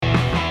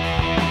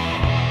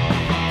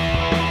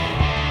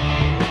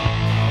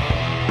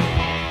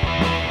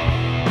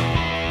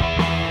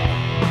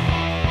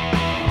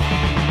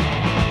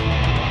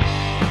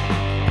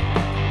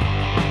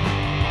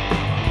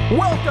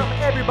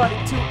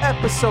everybody, to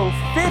episode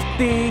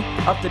 50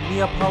 of the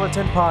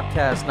Neopolitan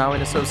podcast, now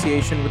in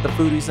association with the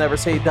Foodies Never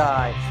Say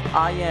Die.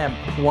 I am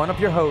one of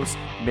your hosts,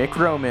 Mick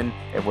Roman,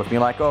 and with me,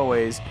 like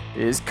always,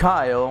 is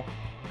Kyle.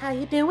 How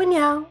you doing,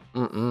 yo?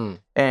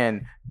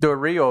 And the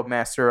real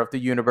master of the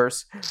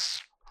universe,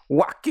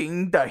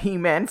 Joaquin the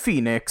He-Man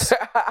Phoenix.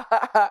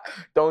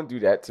 Don't do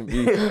that to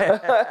me.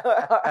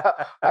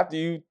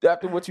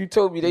 after what you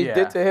told me they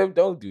did to him,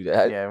 don't do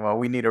that. Yeah, well,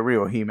 we need a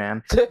real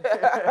He-Man.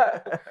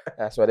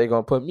 That's why they're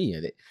gonna put me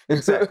in it.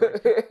 Exactly.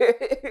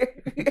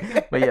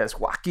 But yes,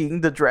 Joaquin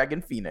the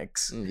Dragon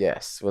Phoenix.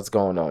 Yes, what's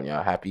going on,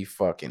 y'all? Happy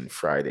fucking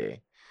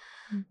Friday.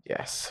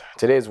 Yes,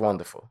 today is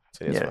wonderful.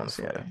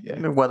 Wonderful. Yeah.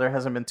 The weather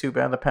hasn't been too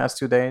bad the past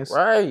 2 days.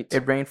 Right.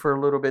 It rained for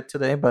a little bit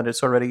today, but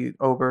it's already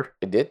over.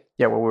 It did?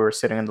 Yeah, while we were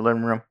sitting in the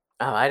living room.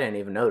 Oh, I didn't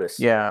even notice.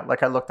 Yeah,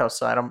 like I looked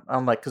outside.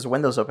 I'm like, because the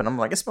window's open. I'm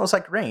like, it smells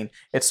like rain.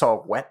 It's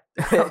all wet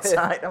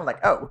outside. I'm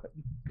like, oh.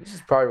 This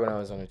is probably when I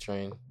was on the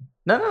train.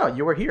 No,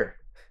 you were here.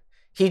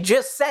 He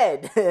just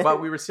said. While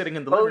we were sitting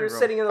in the living room. we were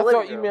sitting in the I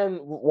living thought you room.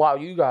 meant while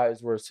you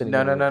guys were sitting.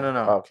 No.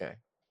 Okay.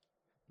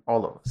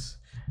 All of us.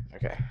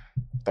 Okay.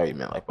 I thought you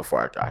meant like before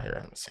I got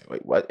here. I'm saying,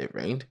 wait, what? It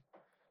rained?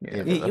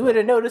 Yeah. You would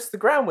have noticed the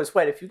ground was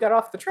wet if you got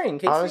off the train,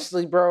 Casey.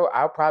 Honestly, bro,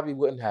 I probably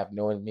wouldn't have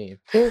known me.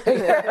 I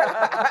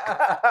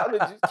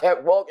would have just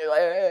kept walking like,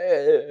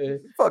 hey.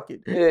 Fuck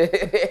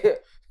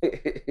it.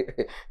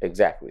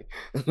 Exactly.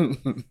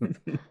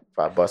 If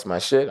I bust my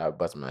shit, I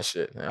bust my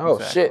shit. Oh,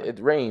 Exactly. shit, it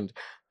rained.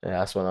 Yeah,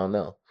 that's when I'll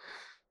know.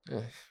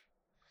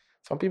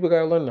 Some people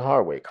gotta learn the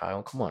hard way,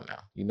 Kyle. Come on now.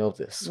 You know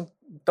this.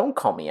 Don't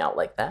call me out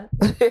like that.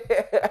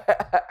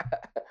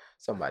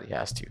 Somebody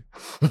has to.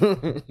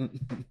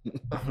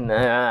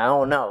 Nah, I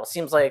don't know.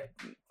 Seems like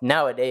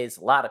nowadays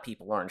a lot of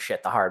people learn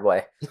shit the hard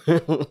way.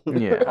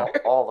 Yeah.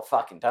 All the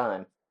fucking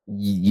time.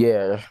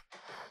 Yeah.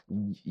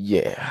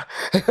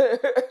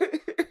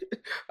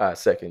 I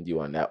second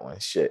you on that one.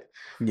 Shit.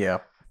 Yeah.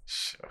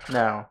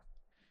 Now,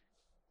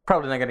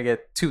 probably not going to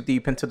get too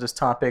deep into this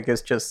topic.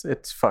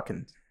 It's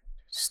fucking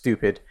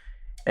stupid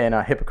and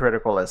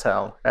hypocritical as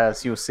hell,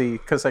 as you'll see.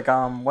 Because, like,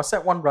 what's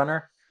that one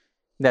runner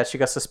that she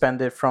got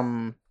suspended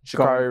from?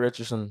 Sha'Carri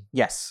Richardson.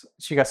 Yes,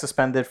 she got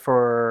suspended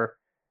for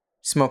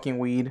smoking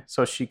weed,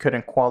 so she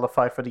couldn't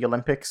qualify for the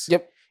Olympics.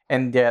 Yep.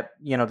 And yet,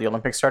 the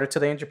Olympics started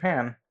today in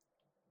Japan,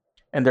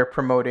 and they're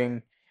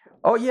promoting,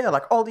 oh yeah,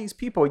 like all these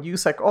people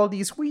use like all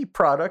these weed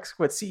products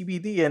with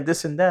CBD and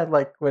this and that,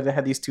 like where they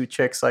had these two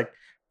chicks like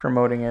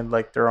promoting it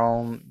like their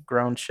own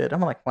grown shit.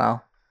 I'm like,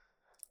 wow.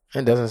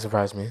 It doesn't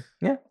surprise me.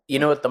 Yeah. You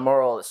know what the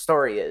moral of the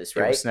story is,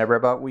 right? It's never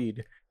about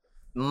weed.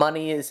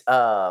 Money is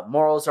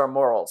morals are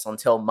morals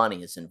until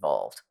money is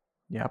involved.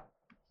 Yep.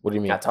 What do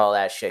you mean? That's all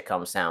that shit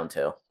comes down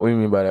to. What do you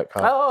mean by that,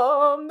 Kyle?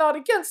 Oh, I'm not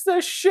against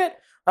this shit.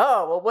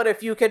 Oh, well, what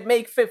if you could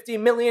make $50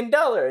 million?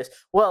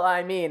 Well,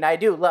 I mean, I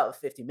do love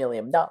 $50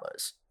 million.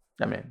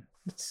 I mean,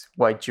 it's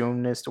why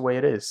June is the way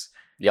it is.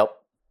 Yep.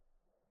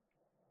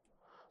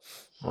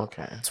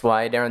 Okay. That's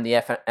why during the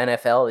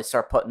NFL, they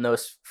start putting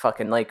those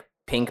fucking, like,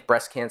 pink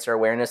breast cancer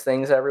awareness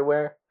things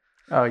everywhere.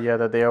 Oh, yeah,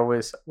 that they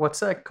always...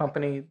 What's that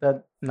company?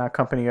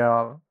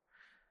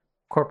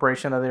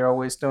 Corporation that they're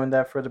always doing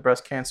that for the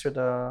breast cancer?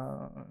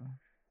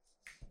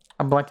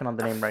 I'm blanking on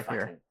the name right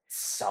here.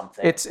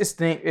 Something. It's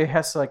name. It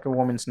has like a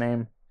woman's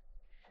name,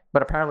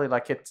 but apparently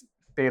like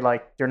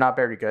they're not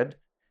very good.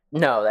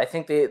 No, I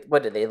think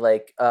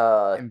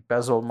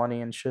Embezzle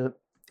money and shit.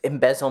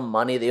 Embezzle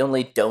money. They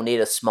only donate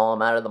a small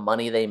amount of the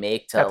money they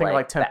make to I think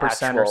like 10% the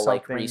actual, or something.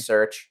 like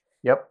research.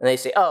 Yep. And they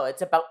say, oh,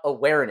 it's about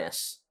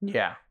awareness.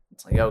 Yeah.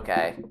 It's like,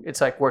 okay.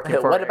 It's like working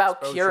for what about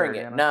exposure, curing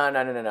it?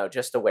 No.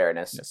 Just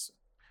awareness. Yes.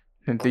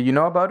 And do you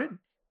know about it?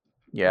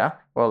 Yeah.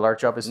 Well, our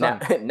job is done.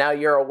 Now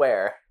you're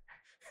aware.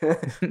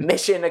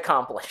 Mission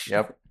accomplished.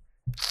 Yep.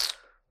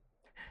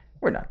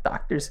 We're not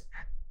doctors.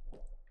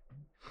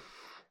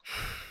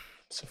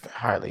 It's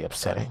highly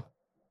upsetting.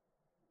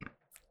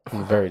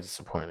 Very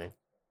disappointing.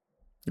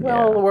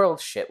 Well, the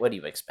world's shit. What do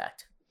you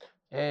expect?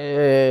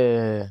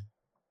 You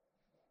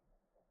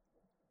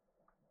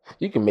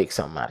can make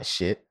something out of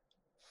shit.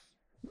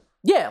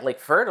 Yeah, like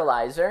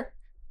fertilizer.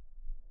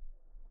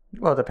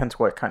 Well, it depends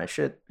what kind of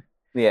shit.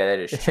 Yeah, that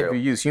is If you true.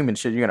 use human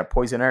shit, you're gonna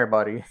poison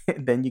everybody.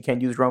 Then you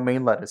can't use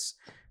romaine lettuce.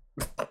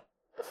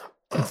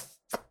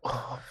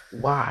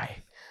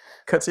 Why?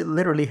 Because it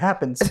literally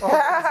happens all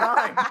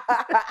the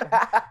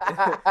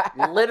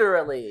time.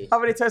 Literally. How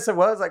many times it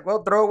was? Like,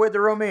 well, throw away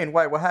the romaine.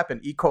 Why? What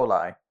happened? E.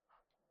 coli.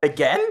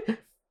 Again?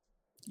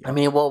 I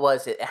mean, what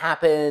was it? It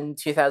happened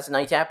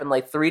 2019. It happened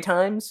like 3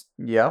 times.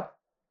 Yep.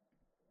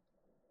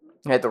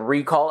 I had to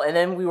recall, and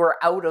then we were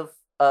out of.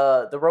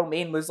 The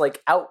romaine was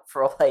like out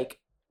for like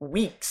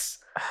weeks.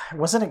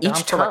 Wasn't it gone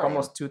Each for like time.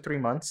 almost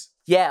 2-3 months?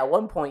 Yeah, at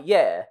one point,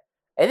 yeah.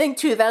 I think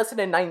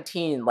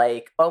 2019,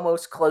 like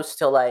almost close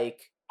to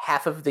like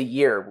half of the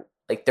year,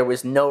 like there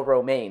was no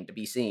romaine to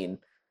be seen.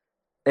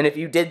 And if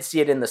you did see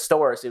it in the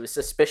stores, it was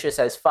suspicious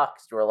as fuck.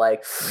 You were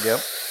like, Yep.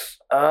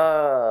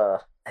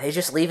 Are they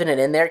just leaving it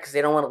in there because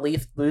they don't want to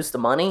lose the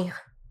money? A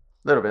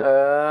little bit.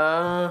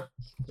 I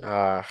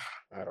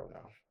don't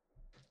know.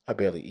 I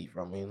barely eat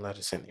romaine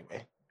lettuce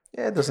anyway.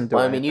 Yeah, it doesn't do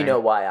Well, I anything. mean, you know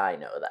why I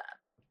know that.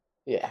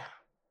 Yeah.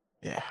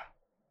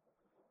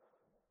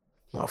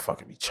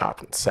 Motherfucker be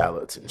chopping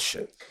salads and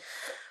shit.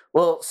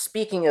 Well,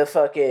 speaking of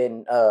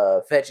fucking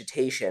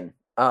vegetation,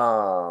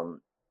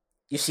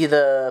 you see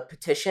the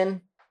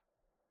petition?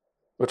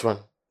 Which one?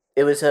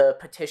 It was a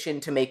petition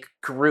to make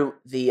Groot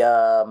the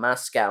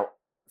mascot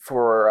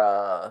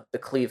for the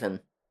Cleveland.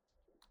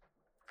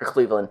 For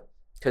Cleveland,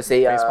 because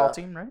they baseball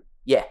team, right?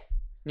 Yeah.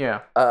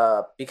 Yeah.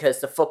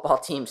 Because the football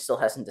team still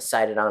hasn't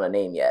decided on a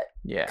name yet.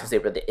 Yeah. Because they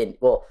were they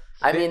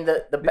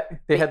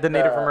had the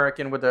Native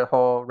American with the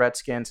whole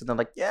Redskins, and they're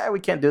like, yeah, we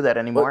can't do that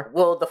anymore.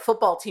 Well, the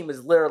football team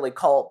was literally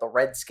called the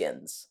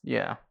Redskins.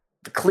 Yeah.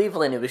 The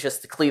Cleveland, it was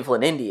just the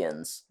Cleveland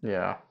Indians.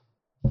 Yeah.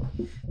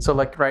 So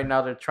like right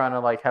now they're trying to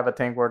like have a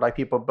thing where like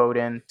people vote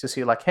in to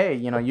see like, hey,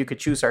 you could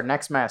choose our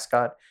next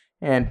mascot,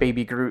 and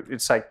Baby Groot,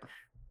 it's like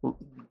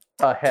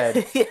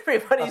ahead.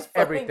 Everybody's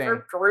voting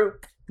for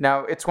Groot.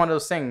 Now it's one of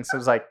those things.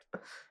 It's like,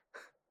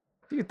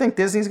 do you think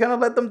Disney's gonna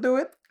let them do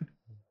it?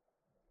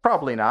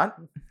 Probably not.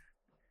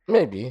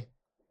 Maybe.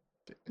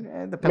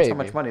 It depends how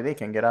much money they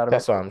can get out of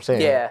That's it. what I'm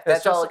saying. Yeah,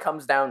 that's all it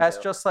comes down to. That's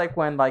just like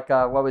when like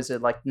what was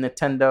it, like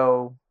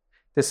Nintendo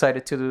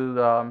decided to do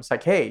it's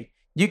like, hey,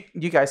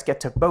 you guys get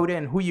to vote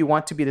in who you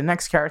want to be the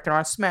next character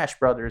on Smash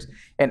Brothers,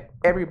 and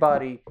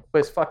everybody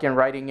was fucking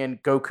writing in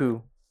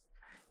Goku.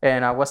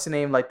 And what's the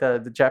name, like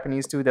the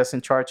Japanese dude that's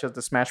in charge of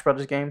the Smash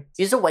Brothers game?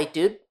 He's a white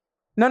dude.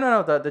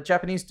 No, the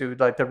Japanese dude,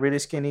 like the really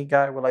skinny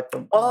guy with like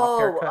the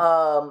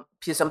haircut.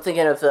 Because I'm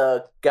thinking of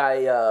the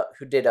guy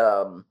who did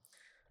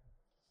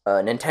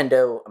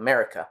Nintendo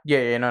America.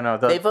 Yeah, no.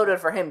 They voted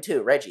for him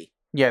too, Reggie.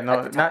 Yeah,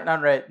 no,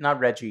 not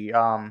Reggie.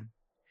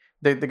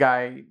 The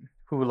guy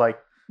who like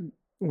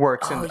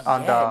works on the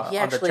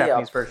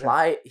Japanese version.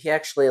 He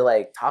actually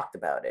like talked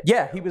about it.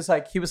 Yeah, he was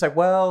like,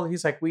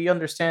 we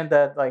understand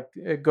that like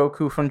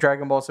Goku from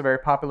Dragon Ball is a very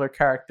popular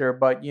character,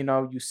 but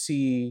you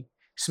see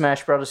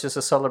Smash Brothers is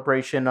a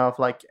celebration of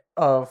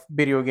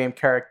video game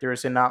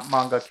characters and not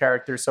manga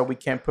characters, so we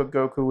can't put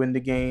Goku in the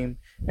game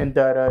and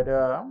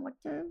da. I'm like,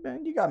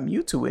 man, you got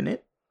Mewtwo in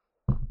it.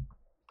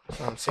 That's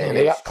what I'm saying.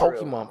 They got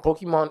Pokemon.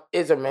 Pokemon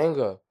is a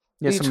manga.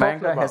 Yes, a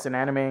manga has an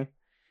anime.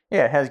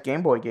 Yeah, it has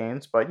Game Boy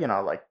games, but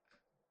like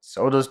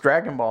so does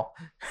Dragon Ball.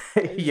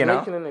 He's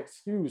making an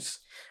excuse.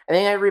 I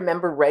think I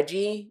remember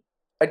Reggie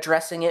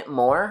addressing it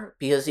more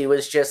because he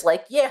was just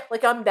like, yeah,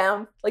 like I'm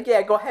down. Like,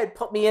 yeah, go ahead,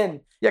 put me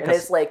in. Yeah, and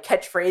his like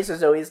catchprise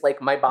is always like,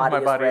 my body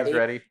is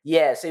ready.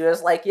 Yeah, so he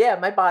was like, yeah,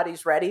 my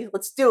body's ready.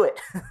 Let's do it.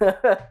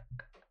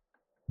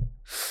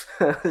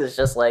 It's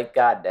just like,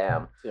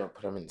 goddamn. You don't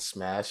put him in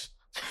Smash.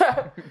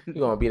 You're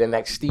gonna be the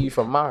next Steve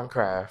from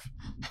Minecraft.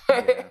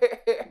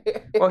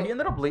 Well, he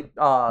ended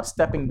up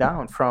stepping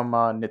down from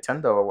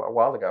Nintendo a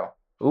while ago.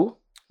 Who?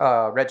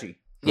 Reggie.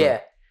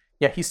 Yeah.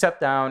 Yeah, he stepped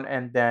down,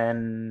 and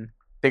then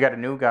they got a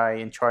new guy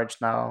in charge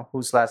now,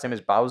 whose last name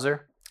is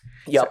Bowser.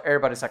 Yep. So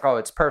everybody's like, oh,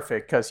 it's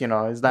perfect because his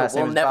last name is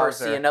Bowser. We'll never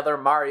see another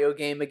Mario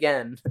game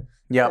again.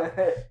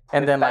 Yep.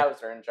 And then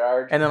Bowser in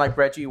charge. And then like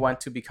Reggie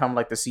went to become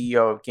like the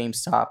CEO of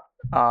GameStop.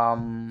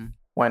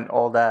 When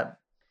all that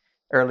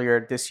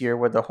earlier this year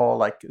with the whole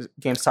like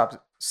GameStop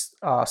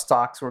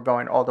stocks were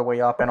going all the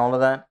way up and all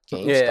of that.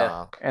 GameStop.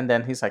 Yeah. And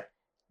then he's like,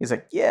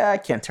 yeah, I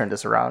can't turn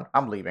this around.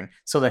 I'm leaving.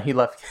 So then he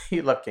left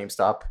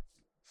GameStop.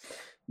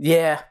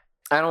 Yeah,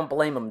 I don't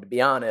blame him, to be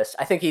honest.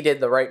 I think he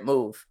did the right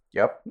move.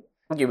 Yep.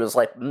 He was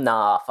like,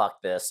 nah,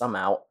 fuck this. I'm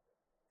out.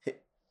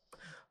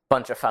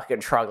 Bunch of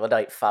fucking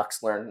troglodyte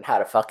fucks learn how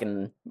to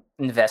fucking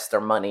invest their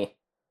money.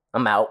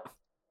 I'm out.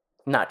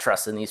 Not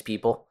trusting these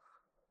people.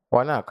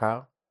 Why not,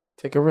 Kyle?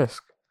 Take a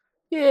risk.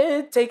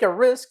 Yeah, take a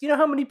risk. You know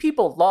how many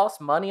people lost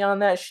money on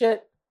that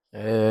shit?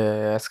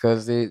 Yeah, that's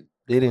because they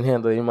didn't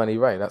handle their money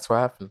right. That's what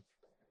happened.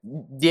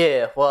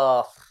 Yeah,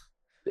 well...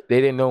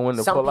 They didn't know when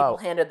to pull out. Some people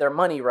handled their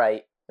money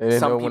right. They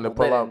didn't know when to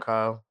pull out,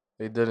 Kyle.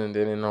 They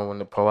didn't know when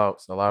to pull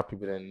out. So a lot of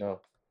people didn't know.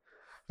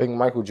 I think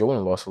Michael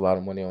Jordan lost a lot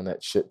of money on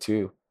that shit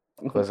too.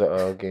 Because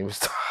of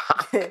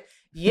GameStop.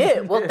 Yeah,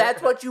 well,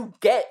 that's what you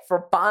get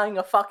for buying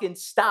a fucking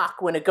stock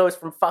when it goes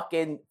from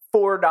fucking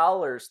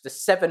 $4 to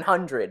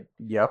 $700.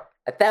 Yep.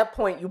 At that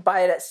point, you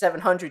buy it at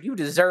 $700. You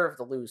deserve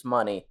to lose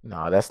money.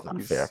 No, that's not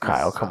fair,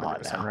 Kyle. Come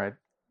on now. Right.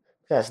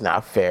 That's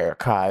not fair,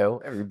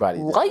 Kyle.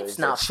 Life's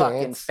not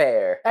fucking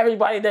fair.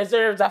 Everybody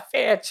deserves a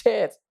fair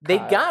chance. They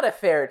got a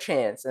fair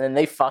chance, and then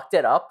they fucked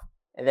it up,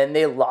 and then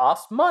they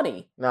lost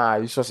money. Nah,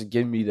 you're supposed to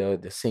give me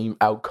the same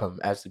outcome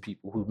as the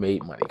people who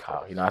made money,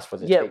 Kyle. You're not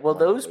supposed to take well,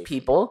 those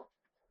people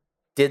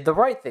did the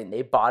right thing.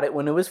 They bought it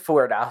when it was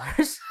 $4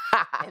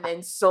 and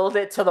then sold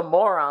it to the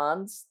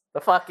morons,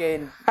 the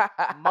fucking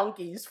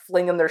monkeys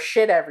flinging their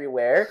shit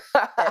everywhere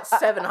at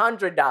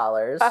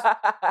 $700.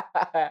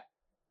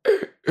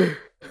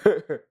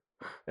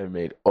 And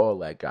made all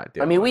that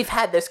goddamn money. We've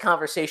had this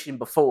conversation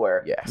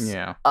before. Yes.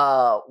 Yeah.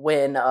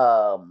 When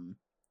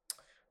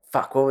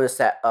fuck, what was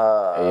that?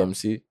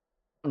 AMC?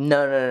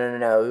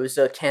 No. It was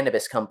a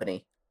cannabis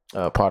company.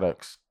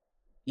 Products.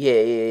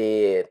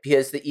 Yeah.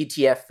 Because the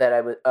ETF that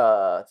I was,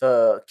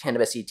 the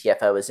cannabis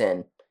ETF I was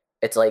in,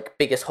 its like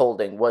biggest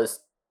holding was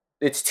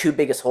its two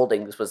biggest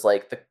holdings was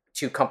like the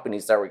two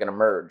companies that were going to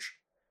merge.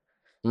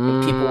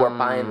 And people were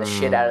buying the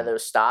shit out of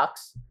those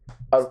stocks.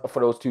 For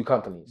those two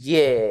companies.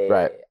 Yeah.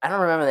 Right. I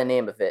don't remember the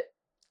name of it.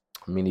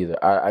 Me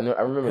neither. I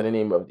remember the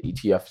name of the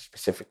ETF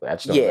specifically. I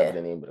just don't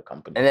remember the name of the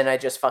company. And then I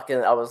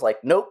was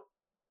like, nope.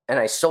 And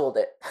I sold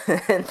it.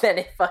 And then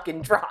it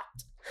fucking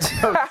dropped.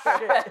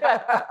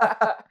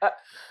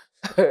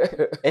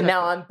 And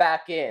now I'm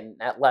back in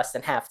at less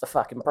than half the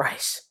fucking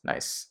price.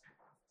 Nice.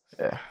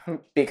 Yeah.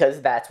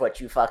 Because that's what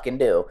you fucking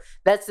do.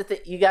 That's the thing.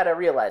 You got to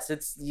realize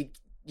you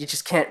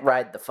just can't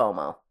ride the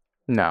FOMO.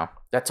 No.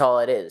 That's all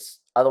it is.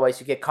 Otherwise,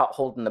 you get caught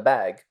holding the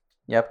bag.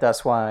 Yep,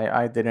 that's why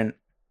I didn't.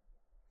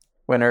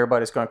 When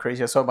everybody's going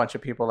crazy, I saw a bunch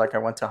of people like I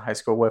went to high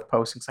school with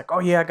posting. It's like, oh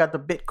yeah, I got the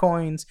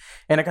Bitcoins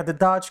and I got the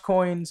Doge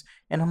coins.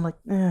 And I'm like,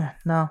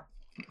 no.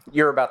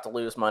 You're about to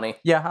lose money.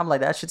 Yeah, I'm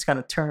like, that shit's going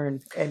to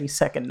turn any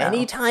second now.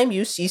 Anytime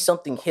you see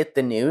something hit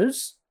the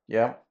news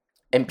Yeah.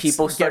 and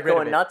people start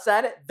going nuts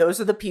at it, those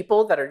are the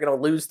people that are going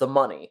to lose the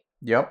money.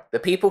 Yep. The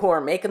people who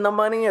are making the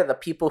money are the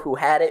people who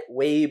had it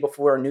way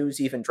before news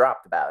even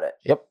dropped about it.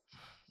 Yep.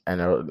 And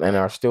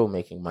are still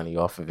making money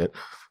off of it.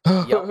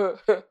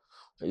 Yep.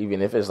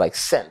 Even if it's like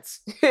cents.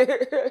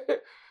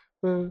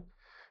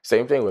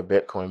 Same thing with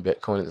Bitcoin.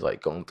 Bitcoin is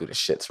like going through the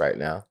shits right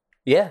now.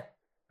 Yeah.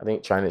 I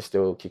think China's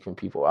still kicking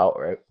people out,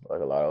 right?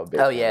 Like a lot of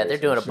Bitcoin. Oh yeah, they're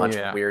doing a bunch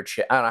of weird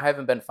shit. I don't know. I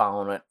haven't been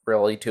following it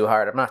really too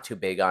hard. I'm not too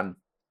big on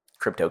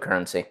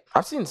cryptocurrency.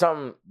 I've seen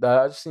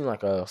I've seen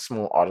like a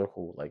small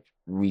article like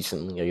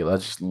recently. I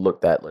just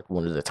looked at like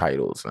one of the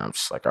titles and I'm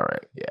just like, all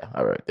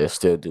right. They're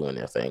still doing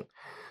their thing.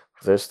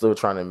 They're still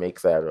trying to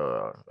make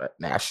that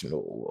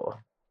national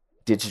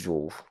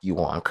digital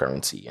yuan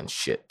currency and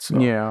shit. So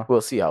yeah, we'll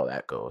see how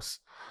that goes.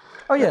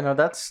 Oh yeah, no,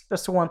 that's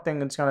the one thing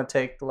that's gonna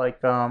take. Like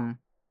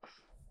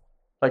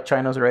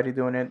China's already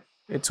doing it.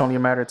 It's only a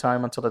matter of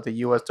time until that the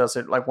U.S. does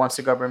it. Like once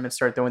the government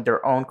start doing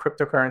their own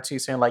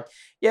cryptocurrency, saying like,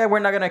 yeah, we're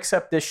not gonna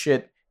accept this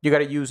shit. You got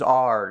to use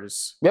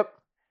ours. Yep.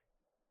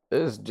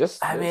 It's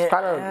just kind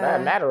of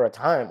a matter of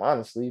time,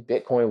 honestly.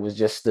 Bitcoin was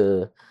just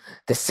the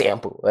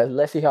sample.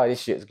 Let's see how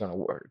this shit is gonna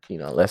work.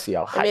 Let's see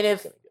how high.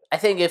 I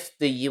think if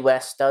the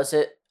U.S. does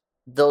it,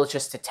 they'll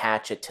just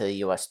attach it to the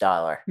U.S.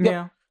 dollar.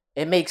 Yeah,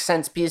 it makes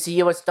sense because the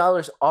U.S.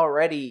 dollar's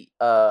already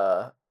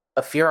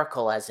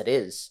spherical as it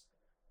is.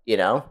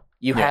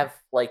 You have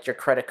like your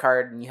credit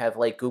card and you have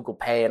like Google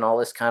Pay and all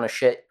this kind of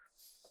shit.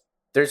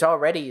 There's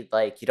already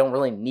like you don't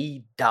really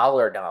need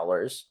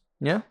dollars.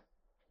 Yeah,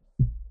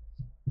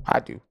 I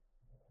do.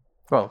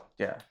 Well,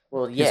 yeah.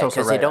 Well, yeah,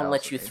 because they don't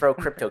let you throw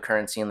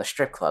cryptocurrency in the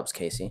strip clubs,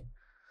 Casey.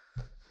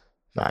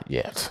 Not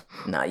yet.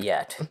 Not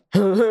yet.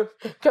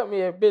 Come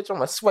here, bitch. I'm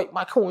gonna swipe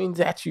my coins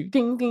at you.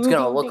 Ding, ding, it's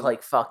gonna ding, look ding.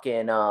 like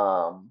fucking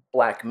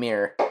Black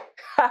Mirror.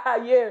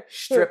 Yeah.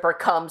 Stripper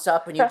comes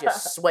up and you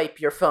just swipe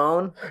your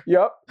phone.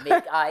 Yep.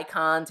 Make eye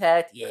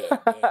contact. Yeah,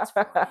 it's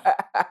funny.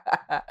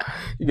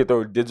 You can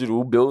throw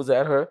digital bills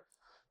at her.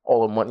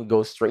 All the money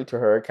goes straight to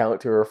her account,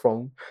 to her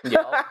phone.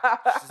 Yep.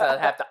 She doesn't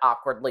have to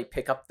awkwardly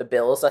pick up the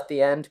bills at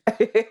the end.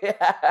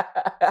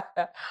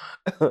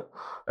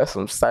 That's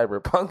some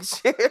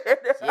cyberpunk shit.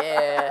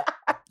 Yeah.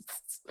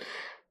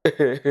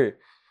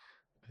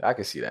 I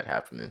can see that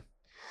happening.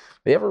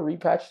 They ever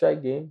repatch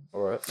that game,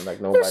 or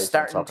like nobody's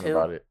talking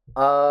about it?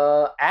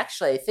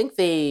 Actually, I think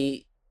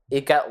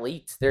it got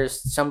leaked.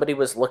 Somebody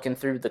was looking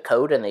through the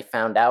code and they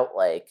found out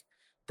like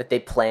that they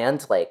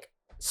planned like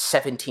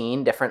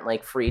 17 different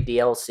like free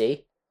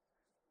DLC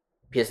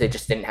because they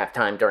just didn't have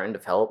time during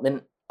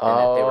development, and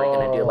that they were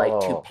gonna do like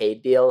 2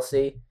 paid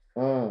DLC.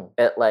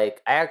 I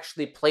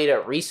actually played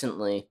it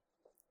recently.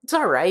 It's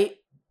all right.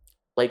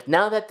 Like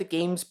now that the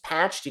game's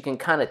patched, you can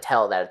kind of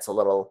tell that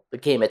the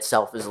game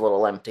itself is a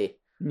little empty.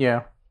 Yeah.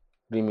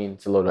 What do you mean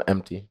it's a little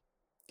empty?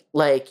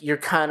 Like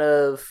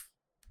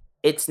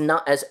it's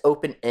not as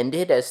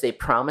open-ended as they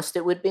promised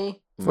it would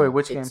be. Wait,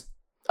 which game?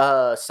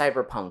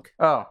 Cyberpunk.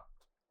 Oh.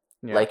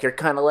 Yeah. Like you're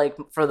kind of like,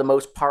 for the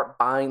most part,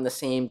 buying the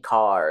same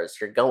cars.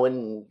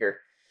 You're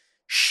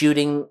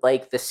shooting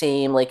like the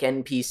same like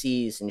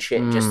NPCs and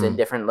shit, just in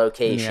different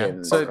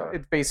locations. Yeah.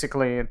 So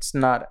it's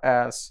not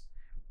as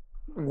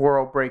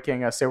world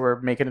breaking as they were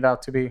making it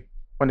out to be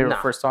when they were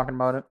first talking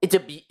about it.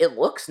 It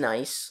looks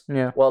nice.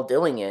 Yeah. While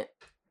doing it,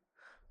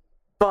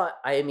 but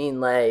I mean,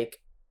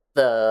 like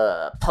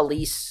the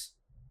police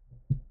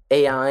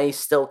AI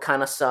still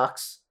kind of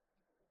sucks.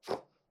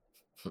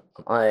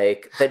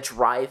 Like the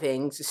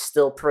driving's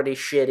still pretty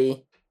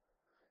shitty.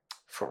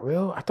 For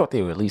real? I thought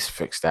they would at least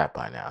fix that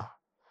by now.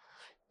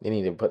 They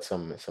need to put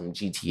some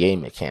GTA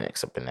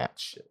mechanics up in that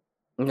shit.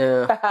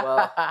 No,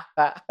 well,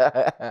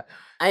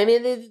 I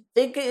mean,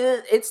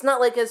 it's not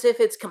like as if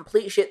it's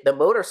complete shit. The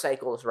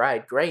motorcycles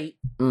ride great.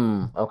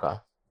 Okay.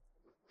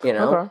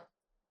 Okay.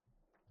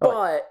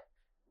 But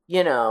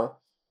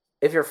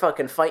if you're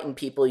fucking fighting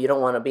people, you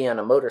don't want to be on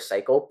a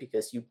motorcycle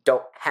because you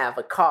don't have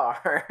a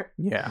car.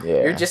 Yeah.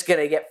 You're just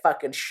gonna get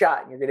fucking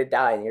shot and you're gonna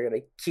die and you're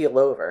gonna keel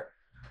over.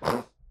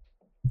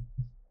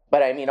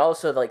 But I mean,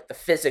 also like the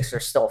physics are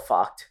still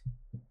fucked.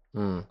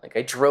 Like,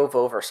 I drove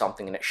over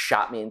something and it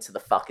shot me into the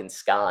fucking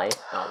sky.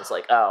 And I was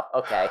like, oh,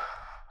 okay.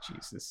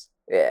 Jesus.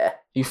 Yeah.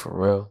 You for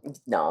real?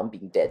 No, I'm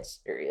being dead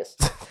serious.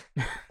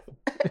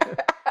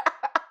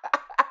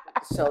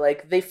 So,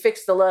 like, they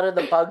fixed a lot of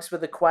the bugs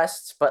with the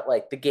quests, but,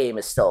 like, the game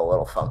is still a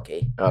little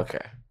funky. Okay.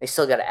 They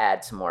still got to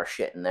add some more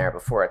shit in there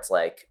before it's,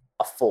 like,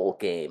 a full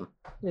game.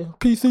 Yeah,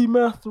 PC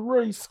Master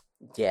Race.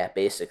 Yeah,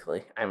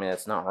 basically. I mean,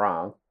 it's not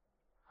wrong.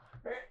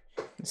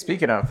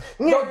 Speaking of...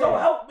 No, don't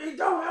help me!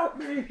 Don't help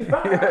me!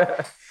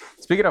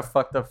 Speaking of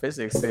fucked up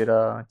physics,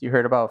 you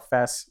heard about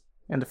Fast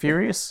and the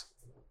Furious?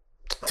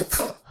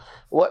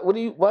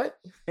 What?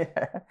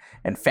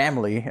 And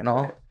family and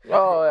all.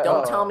 Oh,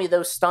 Don't tell me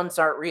those stunts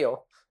aren't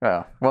real.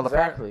 Well,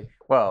 exactly.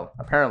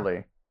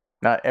 Apparently,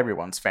 not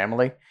everyone's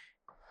family.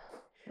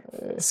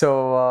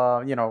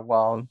 So,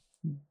 while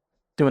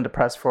doing the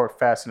press for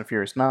Fast and the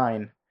Furious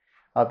 9,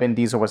 Vin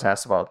Diesel was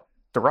asked about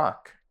The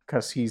Rock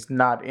because he's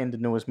not in the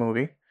newest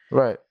movie.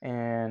 Right.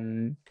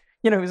 And,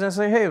 he was going to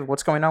say, hey,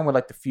 what's going on with,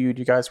 like, the feud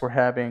you guys were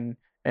having?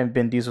 And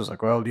Vin Diesel's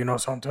like, well,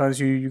 sometimes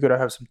you got to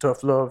have some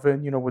tough love.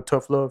 And, with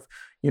tough love,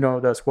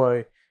 that's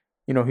why,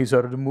 he's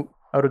out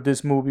of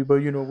this movie.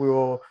 But, we're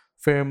all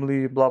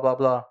family, blah, blah,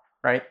 blah.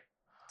 Right?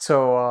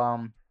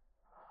 So,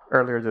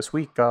 earlier this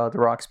week, The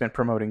Rock's been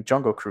promoting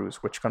Jungle Cruise,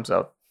 which comes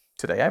out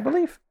today, I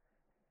believe.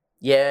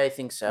 Yeah, I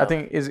think so. I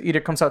think it either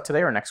comes out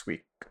today or next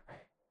week.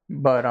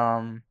 But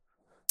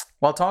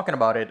while talking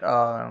about it,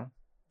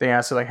 they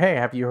asked, like, hey,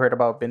 have you heard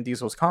about Vin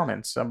Diesel's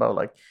comments about,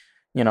 like,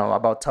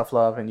 about tough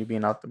love and you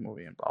being out the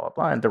movie and blah, blah,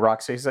 blah. And The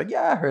Rock says, like,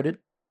 yeah, I heard it.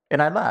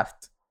 And I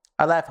laughed.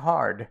 I laughed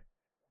hard.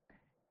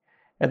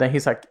 And then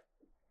he's like,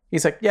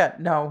 yeah,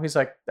 no. He's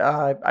like,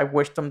 I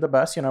wish them the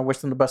best. I wish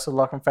them the best of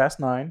luck on Fast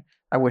 9.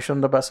 I wish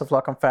them the best of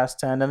luck on Fast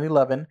 10 and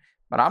 11.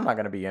 But I'm not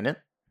going to be in it.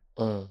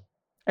 And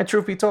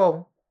truth be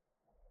told,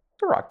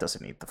 The Rock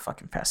doesn't need the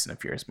fucking Fast and the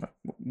Furious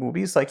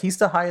movies. Like, he's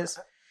the highest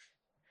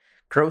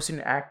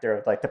grossing actor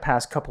of, like, the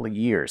past couple of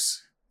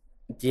years.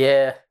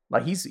 Yeah.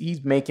 Like,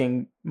 he's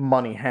making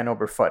money hand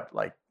over foot.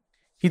 Like,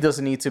 he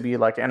doesn't need to be,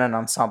 like, in an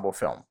ensemble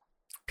film.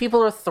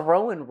 People are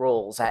throwing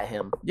roles at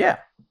him. Yeah.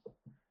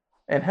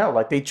 And hell,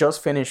 like, they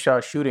just finished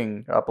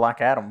shooting Black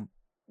Adam.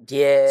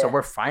 Yeah. So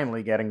we're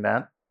finally getting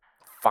that.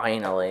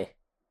 Finally.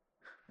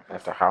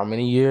 After how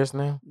many years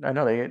now? I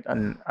know they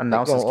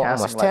announced this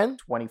casting like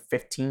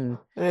 2015.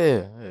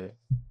 Yeah.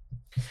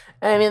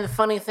 I mean, the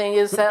funny thing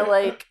is that,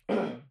 like,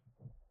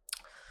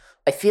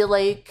 I feel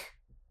like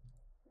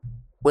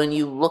when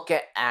you look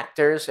at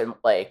actors and,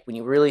 like, when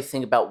you really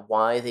think about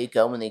why they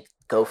go when they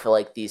go for,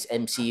 like, these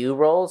MCU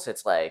roles,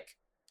 it's like,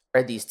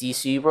 or these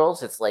DC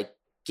roles, it's like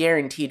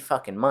guaranteed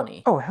fucking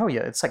money. Oh, hell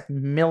yeah. It's like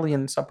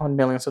millions upon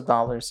millions of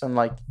dollars. And,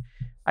 like,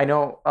 I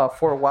know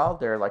for a while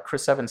there, like,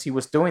 Chris Evans, he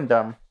was doing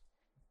them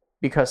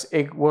because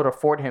it would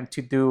afford him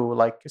to do,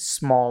 like,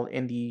 small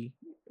indie,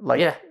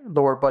 like,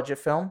 lower budget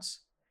films.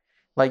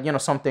 Like,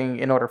 something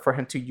in order for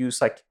him to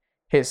use, like,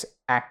 his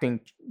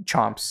acting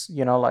chomps,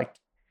 like,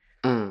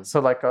 so,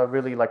 like, a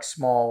really, like,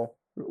 small,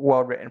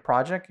 well-written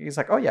project. He's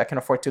like, oh, yeah, I can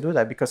afford to do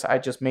that because I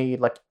just made,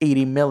 like,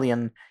 80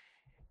 million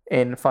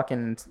in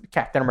fucking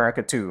Captain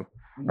America 2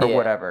 or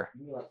whatever.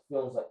 You like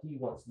films like he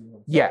wants to do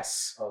himself?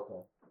 Yes.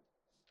 Okay.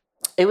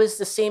 It was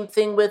the same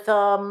thing with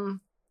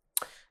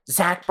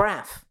Zach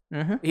Braff.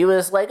 Mm-hmm. He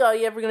was like, oh,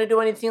 you ever going to do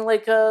anything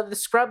like The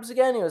Scrubs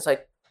again? He was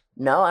like,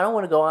 no, I don't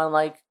want to go on,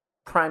 like,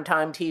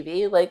 primetime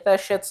TV. Like,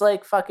 that shit's,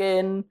 like,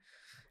 fucking...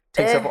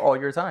 Takes up all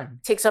your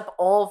time. Takes up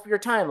all of your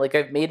time. Like,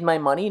 I've made my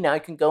money. Now I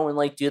can go and,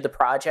 like, do the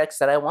projects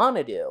that I want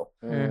to do.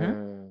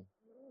 Mm-hmm.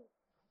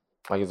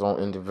 Like his own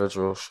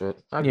individual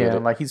shit. I get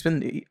it. Like, he's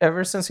been...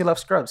 Ever since he left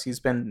Scrubs, he's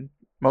been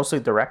mostly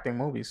directing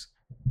movies.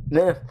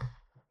 Yeah.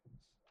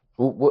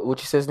 What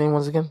you say his name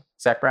was again?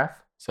 Zach Braff?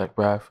 Zach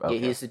Braff. Okay.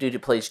 Yeah, he's the dude who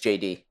plays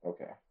JD.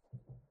 Okay.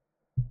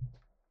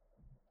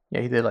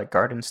 Yeah, he did, like,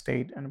 Garden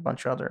State and a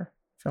bunch of other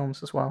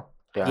films as well.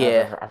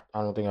 Yeah.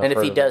 I don't think I've And if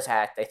heard he of does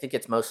act, I think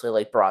it's mostly,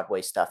 like,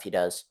 Broadway stuff he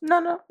does.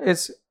 No.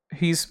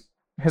 He's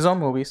his own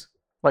movies.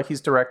 Like, he's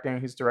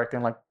directing,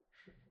 like,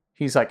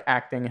 he's, like,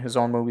 acting in his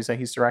own movies that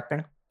he's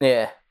directing.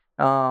 Yeah.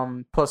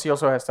 Plus, he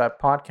also has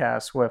that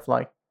podcast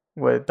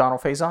with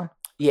Donald Faison.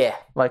 Yeah.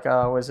 Like,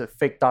 was it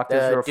Fake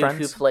Doctors, Real dude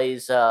Friends? who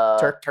plays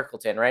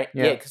Turkleton, right?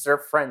 Yeah, because they're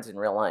friends in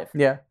real life.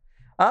 Yeah.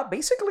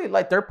 Basically,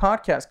 like, their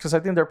podcast, because I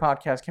think their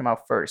podcast came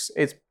out first.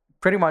 It's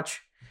pretty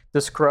much the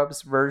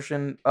Scrubs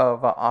version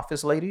of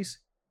Office Ladies.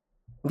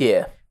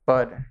 Yeah.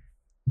 But,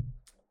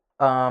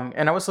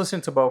 and I was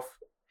listening to both.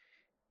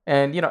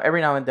 And,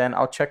 every now and then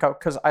I'll check out,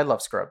 because I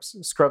love Scrubs.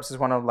 Scrubs is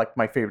one of, like,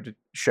 my favorite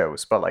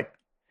shows. But, like,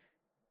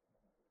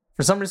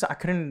 for some reason, I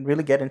couldn't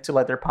really get into,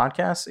 like, their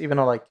podcast, even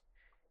though, like,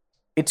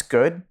 it's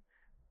good.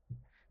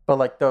 But,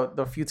 like,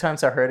 the few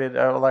times I heard it,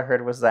 all I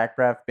heard was Zach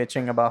Braff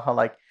bitching about how,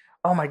 like,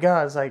 oh my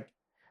God, it's like,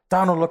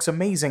 Donald looks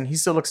amazing. He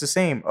still looks the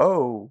same.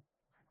 Oh,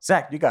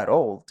 Zach, you got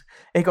old.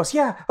 And he goes,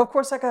 yeah, of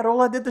course I got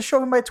old. I did the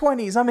show in my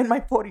 20s. I'm in my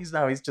 40s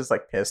now. He's just,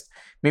 like, pissed.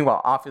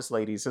 Meanwhile, Office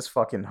Ladies is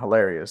fucking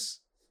hilarious.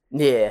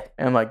 Yeah.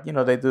 And, like,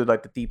 they do,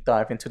 like, the deep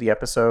dive into the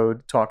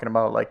episode, talking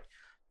about, like,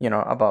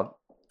 about,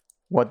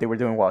 what they were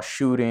doing while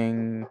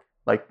shooting,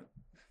 like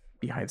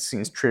behind the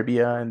scenes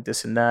trivia and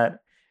this and that.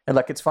 And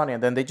like it's funny,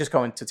 and then they just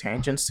go into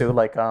tangents too.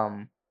 Like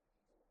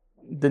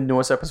the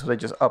newest episode they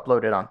just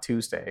uploaded on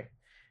Tuesday.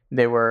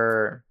 They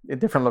were in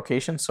different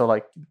locations. So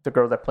like the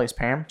girl that plays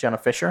Pam, Jenna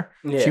Fisher,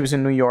 she was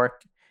in New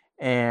York,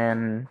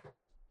 and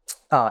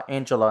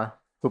Angela,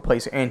 who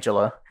plays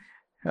Angela,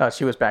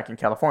 she was back in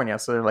California.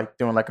 So they're like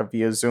doing like a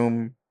via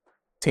Zoom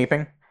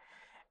taping,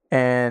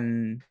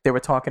 and they were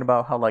talking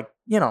about how, like,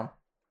 you know,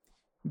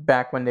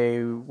 back when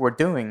they were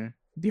doing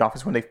The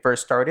Office, when they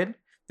first started,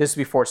 this is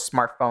before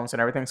smartphones and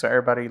everything. So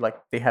everybody, like,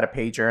 they had a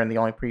pager, and the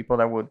only people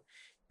that would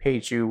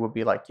page you would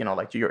be like, you know,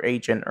 like your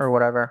agent or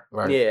whatever.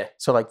 Right. Yeah.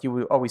 So like you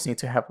would always need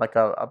to have like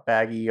a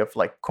baggie of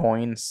like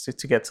coins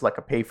to get to like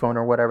a payphone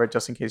or whatever,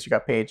 just in case you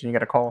got paged and you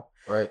got a call.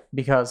 Right.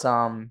 Because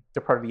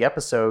the part of the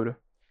episode,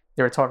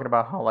 they were talking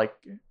about how like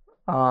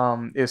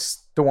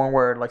is the one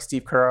where like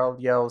Steve Carell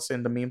yells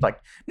in the meme like,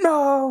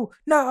 no,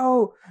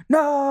 no,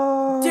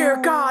 no,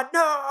 Dear God,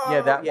 no.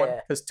 Yeah, that one,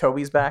 because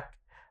Toby's back.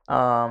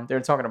 They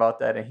were talking about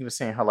that, and he was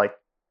saying how like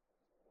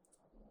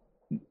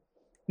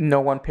no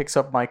one picks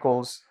up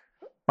Michael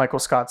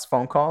Scott's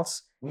phone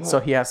calls, so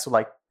he has to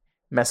like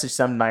message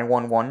them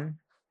 911,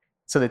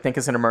 so they think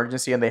it's an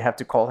emergency and they have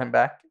to call him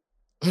back.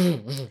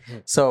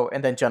 So,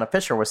 and then Jenna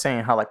Fisher was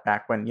saying how like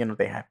back when, you know,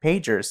 they had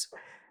pagers,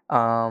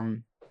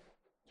 how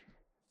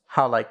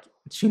like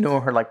she knew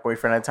her like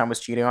boyfriend at the time was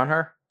cheating on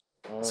her,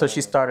 so she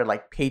started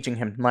like paging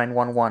him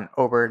 911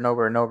 over and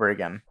over and over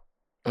again.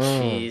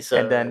 Jesus.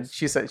 And then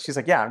she's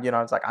like, yeah, you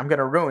know, it's like, I'm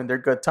gonna ruin their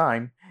good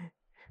time.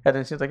 And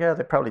then she's like, yeah,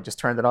 they probably just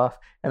turned it off.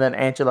 And then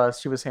Angela,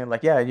 she was saying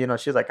like, yeah, you know,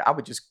 she's like, I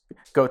would just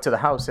go to the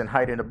house and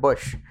hide in a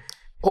bush.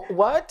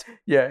 What?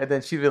 Yeah, and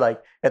then she'd be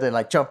like, and then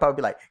like jump out and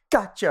be like,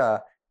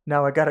 gotcha.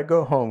 Now I gotta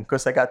go home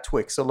because I got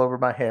Twix all over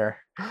my hair.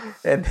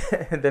 And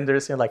then they're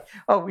saying like,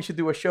 oh, we should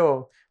do a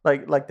show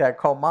like that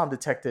called Mom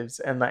Detectives.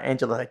 And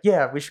Angela's like,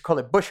 yeah, we should call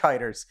it Bush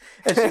Hiders.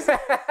 And she's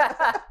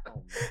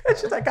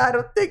like, I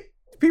don't think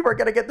people are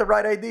gonna get the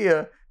right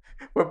idea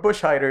with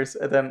Bush Hiders.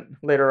 And then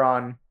later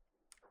on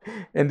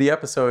in the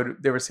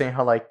episode, they were saying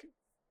how like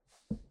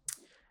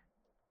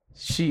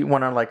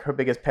one of like her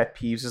biggest pet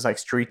peeves is like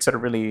streets that are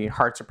really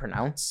hard to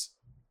pronounce.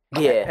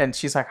 Yeah. And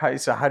she's like,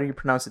 how do you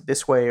pronounce it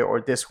this way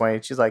or this way?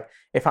 And she's like,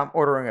 if I'm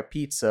ordering a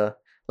pizza,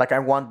 like I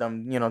want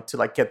them, you know, to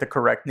like get the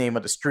correct name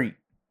of the street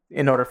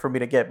in order for me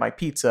to get my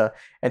pizza.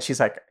 And she's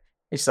like,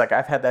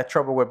 I've had that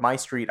trouble with my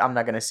street. I'm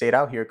not gonna say it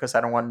out here because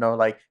I don't want no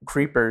like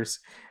creepers.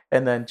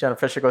 And then Jenna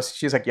Fisher goes,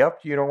 she's like, yep,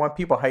 you don't want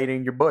people hiding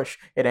in your bush.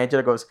 And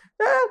Angela goes,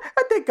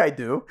 I think I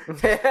do.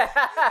 And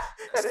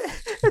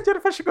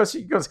Jenna Fisher goes,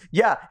 she goes,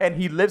 yeah, and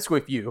he lives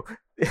with you.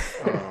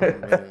 Oh,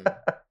 man.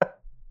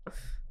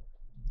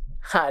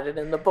 Hiding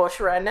in the bush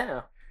right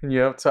now.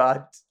 Yep,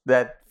 so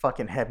that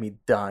fucking had me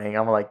dying.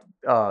 I'm like,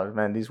 oh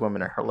man, these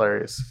women are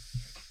hilarious.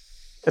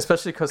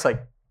 Especially because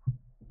like,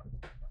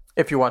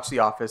 if you watch The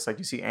Office, like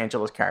you see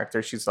Angela's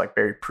character, she's like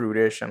very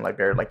prudish and like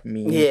very like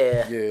mean.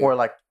 Yeah. Or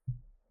like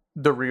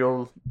the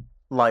real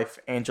life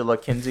Angela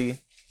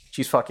Kinsey,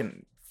 she's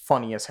fucking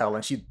funny as hell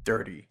and she's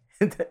dirty.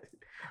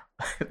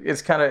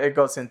 It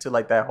goes into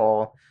like that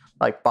whole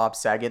like Bob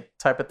Saget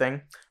type of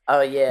thing.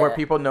 Oh yeah. Where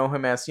people know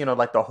him as, you know,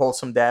 like the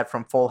wholesome dad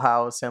from Full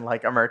House and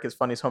like America's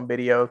Funniest Home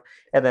Video.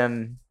 And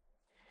then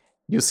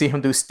you see him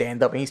do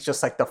stand up and he's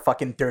just like the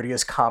fucking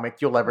dirtiest comic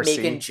you'll ever see.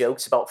 Making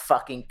jokes about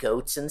fucking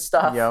goats and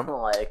stuff. Yep.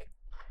 Like,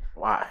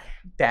 why?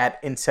 Dad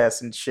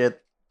incest and shit.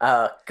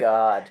 Oh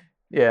god.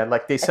 Yeah,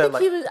 like they said,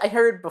 I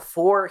heard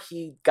before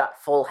he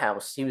got Full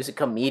House, he was a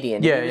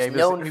comedian. Yeah, he was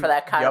known for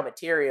that kind of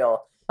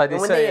material. Like and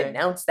when they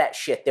announced that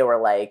shit, they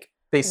were like,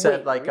 they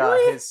said wait,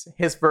 really?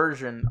 His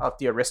version of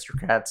the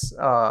Aristocrats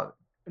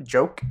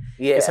joke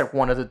yeah, is like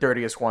one of the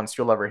dirtiest ones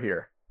you'll ever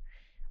hear.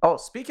 Oh,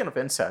 speaking of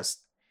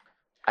incest,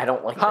 I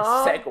don't like this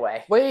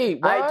segue.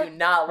 Wait, what? I do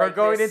not like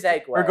this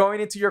segue. We're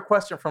going into your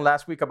question from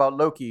last week about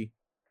Loki.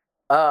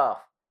 Oh,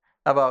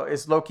 About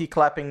is Loki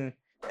clapping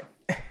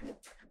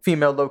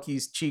female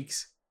Loki's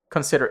cheeks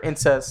consider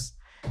incest,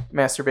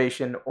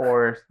 masturbation,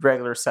 or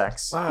regular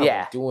sex? Wow,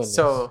 yeah. doing this.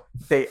 So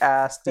they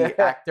asked the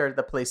actor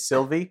that plays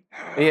Sylvie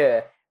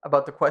yeah.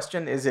 about the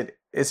question: is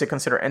it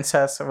considered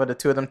incest with the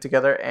two of them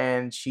together?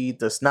 And she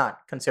does not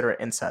consider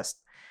it incest.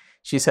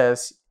 She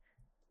says,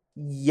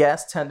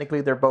 yes,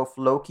 technically they're both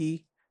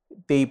Loki.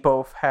 They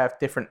both have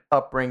different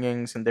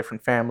upbringings and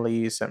different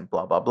families and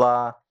blah blah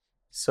blah.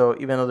 So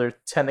even though they're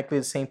technically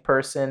the same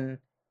person,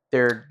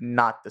 they're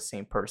not the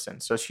same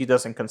person. So she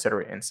doesn't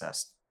consider it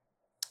incest.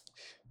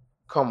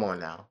 Come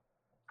on now.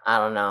 I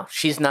don't know.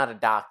 She's not a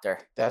doctor.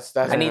 That's.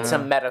 I need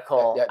some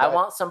medical. I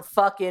want some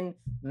fucking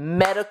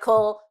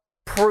medical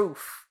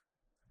proof.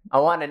 I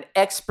want an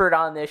expert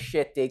on this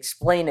shit to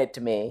explain it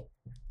to me,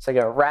 so I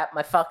can wrap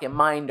my fucking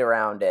mind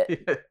around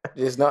it.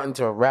 There's nothing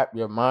to wrap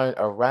your mind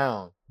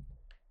around.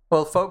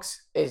 Well,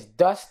 folks, It's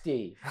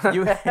dusty.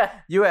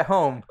 you at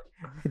home,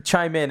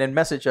 chime in and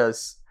message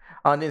us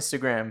on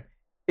Instagram.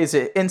 Is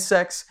it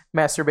insects,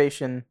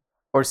 masturbation,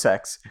 or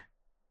sex?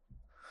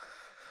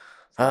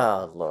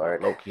 Oh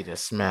Lord. Loki to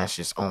smash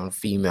his own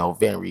female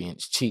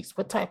variant's cheeks.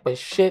 What type of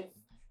shit?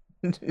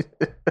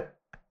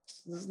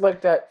 It's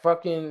like that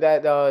fucking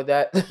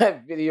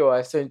that video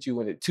I sent you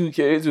when the two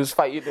kids was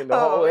fighting in the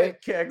hallway.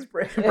 Kegs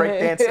break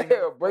dancing.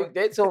 Break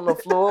dancing on the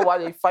floor while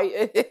they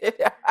fighting.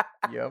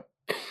 Yep.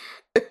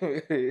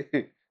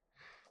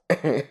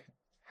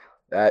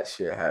 That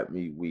shit had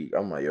me weak.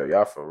 I'm like, yo,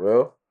 y'all for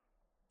real?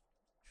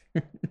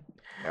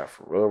 Y'all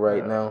for real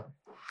right now?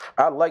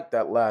 I like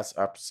that last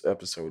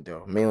episode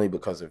though, mainly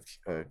because of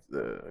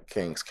the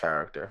King's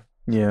character.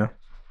 Yeah.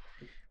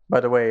 By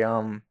the way,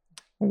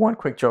 one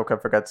quick joke I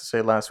forgot to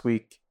say last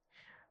week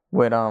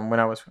when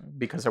I was,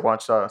 because I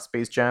watched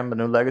Space Jam: The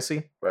New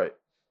Legacy. Right.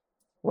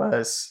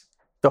 Was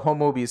the whole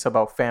movie is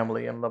about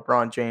family and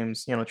LeBron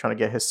James, trying to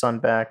get his son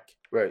back.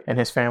 Right. And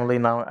his family.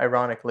 Now,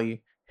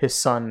 ironically, his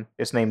son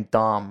is named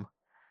Dom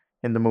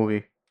in the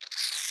movie.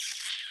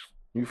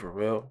 You for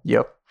real?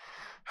 Yep.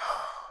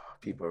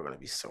 People are gonna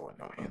be so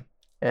annoying.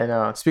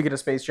 And speaking of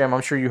Space Jam,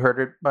 I'm sure you heard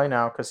it by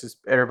now because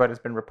everybody's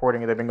been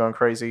reporting it. They've been going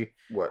crazy.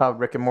 What? How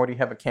Rick and Morty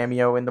have a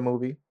cameo in the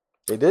movie.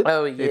 They did?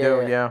 Oh yeah. They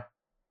do, yeah.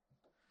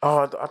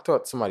 Oh, I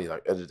thought somebody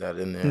like edited that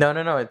in there.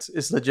 No.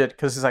 It's legit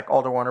because it's like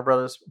all the Warner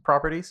Brothers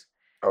properties.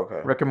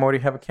 Okay. Rick and Morty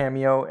have a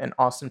cameo, and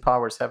Austin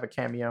Powers have a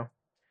cameo.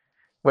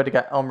 Where they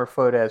got Elmer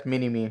Fudd as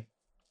Mini-Me.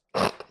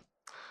 I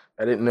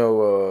didn't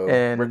know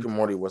And- Rick and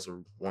Morty was a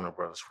Warner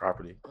Brothers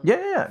property.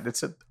 Yeah.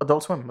 It's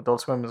Adult Swim.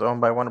 Adult Swim is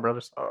owned by Warner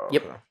Brothers. Oh,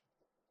 Yep. okay.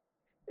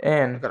 I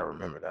And gotta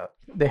remember that.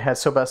 they had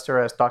Sylvester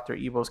as Dr.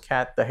 Evil's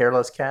cat, the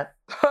hairless cat.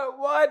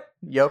 What?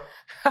 Yep.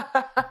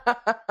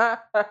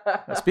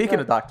 Speaking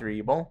of Dr.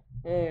 Evil,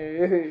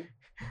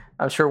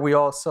 I'm sure we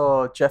all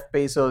saw Jeff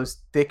Bezos'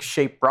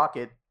 dick-shaped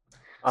rocket.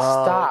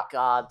 Oh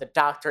God, the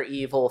Dr.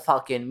 Evil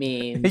fucking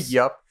memes.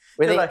 Yep.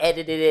 Where they They're like-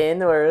 edited in,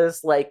 where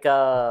it's like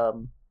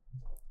the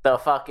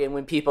fucking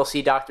when people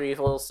see Dr.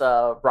 Evil's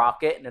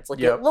rocket, and it's like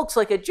Yep. it looks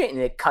like a giant,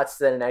 and it cuts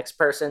to the next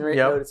person Yep.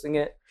 noticing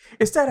it.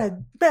 Is that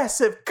a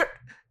massive?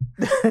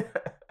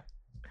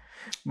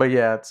 But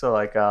yeah, so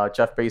like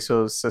Jeff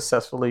Bezos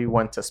successfully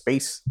went to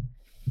space,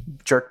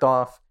 jerked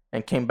off,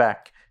 and came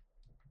back.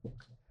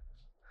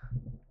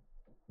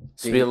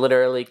 So we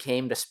literally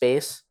came to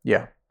space.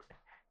 Yeah.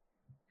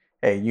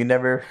 Hey, you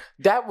never.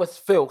 That was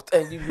filth,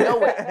 and you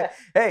know it.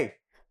 Hey,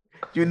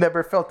 you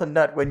never felt a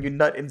nut when you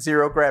nut in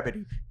zero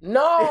gravity.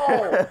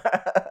 No.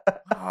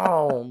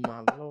 Oh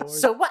my lord.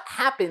 So what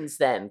happens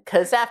then?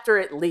 Because after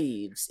it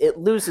leaves, it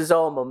loses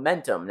all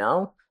momentum.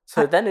 No.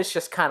 So then it's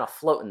just kind of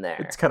floating there.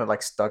 It's kind of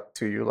like stuck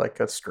to you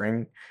like a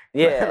string.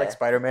 Yeah. Like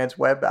Spider-Man's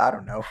web. I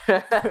don't know.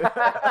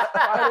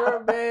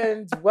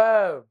 Spider-Man's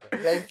web.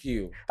 Thank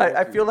you.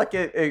 I feel like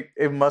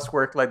it must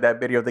work like that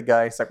video of the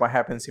guy. It's like what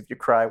happens if you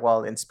cry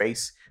while in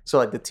space. So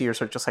like the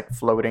tears are just like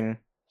floating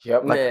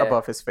Yep. like Yeah.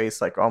 above his face,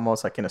 like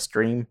almost like in a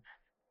stream.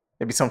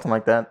 Maybe something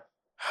like that.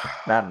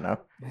 I don't know.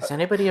 Has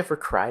anybody ever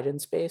cried in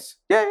space?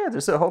 Yeah.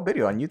 There's a whole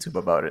video on YouTube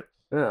about it.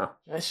 Yeah.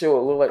 That shit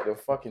would look like the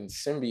fucking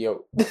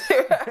symbiote.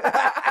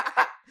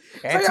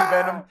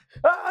 Anti-venom.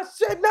 Ah,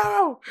 shit,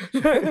 no!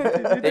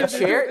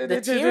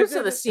 The tears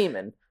or the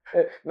semen?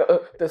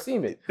 No, the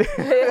semen.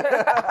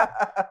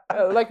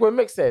 Like what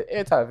Mick said,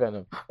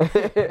 anti-venom.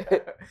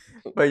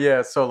 But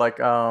yeah, so like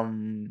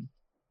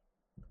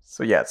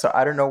so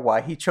I don't know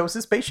why he chose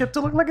his spaceship to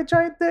look like a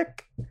giant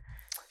dick.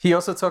 He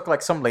also took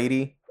like some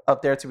lady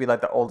up there to be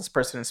like the oldest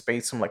person in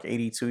space, some like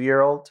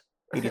 82-year-old,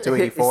 82,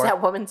 84. Is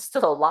that woman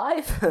still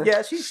alive?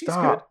 Yeah, she's good.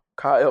 Stop,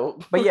 Kyle.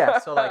 But yeah,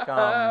 so like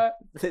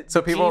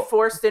so people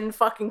G-Force didn't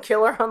fucking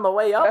kill her on the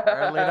way up.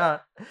 apparently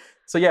not.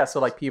 So yeah, so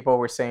like people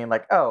were saying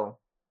like, oh,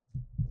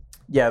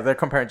 yeah, they're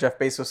comparing Jeff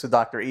Bezos to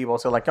Dr. Evil.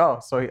 So like, oh,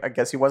 so I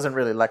guess he wasn't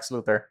really Lex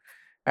Luthor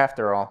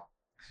after all.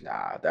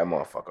 Nah, that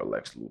motherfucker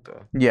Lex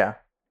Luthor. Yeah.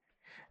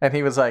 And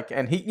he was like,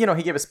 and he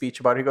gave a speech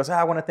about it. He goes,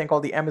 I want to thank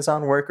all the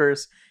Amazon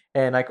workers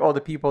and like all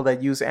the people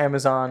that use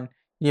Amazon.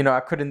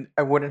 I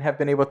wouldn't have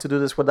been able to do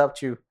this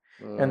without you.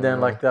 And then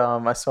like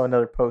I saw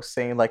another post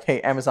saying like, hey,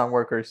 Amazon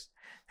workers,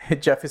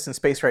 Jeff is in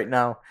space right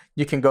now.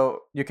 You can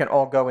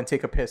all go and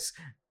take a piss.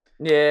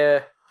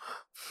 Yeah.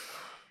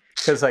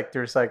 Because like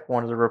there's like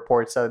one of the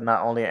reports that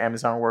not only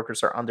Amazon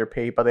workers are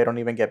underpaid, but they don't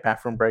even get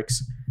bathroom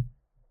breaks.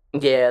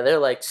 Yeah, they're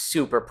like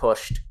super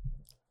pushed.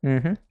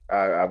 Mm-hmm.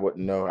 I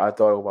wouldn't know. I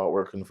thought about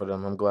working for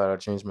them. I'm glad I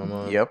changed my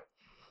mind. Yep.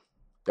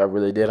 I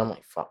really did. I'm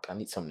like, fuck, I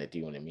need something to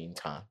do in the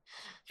meantime.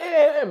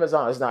 Yeah,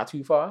 Amazon is not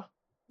too far.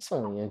 It's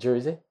only in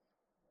Jersey.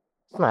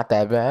 It's not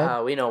that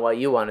bad. We know why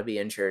you want to be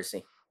in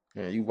Jersey.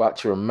 Yeah, you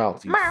watch your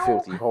mouth, you Meow.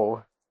 filthy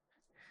whore.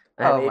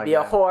 I Oh may my be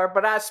a God. whore,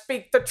 but I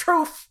speak the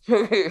truth.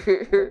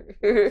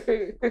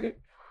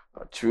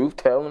 A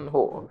truth-telling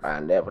whore. I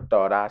never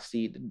thought I'd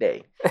see the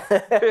day.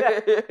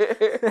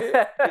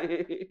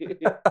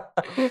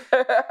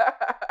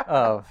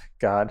 Oh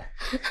God.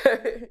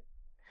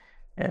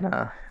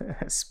 And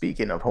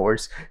speaking of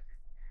whores,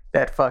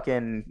 that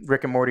fucking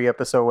Rick and Morty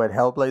episode with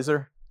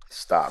Hellblazer.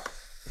 Stop.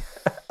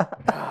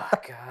 Oh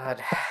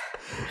God.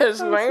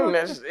 His name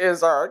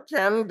is our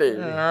candy.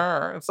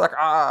 It's like,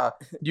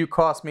 you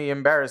cost me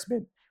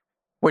embarrassment,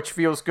 which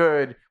feels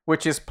good,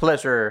 which is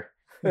pleasure.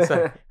 It's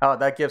like, oh,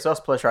 that gives us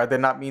pleasure. I did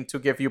not mean to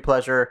give you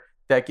pleasure.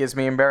 That gives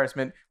me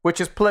embarrassment, which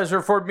is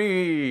pleasure for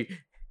me.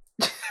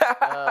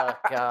 Oh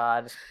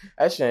God.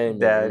 That shit ain't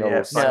That, making no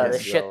yeah, sense. No, the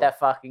shit that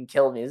fucking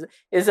killed me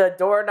is a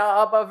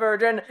doorknob a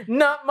virgin,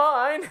 not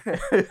mine.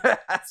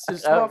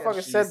 This Oh,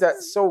 motherfucker said that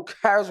Jesus. so No.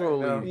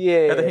 casually.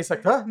 Yeah. And then he's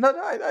like, huh? No,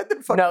 I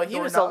didn't fucking No,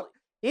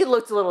 he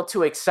looked a little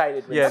too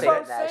excited when Yeah, saying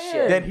that's that what I'm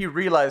shit. Then he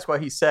realized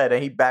what he said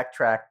and he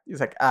backtracked. He's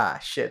like, ah,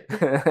 shit.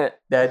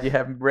 Dad, you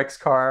have Rick's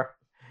car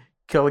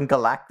killing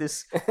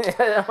Galactus.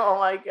 Oh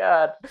my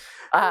God.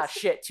 Ah,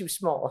 shit, too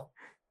small.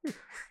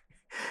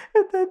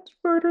 And then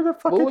murder the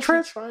What fucking was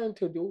he trying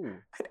to do?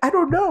 I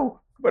don't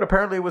know. But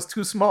apparently it was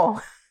too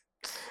small.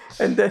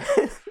 And then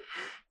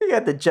he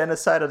had the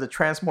genocide of the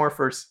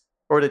Transmorphers.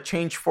 Or the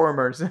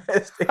Changeformers,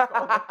 as they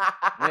call them.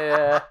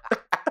 Yeah.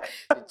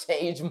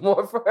 Change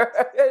more for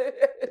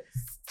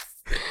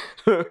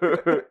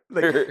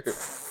Like,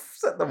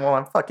 set them all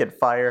on fucking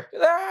fire.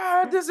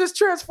 this is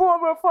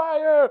Transformer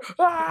fire!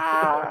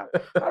 How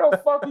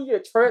the fuck you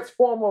get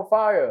Transformer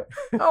fire?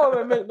 That don't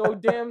even make no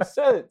damn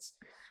sense.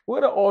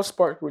 Where the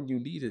Allspark when you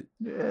need it?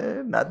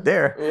 Not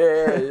there.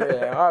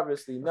 Yeah,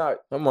 obviously not.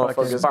 Them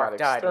motherfuckers Spark got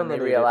died when they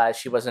exterminated. realized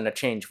she wasn't a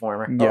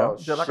changeformer. Yeah. Oh,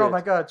 They're like, oh shit.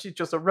 my god, she's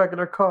just a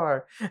regular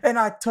car. And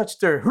I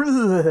touched her.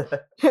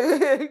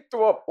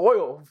 Throw up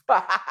oil.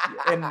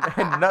 and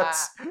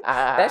nuts.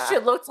 That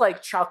shit looked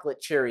like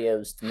chocolate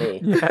Cheerios to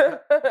me. Yeah.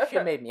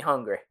 Shit made me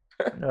hungry.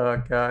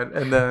 Oh god.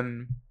 And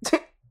then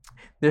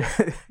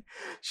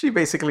she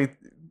basically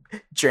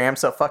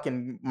jams a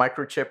fucking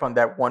microchip on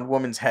that one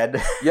woman's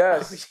head.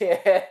 Yes.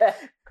 Yeah.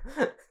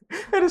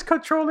 And is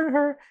controlling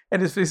her.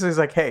 And it's basically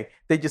like, hey,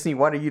 they just need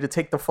one of you to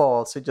take the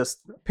fall. So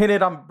just pin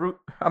it on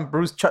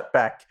Bruce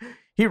Chutback.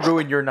 He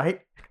ruined your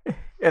night.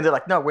 And they're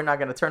like, no, we're not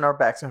going to turn our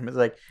backs on him. It's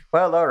like,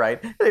 well, all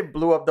right. They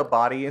blew up the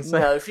body. And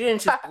No, she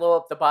didn't just blow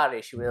up the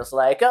body. She was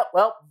like, oh,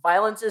 well,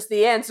 violence is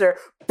the answer.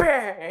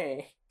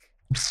 Bang!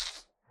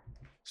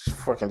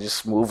 Fucking just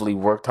smoothly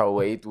worked her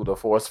way through the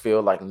force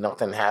field like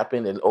nothing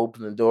happened and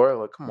opened the door.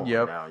 Like, come on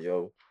Yep. now,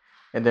 yo.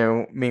 And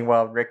then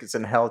meanwhile, Rick is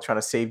in hell trying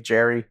to save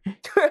Jerry.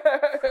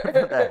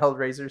 The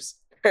Hellraisers.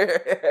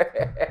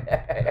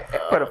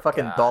 Put a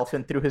fucking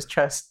dolphin through his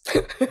chest.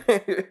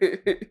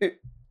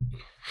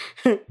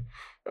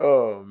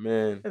 Oh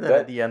man. And then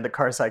at the end, the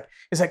car's like,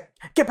 it's like,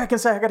 get back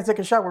inside. I got to take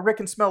a shot with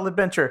Rick and smell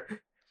adventure.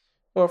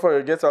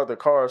 Motherfucker gets out the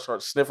car and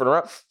starts sniffing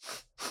around.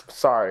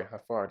 Sorry, I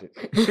farted.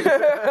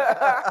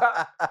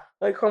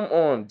 Like, come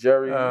on,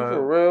 Jerry. You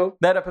for real?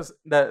 That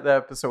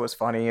episode was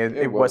funny.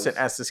 It wasn't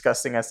was. as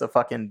disgusting as the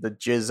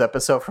jizz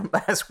episode from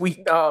last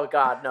week. Oh,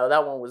 God, no,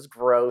 that one was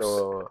gross.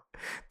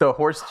 The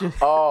horse jizz.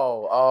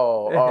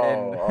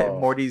 And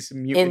Morty's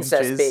mutant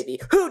Incest jizz. baby.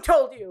 Who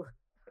told you?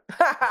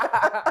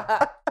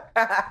 I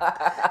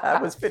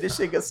was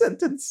finishing a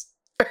sentence.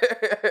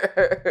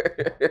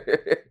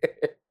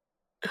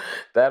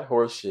 That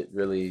horse shit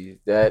really.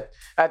 That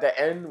at the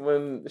end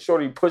when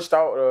Shorty pushed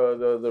out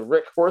the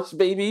Rick horse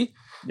baby.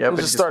 Yeah, but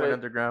it just just went started-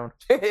 underground.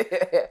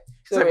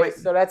 so, wait.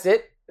 so that's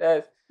it.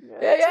 Yeah.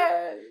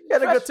 Yeah, they're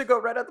Fresh- good to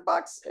go right out the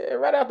box. yeah,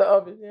 right out the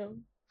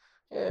oven.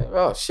 Yeah.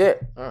 Oh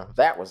shit.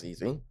 That was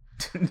easy.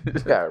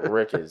 God,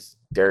 Rick is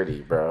dirty,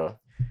 bro.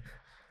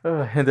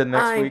 And then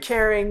next I'm week,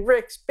 carrying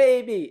Rick's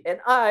baby, and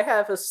I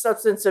have a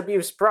substance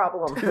abuse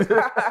problem.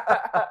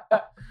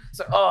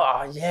 So,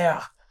 oh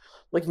yeah,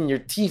 licking your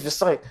teeth. It's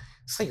like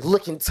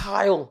licking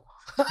tile.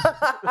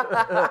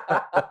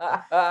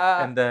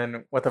 and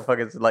then what the fuck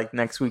is like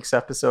next week's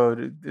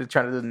episode? They're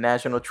trying to do the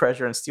national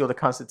treasure and steal the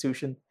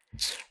Constitution.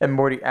 And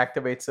Morty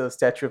activates the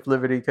Statue of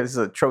Liberty because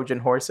it's a Trojan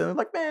horse. And they're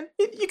like, man,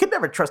 you can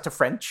never trust the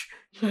French.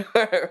 I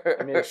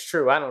mean, it's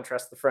true. I don't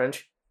trust the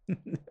French.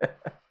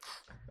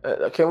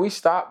 Can we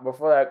stop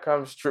before that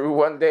comes true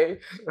one day?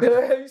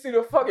 You see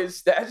the fucking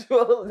Statue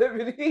of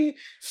Liberty?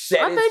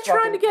 Aren't they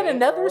trying to get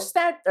another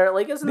stat? Or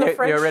like, isn't the They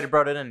French? already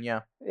brought it in,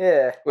 yeah.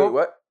 Yeah. Wait,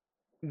 what?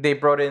 They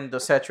brought in the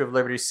Statue of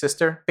Liberty's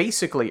sister.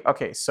 Basically,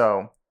 okay,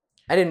 so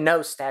I didn't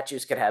know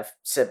statues could have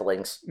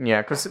siblings.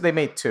 yeah, because they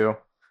made two.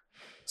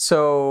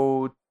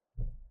 So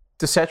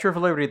the Statue of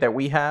Liberty that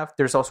we have,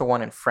 there's also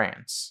one in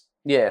France.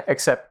 Yeah.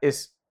 Except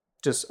it's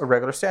just a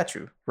regular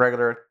statue,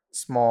 regular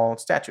small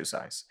statue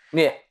size.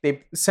 Yeah.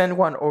 They send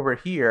one over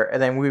here,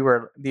 and then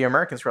the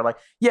Americans were like,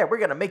 yeah, we're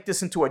gonna make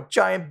this into a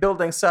giant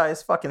building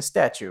size fucking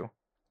statue.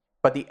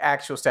 But the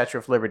actual Statue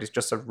of Liberty is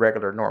just a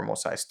regular normal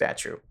size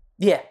statue.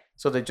 Yeah.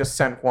 So they just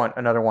sent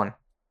another one.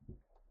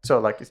 So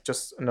like it's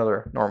just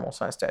another normal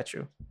size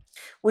statue.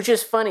 Which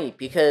is funny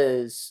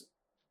because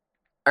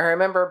I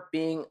remember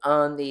being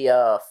on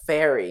the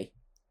ferry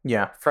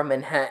Yeah. from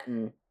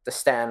Manhattan to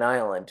Staten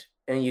Island,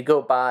 and you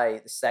go by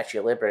the Statue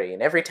of Liberty,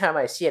 and every time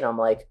I see it, I'm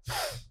like,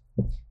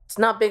 it's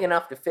not big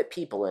enough to fit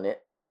people in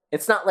it.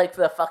 It's not like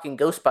the fucking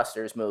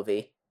Ghostbusters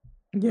movie.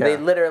 Yeah. They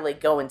literally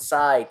go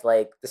inside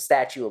like the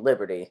Statue of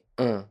Liberty.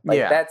 Like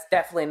yeah. that's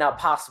definitely not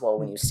possible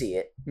when you see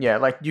it. Yeah,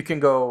 like you can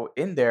go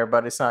in there,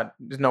 but it's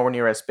nowhere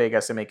near as big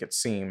as to make it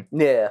seem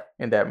Yeah.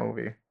 in that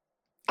movie.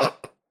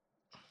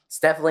 It's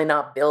definitely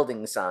not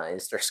building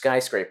sized or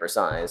skyscraper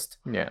sized.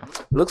 Yeah.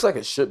 It looks like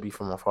it should be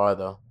from afar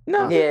though.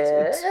 No,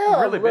 Yeah, it's a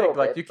really little big.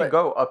 Like bit, you can but-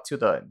 go up to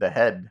the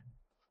head,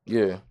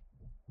 Yeah.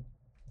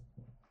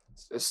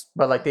 It's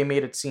but like they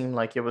made it seem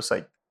like it was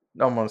like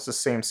almost the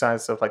same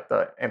size of like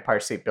the Empire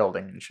State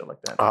Building and shit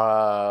like that.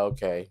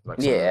 okay. Like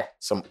Yeah.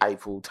 some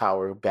Eiffel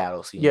Tower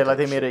battle scene. Yeah, like type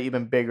they made shit. it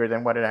even bigger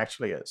than what it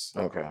actually is.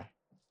 Okay.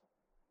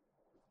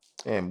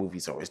 And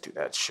movies always do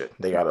that shit.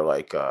 They gotta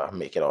like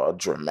make it all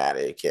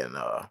dramatic and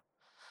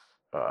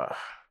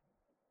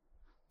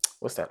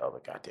what's that other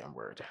goddamn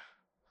word?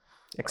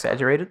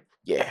 Exaggerated?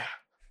 Yeah.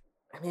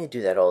 I mean, they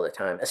do that all the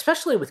time,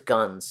 especially with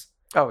guns.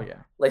 Oh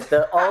yeah. Like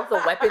all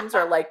the weapons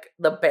are like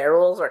the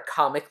barrels are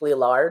comically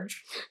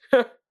large.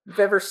 You've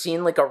ever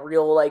seen like a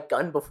real like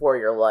gun before?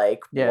 You're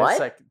like, Yeah, what? it's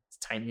like it's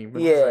tiny.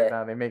 But Yeah. it's like,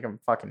 nah, they make them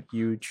fucking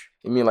huge.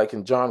 You mean like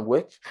in John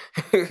Wick?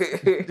 Oh,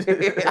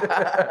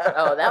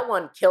 that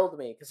one killed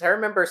me because I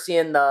remember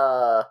seeing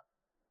the.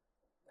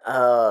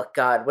 Oh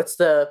God, what's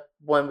the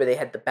one where they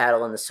had the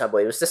battle in the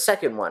subway? It was the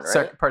second one, right?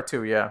 Second part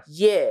 2, yeah.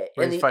 Yeah,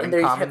 Where and, he's the, fighting and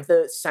they Common? have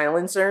the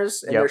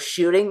silencers, and Yep. they're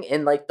shooting,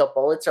 and like the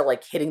bullets are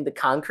like hitting the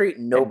concrete,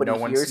 and nobody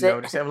and no hears one's it.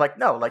 noticing. I'm like,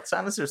 no, like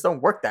silencers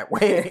don't work that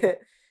way.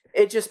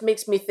 It just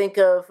makes me think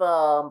of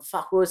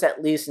fuck, what was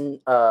that Leon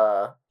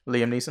Liam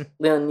Neeson.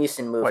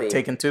 Neeson movie? What,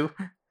 Taken 2?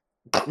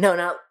 No,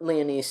 not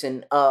Liam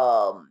Neeson.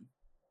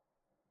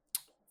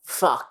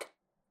 Fuck,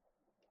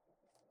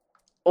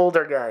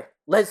 older guy,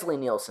 Leslie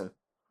Nielsen.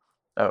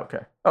 Oh, okay.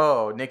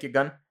 Oh, Naked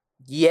Gun?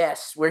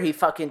 Yes, where he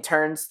fucking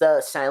turns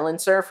the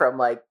silencer from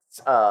like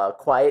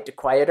quiet to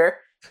quieter,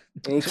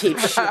 and he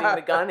keeps shooting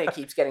the gun. It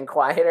keeps getting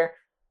quieter.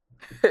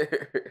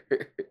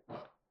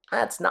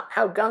 That's not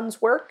how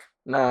guns work.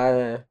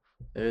 Nah,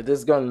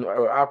 this gun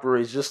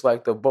operates just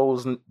like the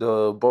Bose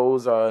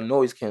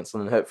noise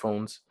canceling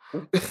headphones.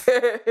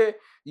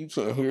 You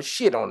can't hear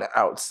shit on the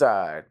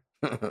outside.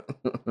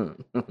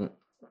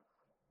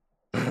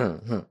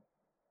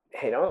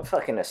 Hey, don't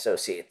fucking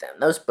associate them.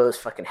 Those Bose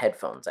fucking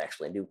headphones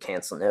actually do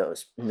cancel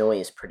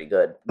noise pretty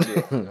good.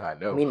 I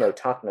know. Me no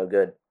talk no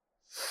good.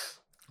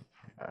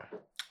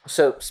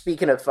 So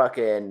speaking of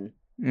fucking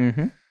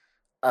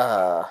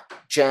Mm-hmm.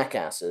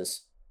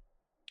 jackasses,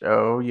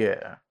 Oh,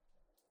 yeah.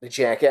 the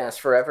Jackass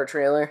Forever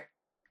trailer.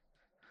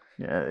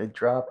 Yeah, it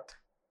dropped.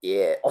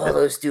 Yeah, all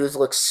those dudes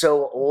look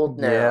so old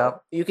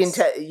now. Yeah.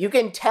 You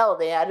can tell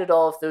they added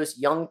all of those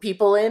young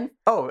people in.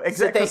 Oh,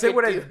 exactly. Because they could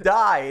would have do-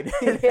 died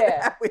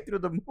Yeah. halfway through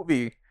the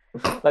movie.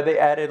 Like they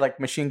added like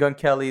Machine Gun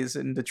Kelly's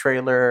in the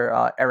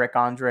trailer, Eric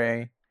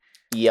Andre,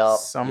 Yup.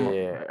 some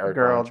Yeah, Eric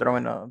girl Andre.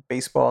 throwing a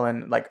baseball,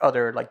 and like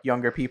other like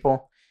younger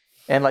people.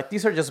 And like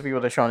these are just the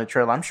people that show in the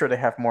trailer. I'm sure they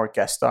have more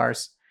guest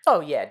stars. Oh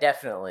yeah,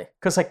 definitely.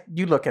 Cause like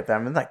you look at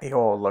them and like they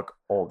all look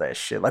old as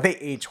shit. Like they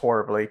age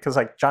horribly. Cause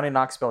like Johnny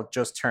Knoxville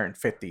just turned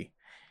 50,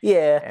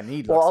 Yeah. and he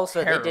looks Well,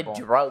 also terrible. they did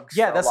drugs.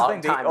 Yeah, for that's a the long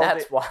thing. They time. all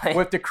That's did- why.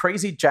 With the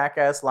crazy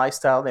jackass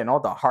lifestyle and all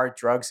the hard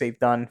drugs they've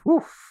done.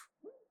 Woof.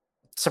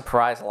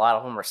 Surprised a lot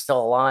of them are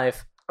still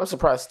alive. I'm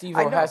surprised Steve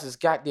I know. has his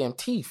goddamn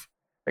teeth.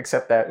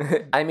 Except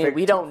that. I mean, Big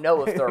we don't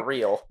know if they're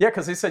real. Yeah,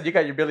 because he said you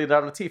got your $1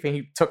 billion teeth, and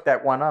he took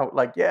that one out.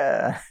 Like,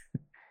 yeah,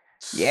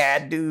 yeah,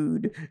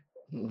 dude.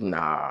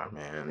 Nah,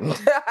 man.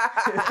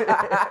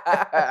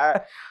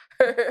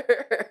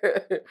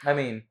 I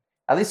mean,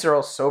 at least they're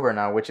all sober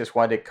now, which is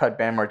why they cut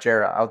Bam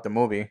Margera out the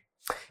movie.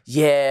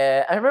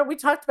 Yeah, I remember we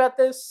talked about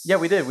this. Yeah,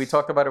 we did. We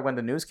talked about it when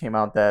the news came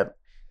out that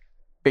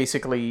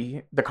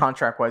basically the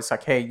contract was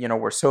like, hey, you know,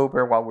 we're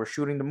sober while we're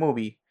shooting the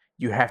movie.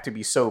 You have to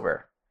be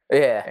sober.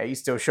 Yeah. Yeah, he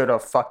still should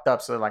have fucked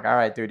up. So they're like, all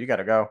right, dude, you got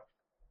to go.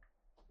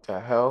 The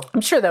hell?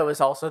 I'm sure that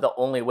was also the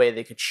only way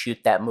they could shoot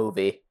that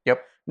movie.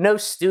 Yep. No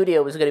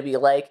studio was going to be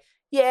like,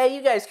 yeah,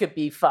 you guys could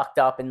be fucked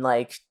up and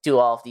like do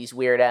all of these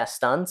weird ass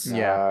stunts.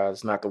 Yeah. Nah,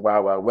 it's not the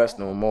Wild Wild West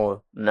no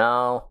more.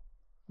 No.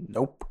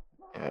 Nope.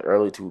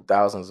 Early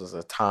 2000s was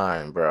a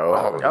time, bro.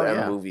 Oh, Them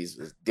yeah. movies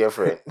was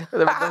different.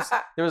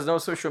 There was no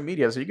social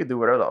media, so you could do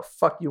whatever the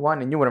fuck you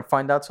want, and you wouldn't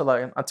find out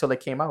until it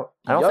came out.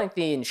 I don't Yup. think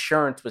the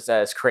insurance was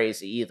as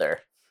crazy either.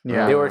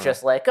 Yeah. They were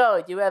just like,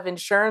 oh, you have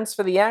insurance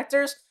for the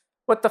actors?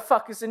 What the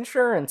fuck is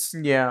insurance?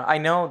 Yeah, I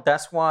know.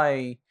 That's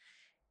why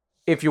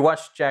if you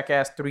watch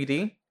Jackass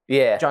 3D,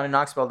 Yeah. Johnny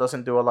Knoxville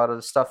doesn't do a lot of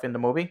the stuff in the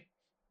movie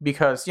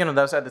because, you know,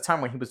 that was at the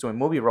time when he was doing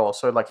movie roles.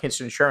 So, like,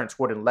 his insurance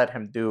wouldn't let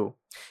him do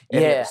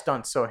any of Yeah. the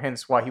stunts. So,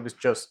 hence why he was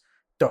just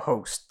the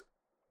host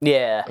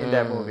Yeah. in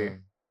that movie.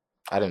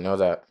 I didn't know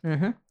that.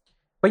 Mm-hmm.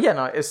 But yeah,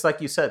 no, it's like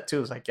you said,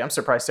 too. It's like, I'm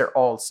surprised they're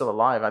all still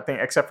alive. I think,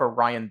 except for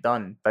Ryan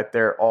Dunn, that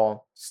they're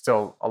all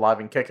still alive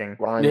and kicking.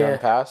 Ryan Yeah. Dunn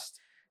passed.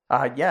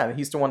 Yeah,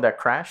 he's the one that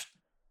crashed.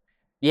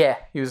 Yeah.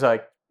 He was,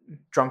 like,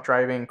 drunk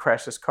driving,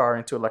 crashed his car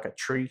into, like, a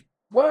tree.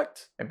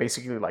 What? And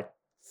basically, like,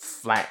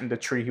 flattened the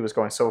tree. He was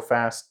going so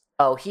fast.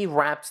 Oh, he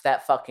wrapped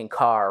that fucking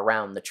car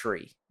around the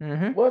tree.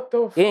 Mm-hmm. What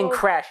the fuck? He didn't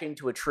crash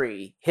into a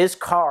tree. His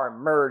car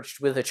merged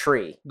with a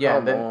tree. Yeah,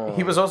 and Come then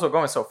he was on. also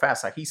going so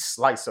fast, like he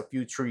sliced a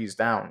few trees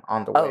down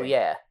on the way. Oh,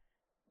 yeah.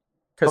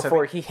 'Cause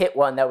Before he hit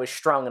one that was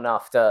strong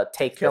enough to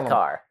take Kill the him.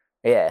 car.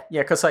 Yeah.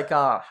 yeah, because like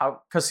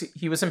because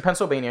he was in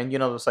Pennsylvania, and you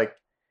know, there's like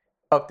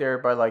up there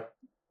by like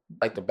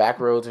the back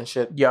roads and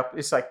shit. Yep,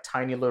 it's like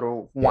tiny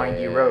little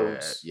windy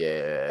roads.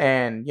 Yeah.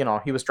 And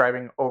he was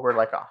driving over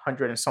like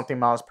 100 and something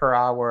miles per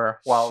hour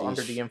while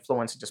under the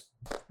influence, and just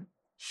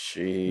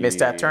missed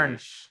that turn.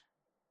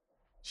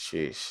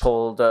 Sheesh.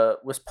 Pulled.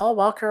 Was Paul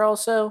Walker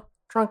also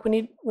drunk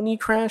when he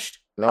crashed?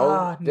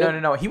 No,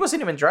 no. He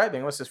wasn't even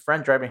driving. It was his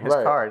friend driving his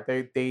car.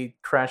 They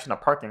crashed in a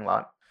parking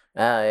lot.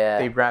 Oh yeah.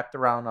 They wrapped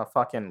around a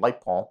fucking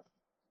light pole.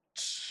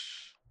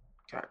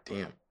 God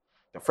damn.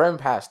 The friend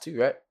passed too,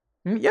 right?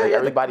 Yeah, like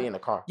everybody in the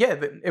car.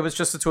 Yeah, it was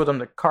just the two of them.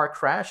 The car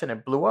crashed and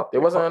it blew up.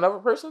 There wasn't another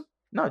person?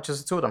 No,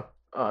 just the two of them.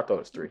 Oh, I thought it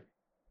was 3.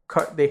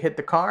 They hit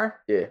the car.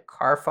 Yeah.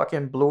 Car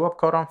fucking blew up,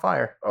 caught on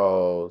fire.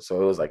 Oh,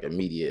 so it was like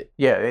immediate.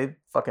 Yeah, it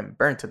fucking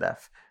burned to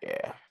death.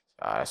 Yeah.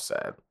 That's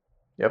sad.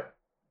 Yep.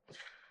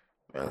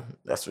 Well,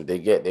 that's what they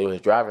get. They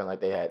was driving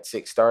like they had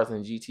 6 stars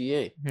in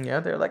GTA.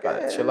 Yeah, they're like,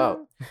 chill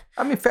out.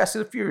 I mean, Fast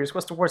and the Furious,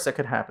 what's the worst that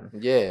could happen?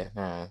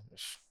 Yeah.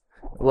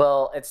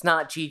 Well, it's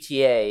not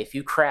GTA. If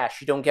you crash,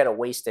 you don't get a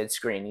wasted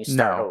screen. You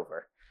start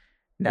over.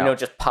 No. You don't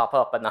just pop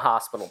up in the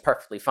hospital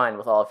perfectly fine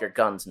with all of your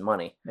guns and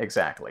money.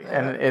 Exactly.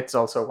 And it's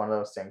also one of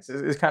those things.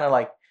 It's kind of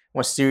like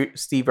when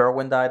Steve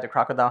Irwin died, the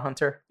crocodile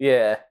hunter.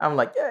 Yeah. I'm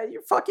like, yeah,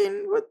 you're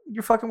fucking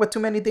with too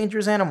many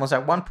dangerous animals.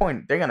 At one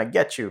point, they're going to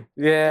get you.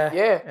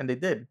 Yeah. And they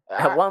did.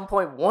 At one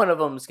point, one of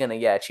them's going to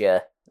get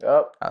you.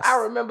 Yep. I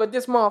remember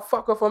this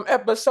motherfucker from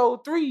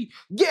episode 3.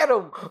 Get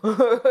him!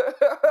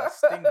 A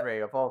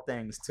stingray of all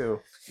things,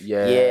 too.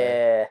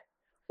 Yeah.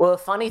 Well, the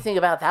funny thing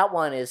about that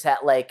one is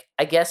that, like,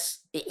 I guess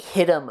it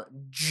hit him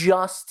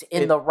just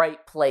in the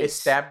right place. It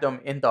stabbed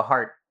him in the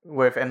heart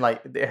and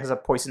it has a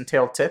poison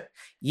tail tip.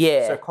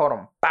 Yeah. So it caught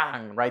him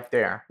bang right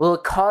there. Well,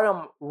 it caught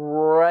him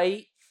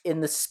right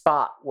in the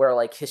spot where,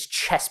 like, his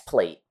chest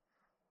plate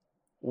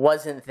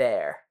wasn't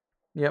there.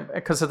 Yeah,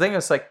 because the thing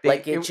is, like...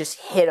 it just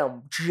hit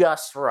him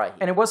just right.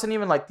 And it wasn't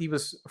even like he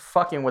was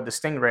fucking with the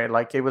stingray.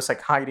 Like, it was,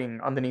 like, hiding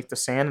underneath the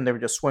sand, and they were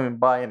just swimming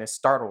by, and it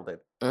startled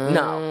it.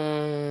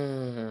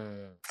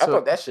 No. I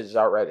thought that shit just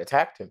outright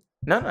attacked him.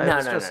 No.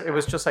 It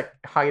was just, like,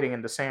 hiding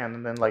in the sand,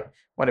 and then, like,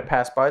 when it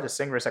passed by, the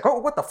stingray's like, oh,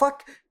 what the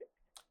fuck?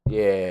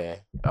 Yeah.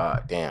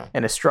 Damn.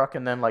 And it struck,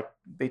 and then, like,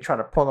 they try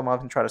to pull him up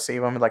and try to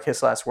save him, and, like,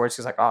 his last words,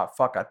 he's like, oh,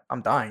 fuck,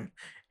 I'm dying.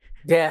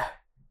 Yeah.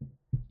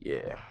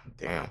 Yeah.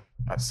 Damn.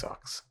 That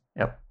sucks.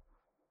 Yep.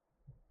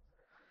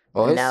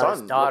 Well,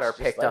 his daughter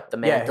picked up the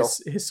mantle.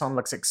 Yeah, his son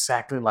looks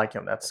exactly like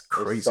him. That's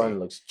crazy. His son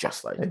looks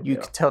just like him. You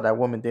could tell that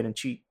woman didn't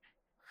cheat.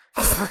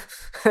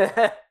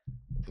 That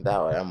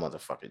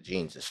motherfucker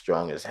genes is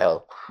strong as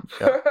hell.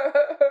 Yep.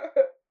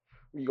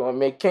 We gonna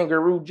make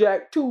Kangaroo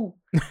Jack too.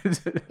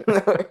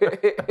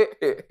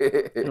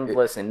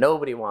 Listen,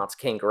 nobody wants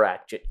Kangaroo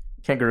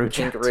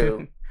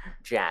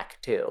Jack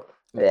too.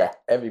 Yeah,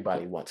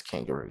 everybody wants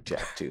Kangaroo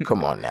Jack too.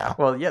 Come on now.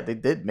 Well, yeah, they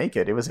did make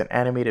it. It was an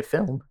animated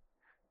film.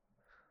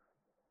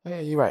 Yeah,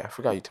 you're right. I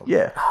forgot you told me.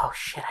 Yeah. Oh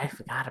shit, I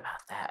forgot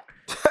about that.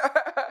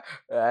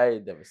 I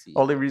ain't never seen.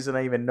 Only reason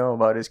I even know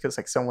about it is because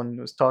like someone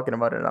was talking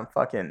about it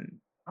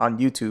on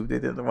YouTube. They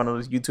did one of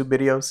those YouTube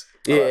videos.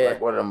 Yeah,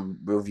 like one of them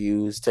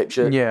reviews type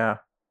shit. Yeah.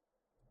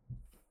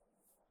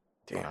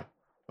 Damn.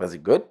 Was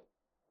it good?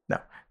 No.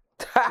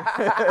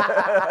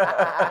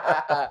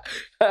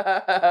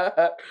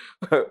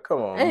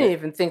 Come on. I didn't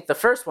even think the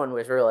first one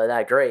was really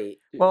that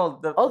great.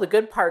 Well, all the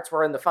good parts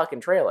were in the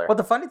fucking trailer. Well,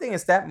 the funny thing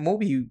is that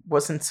movie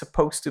wasn't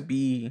supposed to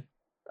be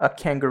a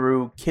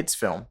kangaroo kids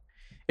film.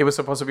 It was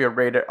supposed to be a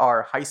rated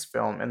R heist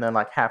film, and then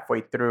like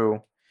halfway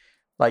through,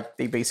 like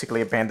they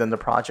basically abandoned the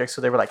project. So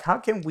they were like, "How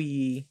can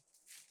we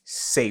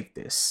save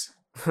this?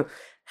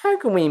 How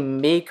can we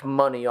make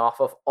money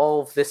off of all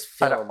of this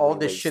film? Out of all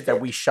this shit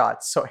that we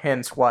shot?" So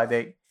hence why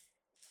they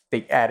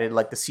added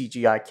like the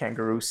CGI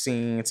kangaroo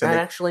scenes. And that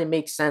actually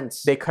makes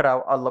sense. They cut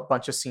out a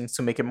bunch of scenes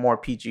to make it more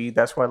PG.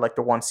 That's why like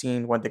the one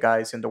scene when the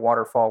guy's in the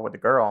waterfall with the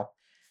girl,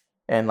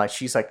 and like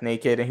she's like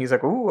naked, and he's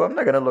like, "Ooh, I'm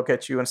not gonna look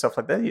at you," and stuff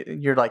like that.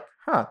 You're like,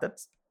 "Huh,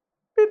 that's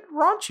a bit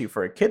raunchy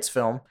for a kids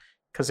film,"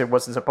 because it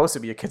wasn't supposed to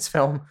be a kids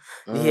film.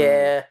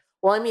 Yeah.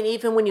 Well, I mean,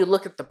 even when you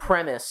look at the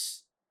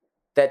premise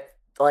that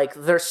like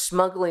they're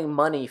smuggling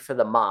money for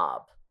the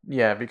mob.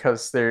 Yeah,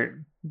 because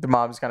the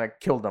mob's gonna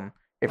kill them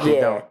if they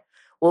don't.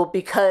 Well,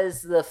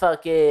 because the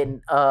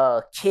fucking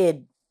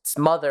kid's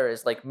mother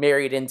is like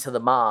married into the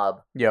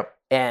mob. Yep.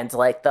 And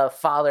like the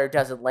father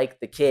doesn't like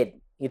the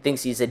kid. He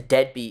thinks he's a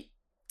deadbeat.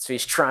 So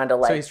he's trying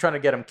to So he's trying to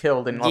get him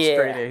killed in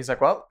Australia. He's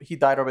like, well, he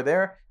died over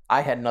there.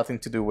 I had nothing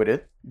to do with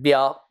it.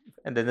 Yeah.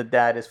 And then the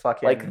dad is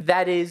fucking... Like,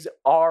 that is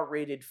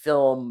R-rated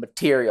film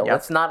material. Yep.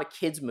 It's not a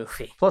kid's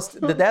movie. Plus,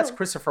 the dad's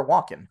Christopher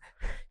Walken.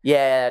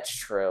 Yeah, that's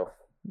true.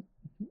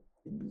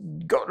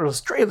 Go to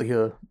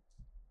Australia.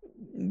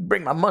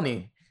 Bring my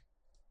money.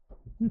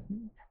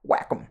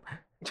 Whack him.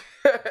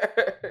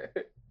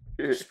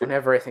 Just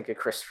whenever I think of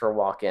Christopher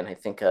Walken, I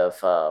think of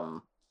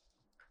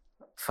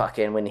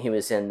fucking when he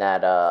was in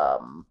that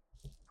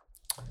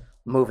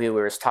movie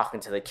where he was talking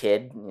to the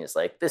kid, and he was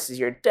like, "This is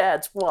your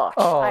dad's watch."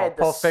 Oh, I had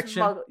to Pulp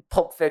Fiction.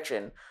 Pulp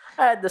Fiction.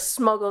 I had to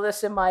smuggle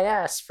this in my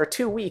ass for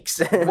 2 weeks.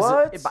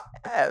 What? In my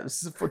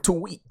ass for 2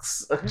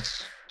 weeks.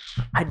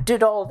 I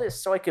did all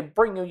this so I could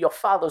bring you your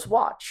father's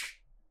watch.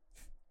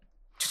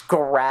 Just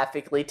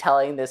graphically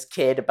telling this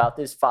kid about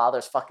his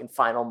father's fucking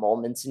final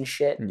moments and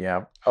shit.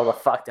 Yeah. All the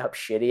fucked up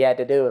shit he had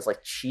to do. It was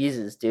like,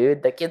 Jesus,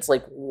 dude. That kid's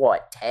like,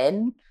 what,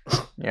 10?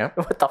 Yeah.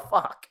 What the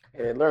fuck?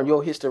 Yeah, learn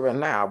your history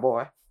now,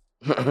 boy.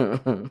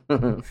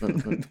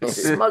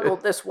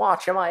 Smuggled this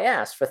watch in my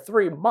ass for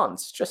 3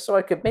 months just so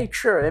I could make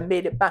sure it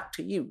made it back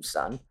to you,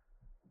 son.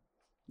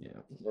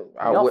 Yeah,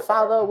 Your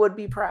father would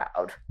be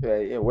proud.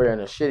 Yeah, wearing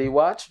a shitty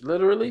watch,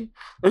 literally.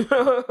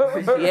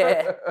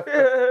 Yeah.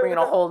 Bringing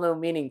a whole new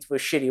meaning to a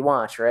shitty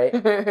watch, right?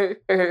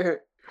 Yeah,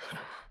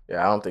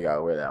 I don't think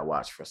I'll wear that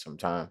watch for some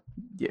time.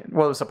 Yeah.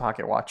 Well, it was a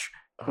pocket watch.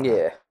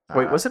 Yeah.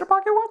 Wait, was it a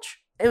pocket watch?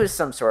 It was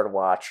some sort of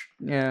watch.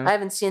 Yeah. I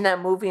haven't seen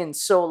that movie in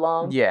so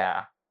long.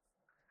 Yeah.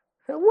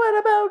 What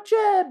about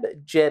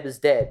Jeb? Jeb is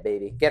dead,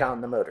 baby. Get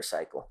on the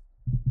motorcycle.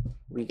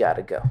 We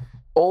gotta go.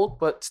 Old,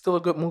 but still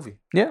a good movie.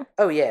 Yeah.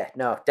 Oh, yeah.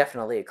 No,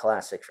 definitely a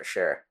classic for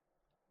sure.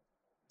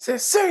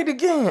 Say it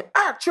again.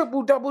 I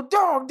triple double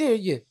dog dare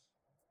you.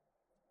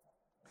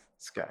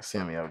 This guy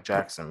Samuel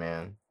Jackson,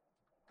 man.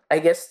 I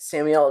guess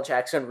Samuel L.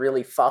 Jackson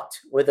really fucked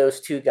with those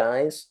two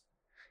guys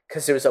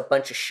because there was a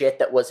bunch of shit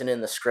that wasn't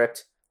in the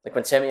script. Like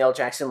when Samuel L.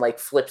 Jackson like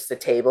flips the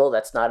table,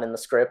 that's not in the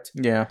script.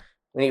 Yeah.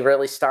 When he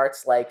really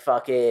starts like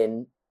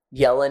fucking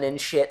yelling and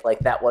shit, like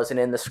that wasn't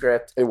in the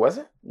script. It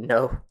wasn't?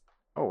 No.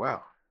 Oh,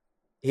 wow.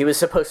 He was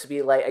supposed to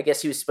be like, I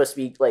guess he was supposed to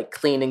be like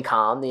clean and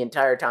calm the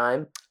entire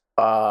time.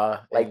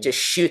 Like just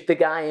shoot the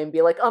guy and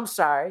be like, I'm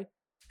sorry,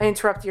 I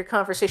interrupted your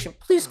conversation.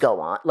 Please go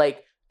on.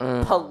 Like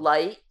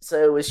polite.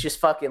 So it was just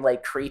fucking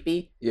like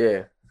creepy.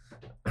 Yeah.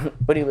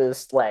 But he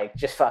was like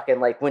just fucking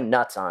like went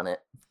nuts on it.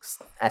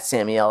 As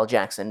Samuel L.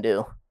 Jackson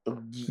do.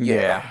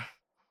 Yeah.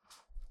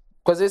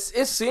 Because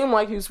it seemed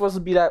like he was supposed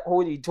to be that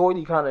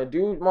hoity-toity kind of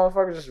dude.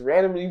 Motherfucker just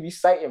randomly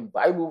reciting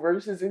Bible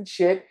verses and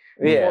shit.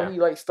 Yeah. Before he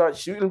like starts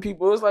shooting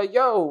people. It was like,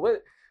 yo,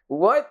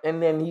 what?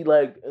 And then he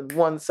like in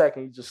 1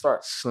 second he just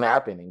starts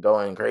snapping and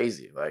going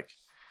crazy. Like,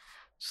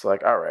 it's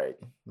like, all right.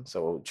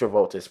 So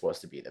Travolta's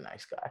supposed to be the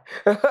nice guy.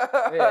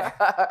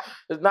 Yeah.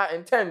 It's not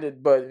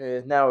intended, but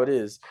now it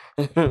is.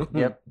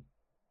 Yep.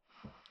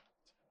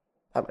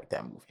 I like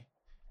that movie.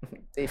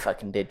 They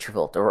fucking did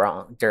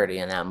Travolta dirty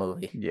in that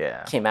movie.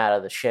 Yeah. Came out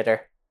of the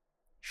shitter,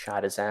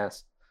 shot his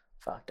ass,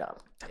 fucked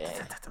up.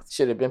 Yeah.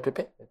 Should have been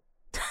prepared.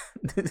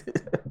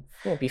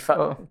 Yeah, be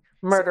fucking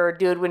murder a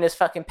dude when his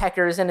fucking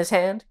pecker is in his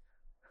hand.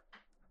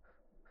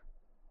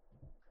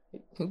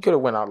 He could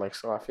have went out like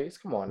Scarface.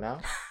 Come on now.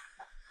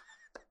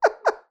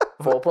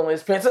 Full pulling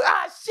his pants.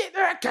 Ah, shit.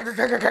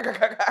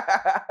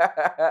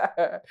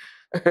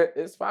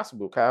 It's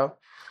possible, Kyle.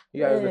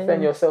 You gotta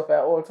defend yourself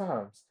at all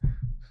times.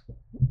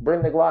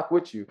 Bring the Glock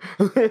with you.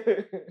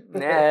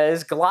 Nah,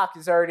 his Glock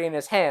is already in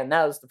his hand.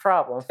 That was the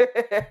problem.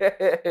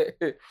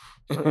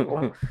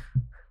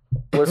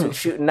 Wasn't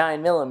shooting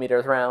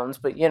 9mm rounds,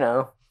 but you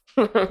know,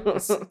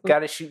 got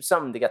to shoot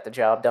something to get the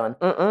job done.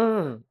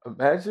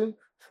 Imagine.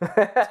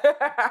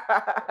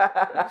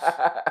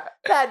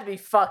 That'd be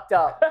fucked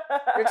up.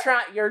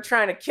 You're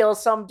trying to kill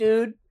some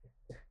dude.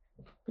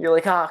 You're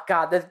like, oh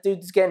god, this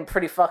dude's getting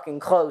pretty fucking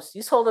close.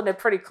 He's holding it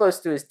pretty close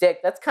to his dick.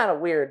 That's kind of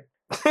weird.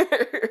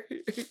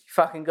 You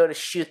fucking go to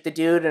shoot the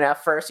dude, and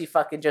at first he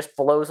fucking just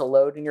blows a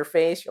load in your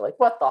face. You're like,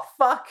 what the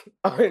fuck?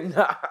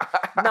 Nah,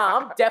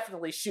 I'm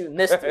definitely shooting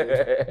this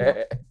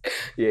dude.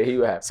 Yeah, he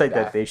would have. It's like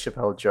that Dave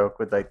Chappelle joke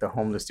with like the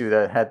homeless dude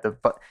that had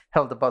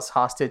held the bus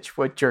hostage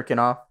with jerking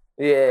off.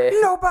 Yeah.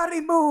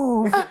 Nobody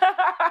move.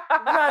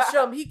 Rush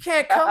him. He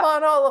can't come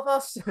on all of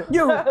us.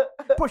 You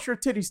push your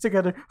titties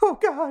together. Oh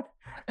God.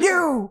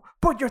 You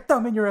put your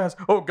thumb in your ass.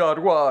 Oh God,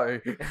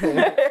 why? And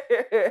then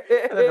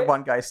the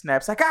one guy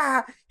snaps like,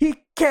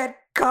 he can't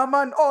come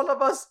on all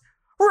of us.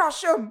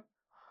 Rush him.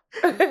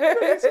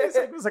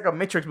 It was like a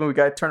Matrix movie.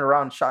 Guy turned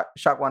around,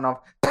 shot one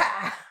off.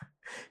 Pah!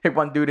 Hit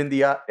one dude in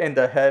the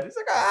head. He's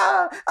like,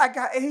 I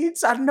got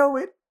AIDS. I know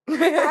it.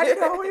 I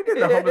know it.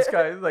 And the homeless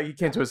guy, like, he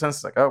came to his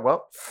senses, like, oh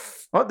well,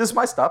 this is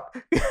my stop.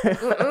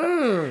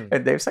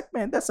 And Dave's like,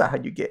 man, that's not how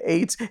you get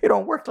AIDS. It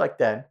don't work like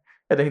that.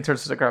 And then he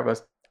turns to the crowd and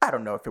goes, I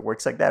don't know if it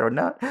works like that or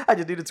not. I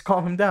just needed to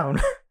calm him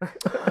down.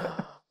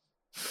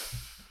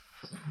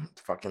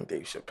 Fucking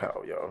Dave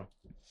Chappelle, yo.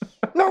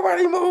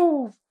 Nobody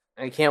move.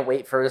 I can't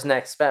wait for his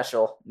next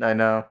special. I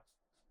know.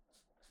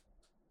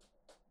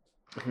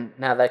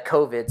 Now that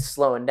COVID's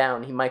slowing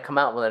down, he might come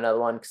out with another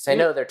one because I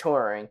know they're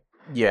touring.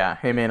 Yeah,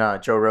 him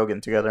and Joe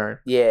Rogan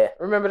together. Yeah.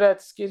 Remember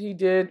that skit he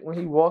did when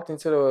he walked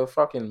into the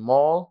fucking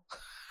mall?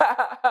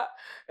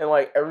 And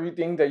like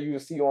everything that you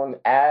would see on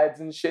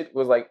ads and shit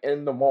was like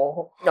in the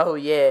mall. Oh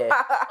yeah.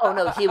 Oh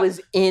no, he was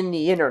in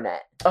the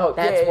internet. Oh,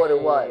 that's what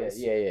it was.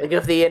 Yeah. Like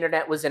if the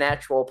internet was an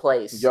actual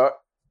place.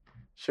 Yup.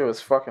 Shit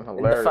was fucking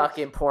hilarious. And the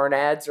fucking porn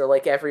ads are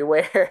like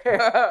everywhere.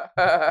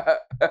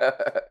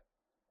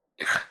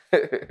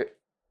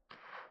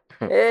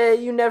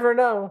 You never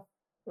know.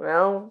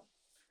 Well,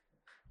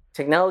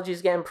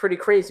 technology's getting pretty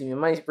crazy. You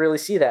might really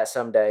see that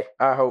someday.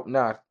 I hope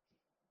not.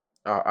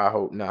 I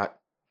hope not.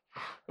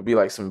 It'll be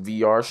like some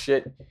VR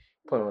shit.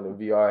 Put on a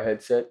VR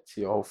headset,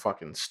 see a whole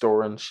fucking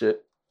store and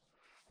shit,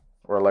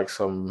 or like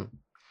some,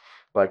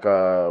 like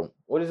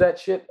what is that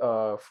shit?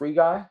 Free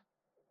Guy.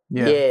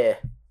 Yeah.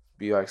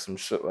 Be like some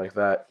shit like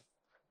that.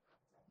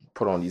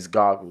 Put on these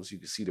goggles, you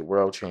can see the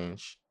world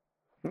change.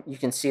 You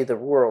can see the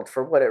world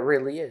for what it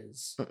really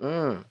is.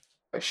 A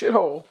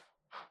shithole.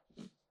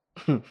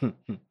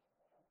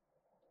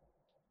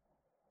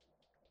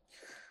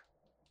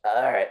 All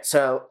right,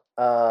 so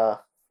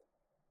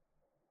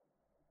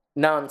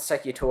non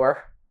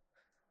sequitur,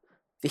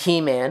 the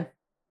He-Man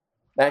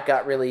that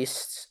got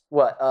released.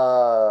 What?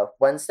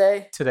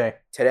 Wednesday? Today.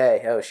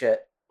 Today. Oh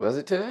shit. Was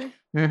it today?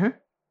 Mm-hmm.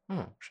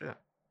 Oh shit.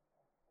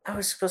 I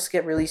was supposed to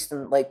get released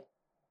in like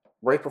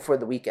right before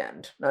the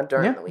weekend, not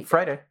during the weekend.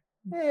 Friday.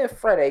 Yeah,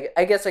 Friday.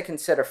 I guess I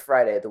consider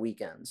Friday the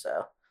weekend.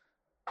 So.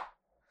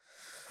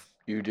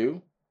 You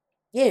do?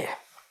 Yeah.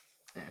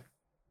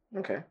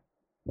 Okay.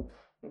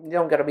 You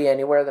don't gotta be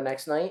anywhere the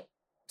next night,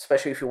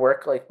 especially if you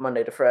work like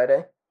Monday to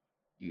Friday.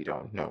 You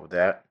don't know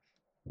that.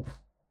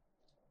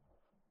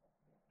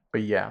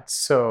 But yeah,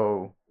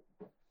 so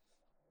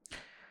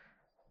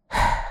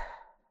I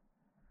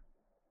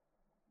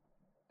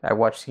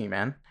watched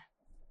He-Man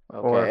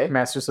or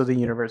Masters of the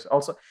Universe.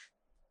 Also,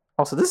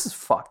 this is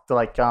fucked.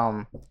 Like,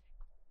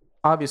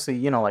 obviously,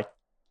 you know, like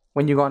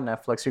when you go on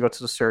Netflix, you go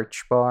to the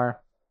search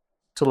bar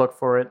to look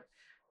for it.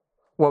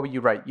 What would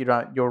you write?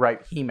 You'll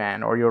write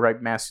He-Man or you'll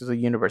write Masters of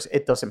the Universe.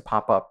 It doesn't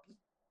pop up.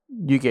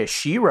 You get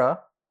She-Ra.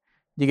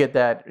 You get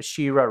that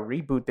She-Ra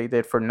reboot they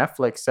did for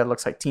Netflix that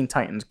looks like Teen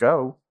Titans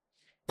Go.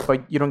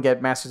 But you don't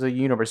get Masters of the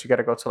Universe. You got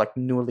to go to like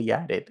newly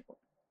added,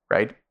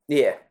 right?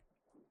 Yeah.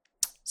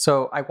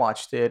 So I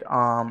watched it.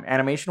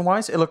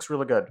 Animation-wise, it looks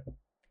really good.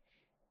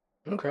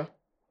 Okay.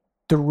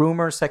 The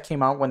rumors that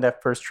came out when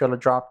that first trailer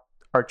dropped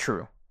are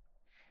true.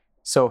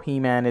 So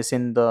He-Man is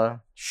in the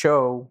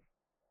show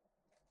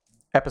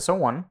episode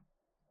 1,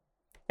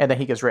 and then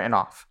he gets written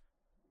off.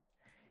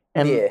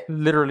 And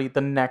literally the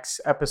next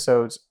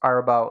episodes are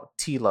about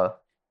Teela,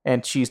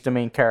 and she's the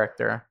main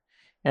character.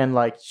 And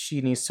like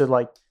she needs to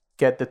like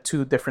get the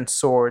 2 different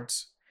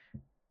swords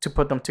to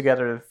put them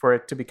together for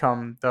it to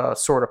become the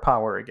Sword of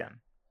Power again,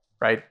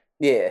 right?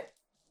 Yeah.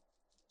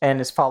 And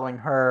it's following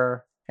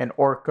her and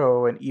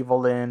Orko and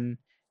Evelyn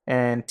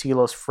and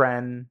Teela's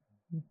friend,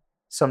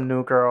 some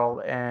new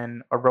girl,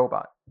 and a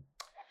robot.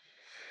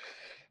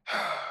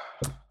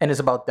 And it's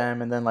about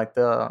them, and then like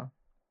the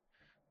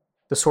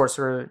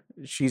sorcerer,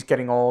 she's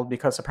getting old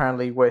because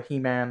apparently with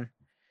He-Man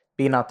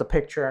being out the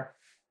picture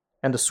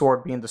and the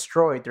sword being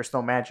destroyed, there's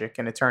no magic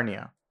in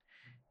Eternia.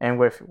 And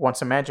once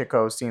the magic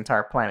goes, the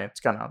entire planet's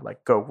gonna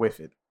like go with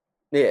it.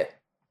 Yeah.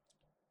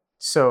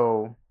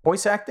 So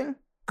voice acting,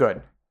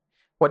 good.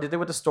 What they did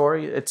with the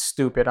story, it's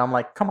stupid. I'm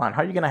like, come on,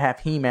 how are you gonna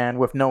have He-Man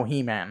with no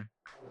He-Man?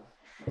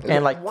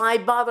 And like, why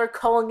bother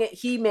calling it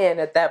He-Man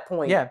at that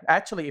point? Yeah,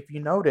 actually, if you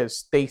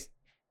notice, they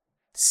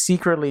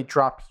secretly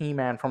drop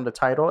He-Man from the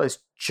title. It's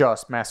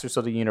just Masters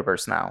of the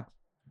Universe now.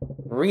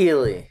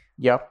 Really?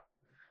 Yep.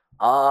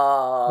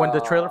 When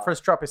the trailer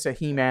first dropped, it said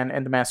He-Man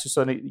and the Masters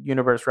of the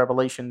Universe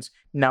Revelations.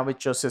 Now it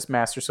just says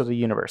Masters of the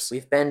Universe.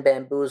 We've been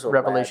bamboozled.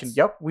 Revelation. Lads.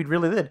 Yep, we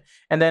really did.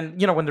 And then,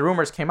 you know, when the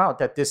rumors came out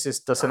that this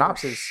is the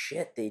synopsis.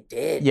 Shit, they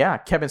did. Yeah,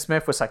 Kevin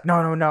Smith was like,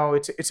 no,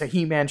 it's a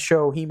He-Man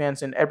show.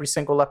 He-Man's in every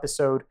single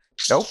episode.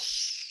 Nope.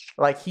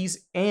 Like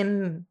he's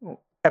in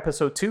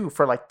episode 2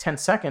 for like 10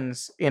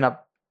 seconds in a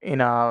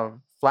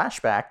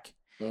flashback.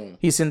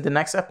 He's in the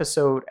next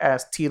episode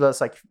as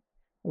Teela's like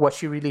what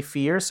she really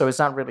fears. So it's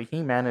not really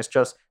He-Man. It's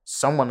just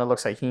someone that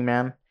looks like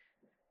He-Man.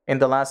 In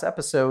the last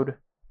episode,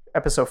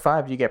 episode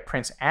 5, you get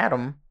Prince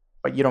Adam,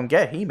 but you don't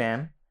get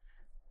He-Man.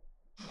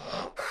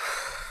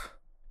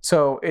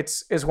 So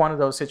it's one of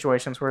those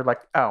situations where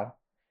like, oh,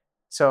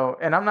 so,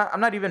 and I'm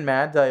not even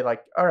mad that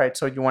like, all right,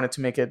 so you wanted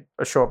to make it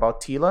a show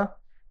about Teela.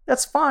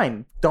 That's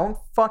fine. Don't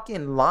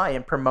fucking lie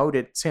and promote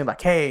it saying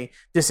like, hey,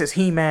 this is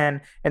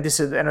He-Man and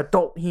this is an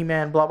adult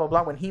He-Man, blah, blah,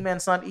 blah, when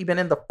He-Man's not even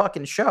in the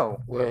fucking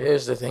show. Well,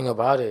 here's the thing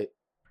about it,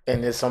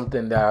 and it's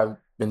something that I've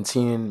been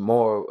seeing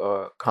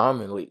more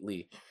common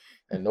lately.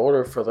 In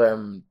order for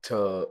them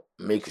to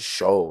make a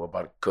show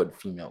about a good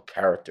female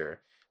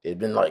character, they've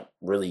been like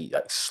really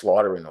like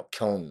slaughtering or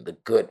killing the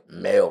good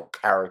male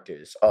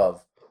characters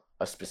of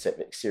a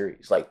specific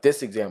series. Like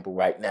this example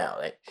right now,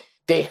 like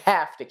they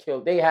had to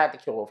kill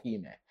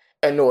He-Man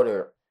in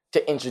order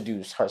to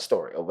introduce her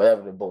story or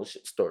whatever the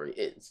bullshit story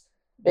is.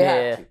 They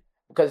have to.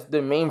 Because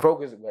the main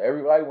focus is what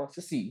everybody wants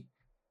to see,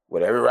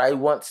 what everybody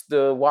wants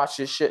to watch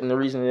this shit, and the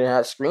reason it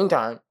has screen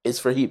time is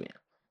for He-Man,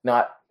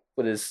 not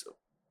for this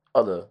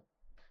other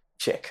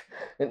chick.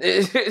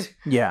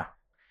 Yeah.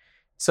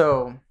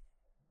 So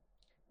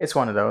it's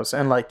one of those.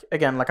 And like,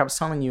 again, like I was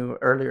telling you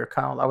earlier,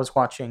 Kyle, I was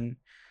watching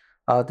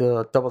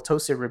the Double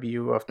Toasted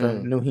review of the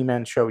new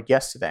He-Man show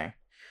yesterday.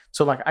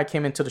 So like I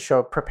came into the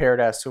show prepared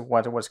as to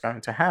what was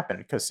going to happen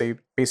because they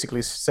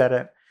basically said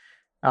it.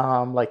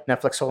 Like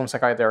Netflix told them,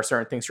 like, all right, there are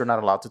certain things you're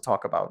not allowed to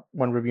talk about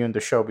when reviewing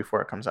the show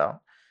before it comes out.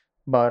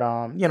 But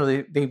you know,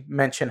 they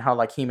mentioned how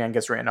like He-Man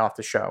gets written off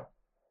the show.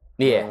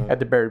 Yeah. At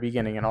the very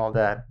beginning and all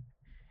that.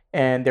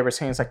 and they were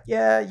saying it's like,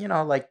 yeah,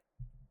 like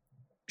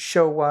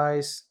show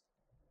wise,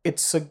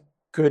 it's a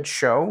good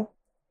show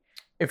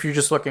if you're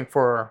just looking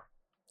for,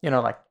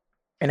 like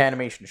an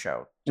animation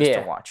show just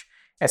to watch.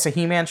 As a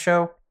He-Man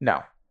show,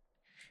 no.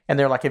 And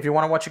they're like, if you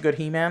want to watch a good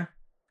He-Man,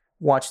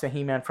 watch the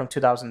He-Man from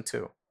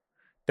 2002,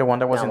 the one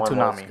that was in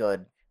Toonami. Was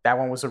good. That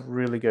one was a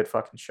really good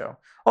fucking show.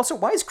 Also,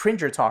 why is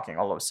Cringer talking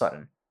all of a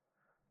sudden?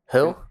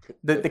 Who?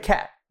 The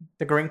cat,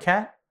 the green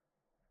cat.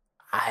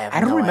 I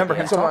don't remember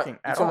him You talking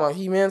at talking all. about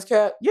He-Man's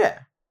cat? Yeah,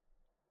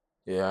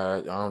 Yeah,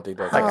 I don't think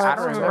that's like I I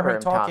don't don't remember him remember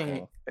him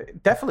talking.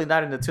 Definitely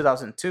not in the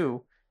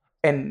 2002,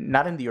 and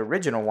not in the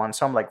original one.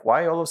 So I'm like,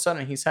 why all of a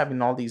sudden he's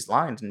having all these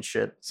lines and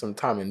shit? some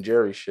Tom and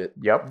Jerry shit.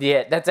 Yep.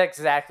 Yeah, that's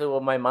exactly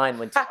what my mind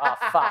went to. Oh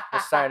fuck!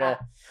 It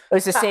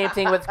was the same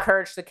thing with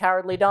Courage the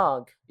Cowardly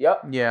Dog.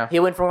 Yep. Yeah. He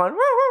went from one.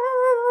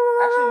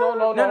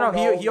 Actually,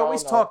 no. He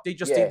always talked. They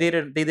just they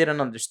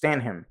didn't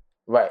understand him.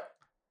 Right.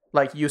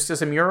 Like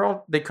Eustace and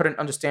Muriel, they couldn't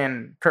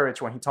understand Courage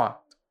when he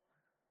talked.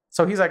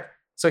 So he's like,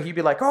 he'd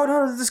be like, oh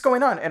no, this is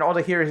going on, and all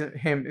they hear is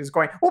him is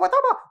going,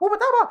 "Ubataba,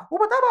 ubataba,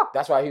 ubataba."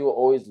 That's why he will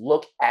always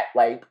look at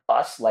like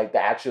us, like the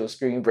actual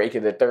screen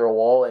breaking the third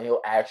wall, and he'll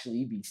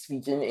actually be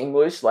speaking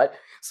English. Like,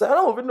 so I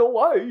don't even know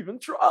why I even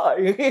try.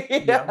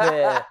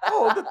 Yeah.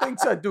 Oh, the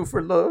things I do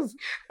for love.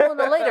 Well, in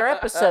the later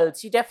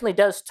episodes, he definitely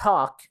does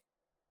talk,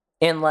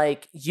 and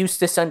like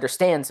Eustace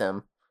understands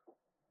him.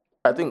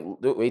 I think.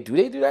 Wait, do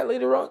they do that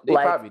later on? They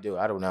Like- probably do.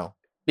 I don't know.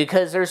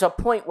 Because there's a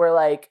point where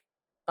like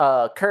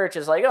Courage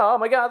is like, oh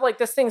my god, like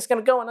this thing's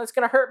gonna go and it's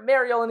gonna hurt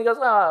Mariel, and he goes,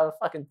 oh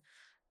fucking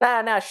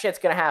nah shit's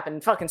gonna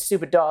happen, fucking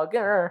stupid dog.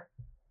 Booga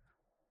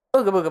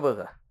booga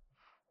booga.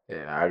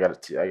 Yeah, I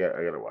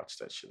gotta watch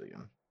that shit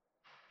again.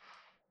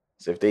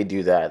 So if they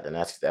do that, then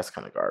that's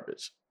kind of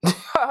garbage.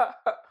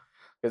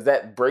 Because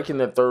that breaking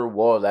the third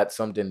wall, that's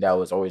something that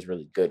was always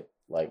really good.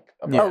 Like,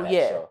 about Oh, that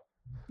yeah. show.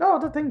 No,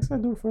 the things I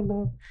do for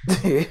love.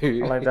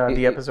 I like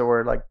the episode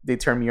where like they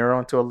turn Muriel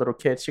into a little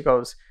kid. She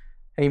goes,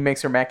 and he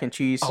makes her mac and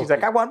cheese. She's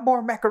like, I want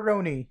more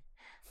macaroni.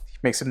 He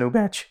makes a new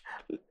batch.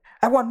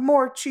 I want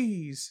more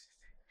cheese.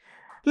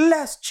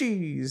 Less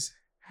cheese.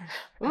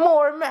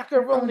 More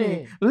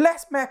macaroni.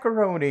 Less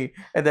macaroni.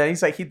 And then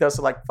he's like, he does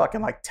it like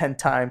fucking like 10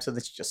 times. And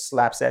then she just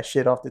slaps that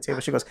shit off the table.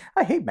 She goes,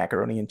 I hate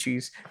macaroni and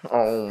cheese.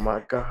 Oh my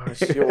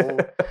gosh, yo.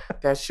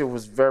 That shit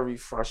was very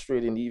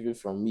frustrating even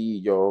for me,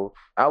 yo.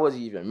 I was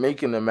even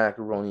making the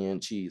macaroni and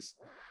cheese.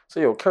 So,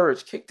 yo,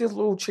 Courage, kick this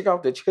little chick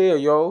out the chair,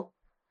 yo.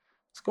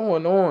 What's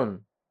going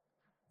on?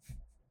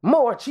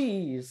 More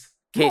cheese.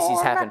 Casey's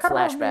More having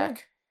macaroni. flashback.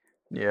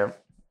 Yeah.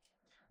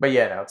 But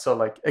yeah, no. So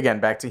like, again,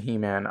 back to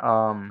He-Man.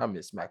 I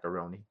miss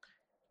macaroni.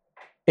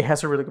 It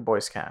has a really good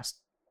voice cast.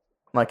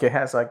 Like it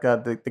has like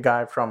the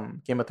guy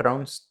from Game of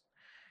Thrones,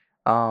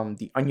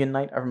 the Onion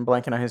Knight. I'm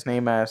blanking on his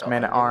name as The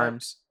Man at Onion Knight?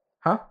 Arms.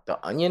 Huh?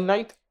 The Onion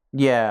Knight?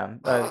 Yeah,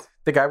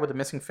 the guy with the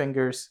missing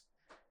fingers.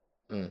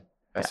 Yeah,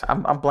 That's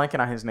I'm blanking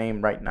on his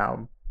name right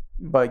now,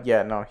 but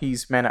yeah, no,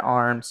 he's Man at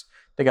Arms.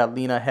 They got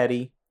Lena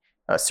Headey,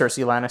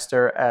 Cersei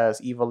Lannister as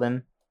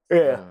Evelyn.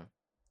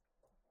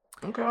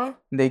 Okay.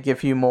 They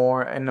give you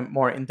more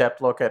in-depth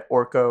look at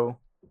Orko.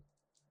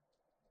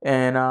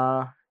 And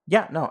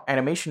yeah, no,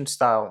 animation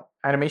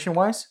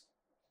wise,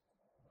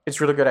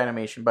 it's really good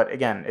animation. But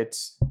again,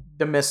 it's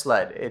the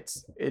misled.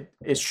 It's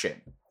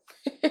shit.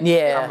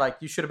 Yeah. I'm like,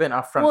 you should have been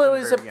upfront. Well,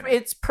 from the very beginning.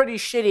 it's pretty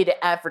shitty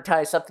to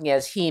advertise something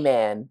as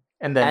He-Man,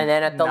 and then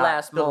at the not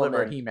last deliver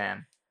moment.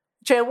 He-Man.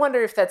 which I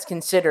wonder if that's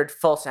considered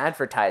false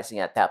advertising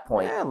at that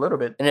point, Yeah, a little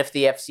bit. and if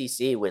the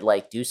FCC would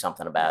like do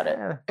something about it.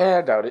 Yeah,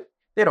 I doubt it.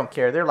 they don't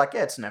care. They're like,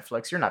 yeah, it's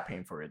Netflix. You're not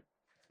paying for it.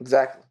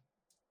 Exactly.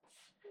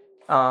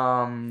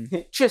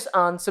 Just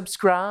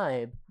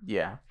unsubscribe.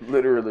 Yeah.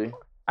 Literally.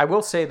 I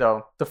will say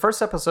though, the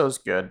first episode's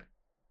good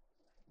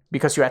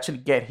because you actually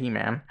get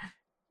He-Man.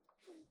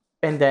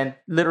 And then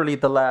literally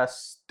the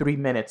last 3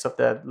 minutes of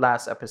the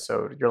last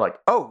episode, you're like,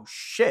 oh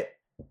shit.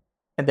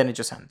 And then it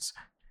just ends.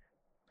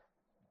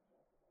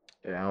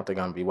 Yeah, I don't think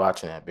I'm gonna be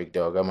watching that, big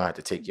dog. I'm gonna have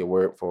to take your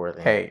word for it.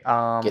 And Hey,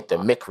 get the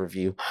Mick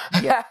review.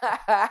 Yeah.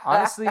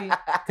 Honestly,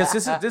 because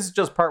this is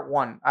just part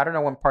 1. I don't know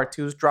when part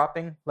 2 is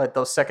dropping, like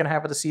the second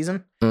half of the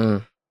season.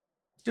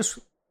 Just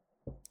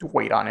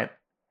wait on it.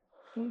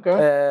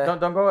 Okay. Don't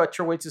go at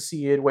your way to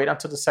see it. Wait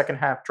until the second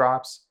half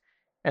drops,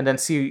 and then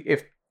see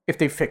if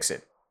they fix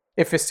it.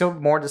 If it's still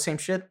more the same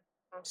shit,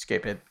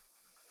 skip it.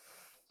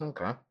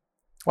 Okay.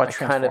 Watch I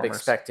kind of Transformers.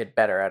 expected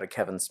better out of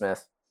Kevin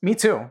Smith. Me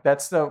too.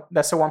 That's the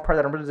one part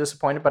that I'm really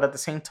disappointed. But at the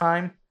same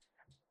time,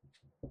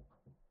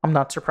 I'm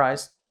not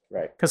surprised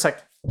Right. because like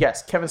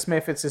yes, Kevin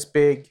Smith is this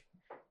big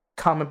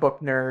comic book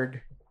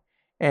nerd,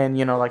 and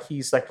you know like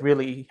he's like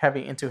really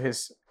heavy into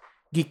his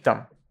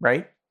geekdom,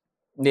 right?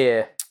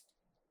 Yeah.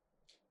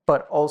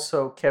 But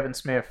also Kevin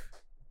Smith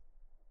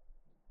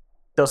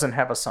doesn't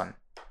have a son.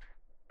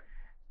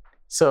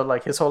 So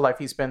like his whole life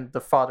he's been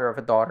the father of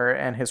a daughter,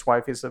 and his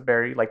wife is a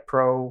very like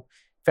pro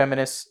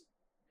feminist.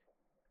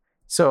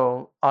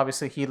 So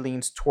obviously he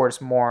leans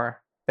towards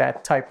more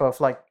that type of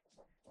like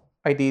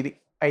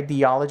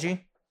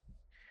ideology.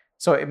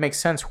 So it makes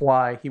sense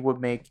why he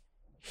would make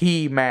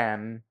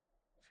He-Man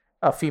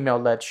a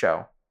female-led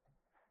show.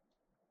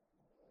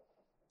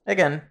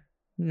 Again,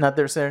 not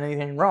there's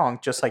anything wrong.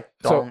 Just like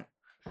don't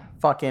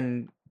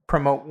fucking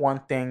promote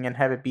one thing and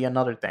have it be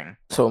another thing.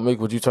 So, Mick,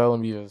 would you tell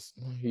him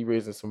he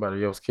raising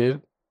somebody else's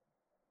kid?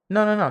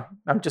 No.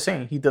 I'm just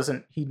saying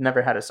he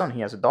never had a son.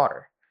 He has a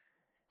daughter.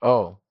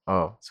 Oh.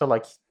 So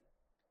like,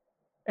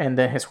 and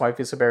then his wife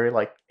is a very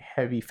like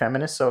heavy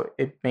feminist. So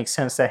it makes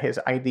sense that his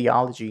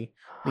ideology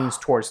leans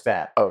towards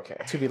that. Okay.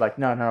 To be like,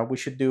 no, we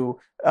should do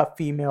a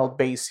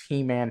female-based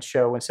He-Man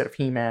show instead of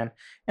He-Man.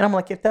 And I'm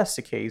like, if that's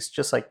the case,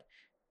 just like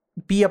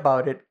be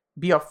about it,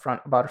 be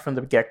upfront about it from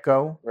the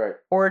get-go. Right.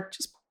 Or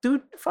just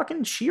do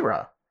fucking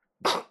She-Ra.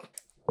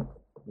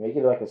 Make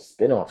it like a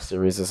spin-off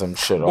series or some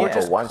shit. Yeah, Or like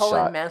just a one call it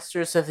shot.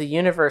 Masters of the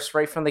Universe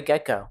right from the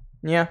get-go.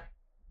 Yeah.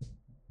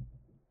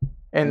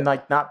 And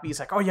like not be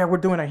like, oh yeah, we're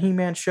doing a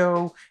He-Man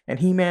show and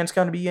He-Man's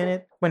gonna be in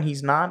it when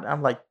he's not.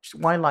 I'm like,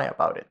 why lie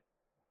about it?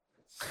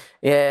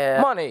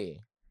 Yeah.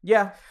 Money.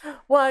 Yeah.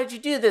 Why'd you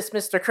do this,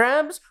 Mr.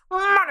 Krabs?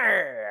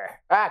 Money!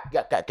 Yeah.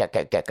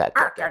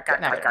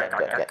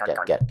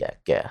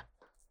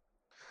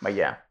 But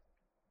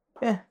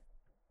yeah.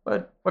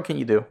 But what can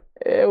you do?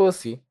 Yeah, we'll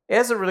see. It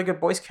has a really good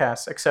voice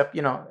cast, except,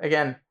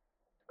 again,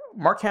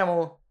 Mark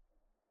Hamill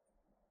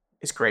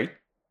is great.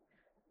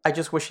 I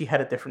just wish he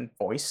had a different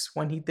voice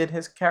when he did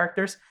his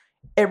characters.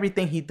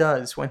 Everything he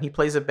does when he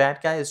plays a bad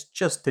guy is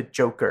just the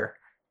Joker.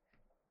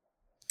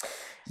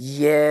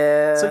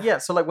 Yeah.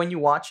 So like when you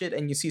watch it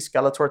and you see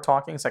Skeletor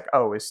talking, it's like,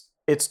 oh,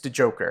 it's the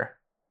Joker.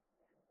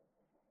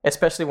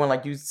 Especially when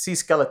like you see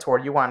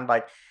Skeletor, you want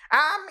like,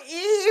 I'm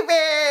evil.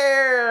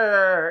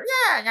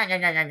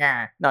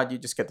 Yeah. No, you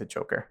just get the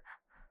Joker.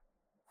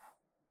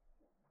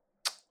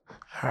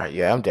 All right,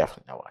 yeah, I'm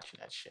definitely not watching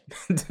that shit.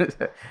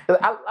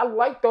 I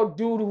like the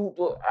dude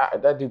who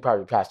that dude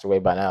probably passed away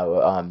by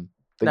now.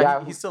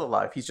 He's still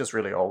alive. He's just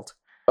really old.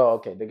 Oh,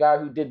 okay. The guy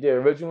who did the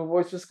original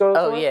voice for Skeletor.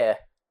 Oh yeah.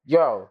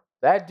 Yo,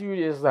 that dude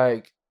is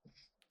like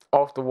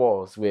off the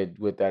walls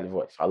with that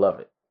voice. I love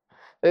it.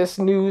 This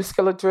new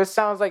Skeletor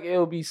sounds like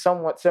it'll be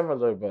somewhat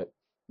similar, but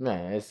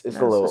man, it's a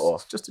little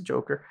off. It's just a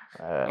Joker.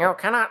 You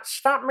cannot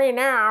stop me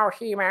now,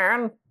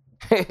 He-Man.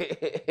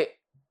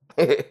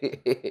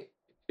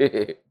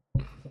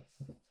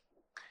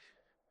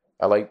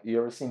 I like. You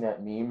ever seen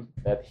that meme,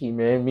 that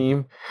He-Man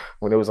meme,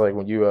 when it was like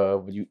when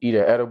you eat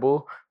an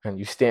edible and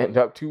you stand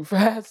up too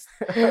fast,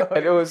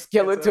 and it was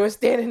Skeletor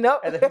standing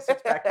up, and then he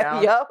sits back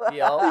down. Yup. You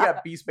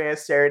got Beast Man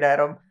staring at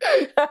him.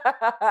 He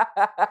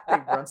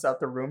runs out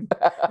the room.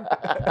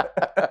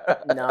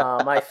 No,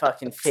 my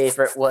fucking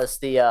favorite was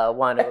the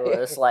one. It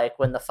was like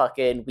when the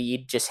fucking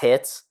weed just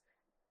hits,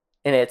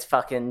 and it's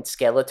fucking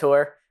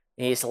Skeletor.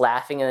 And he's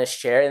laughing in his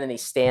chair, and then he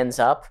stands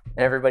up,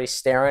 and everybody's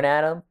staring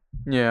at him.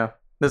 Yeah.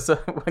 That's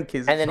one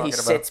case. And then he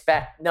sits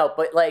back. No,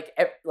 but like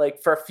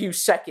for a few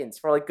seconds,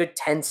 for like good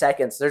 10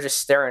 seconds, they're just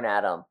staring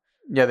at him.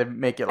 Yeah, they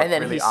make it like and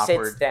then really he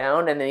awkward. sits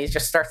down, and then he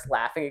just starts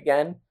laughing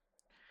again,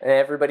 and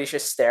everybody's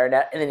just staring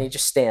at, and then he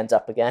just stands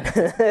up again.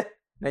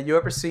 Now, you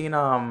ever seen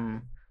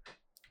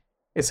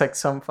it's like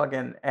some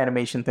fucking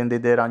animation thing they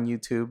did on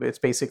YouTube. It's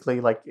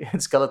basically like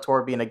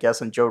Skeletor being a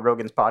guest on Joe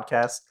Rogan's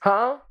podcast.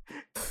 Huh?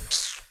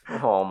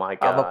 Oh my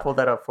god. I'm gonna pull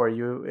that up for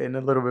you in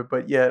a little bit,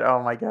 but yeah,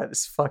 oh my god,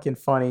 it's fucking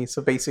funny.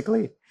 So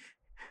basically,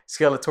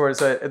 Skeletor is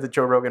at the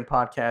Joe Rogan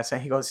podcast,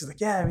 and he's like,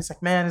 yeah, he's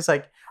like, man, it's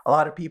like a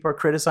lot of people are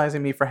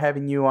criticizing me for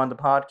having you on the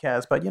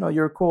podcast, but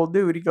you're a cool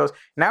dude. He goes,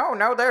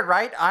 no, they're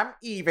right, I'm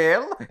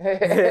evil. And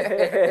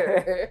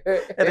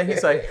then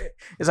he's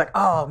like,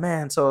 oh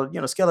man, so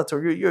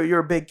Skeletor, you're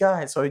a big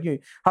guy, so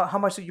how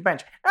much do you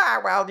bench?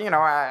 Well,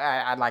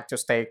 I like to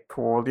stay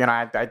cool.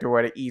 I do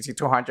it easy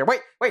 200. Wait,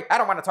 I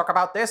don't want to talk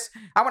about this.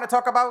 I want to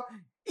talk about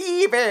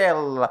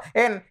evil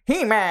and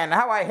He-Man.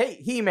 How I hate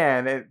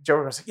He-Man. And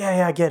Joe was like,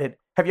 yeah, I get it.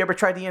 Have you ever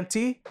tried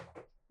DMT?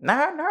 No,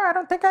 I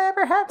don't think I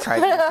ever have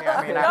tried DMT.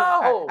 I mean,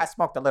 No. I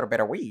smoked a little bit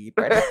of weed,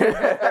 but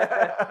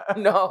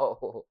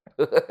No.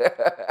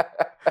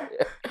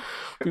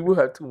 People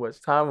have too much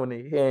time on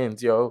their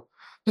hands, yo.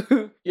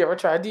 You ever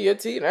tried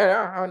DMT?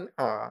 No,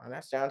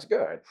 that sounds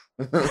good.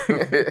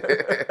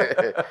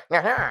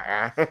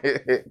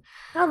 I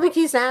don't think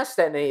he's asked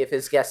any of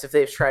his guests if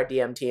they've tried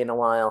DMT in a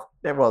while.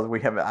 Yeah, well,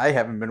 I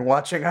haven't been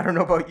watching. I don't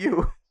know about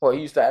you. Well,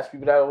 he used to ask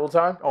people that all the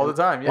time? All the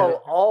time, yeah.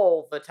 Oh,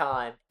 all the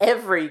time.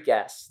 Every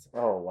guest.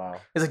 Oh,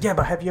 wow. He's like, yeah,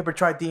 but have you ever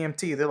tried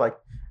DMT? They're like,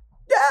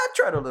 yeah, I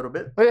tried a little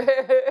bit.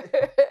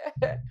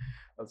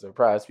 I'm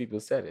surprised people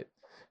said it.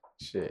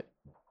 Shit.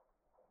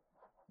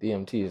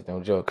 DMT is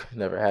no joke.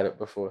 Never had it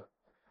before.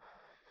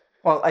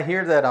 Well, I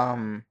hear that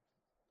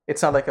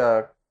it's not like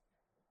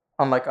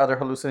unlike other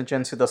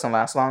hallucinogens, it doesn't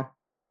last long.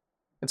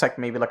 It's like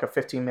maybe like a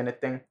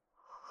 15-minute thing,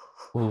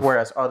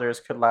 whereas others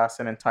could last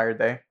an entire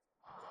day.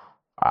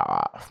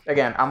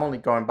 Again, I'm only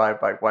going by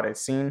what I've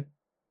seen,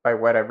 by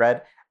what I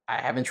read.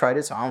 I haven't tried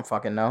it, so I don't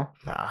fucking know.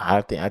 Nah,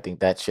 I think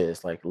that shit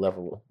is like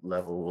level 2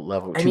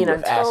 I mean, of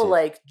until acid.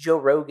 like Joe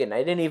Rogan,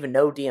 I didn't even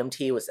know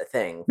DMT was a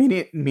thing.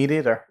 Me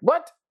neither.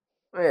 What?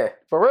 Yeah.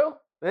 For real?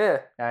 Yeah.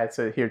 All right,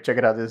 so here, check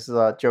it out. This is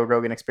Joe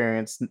Rogan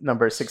Experience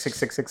number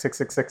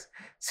 6666666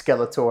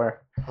 Skeletor.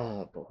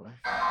 Oh boy.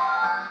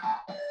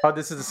 Oh,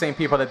 this is the same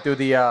people that do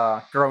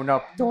the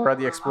grown-up Dora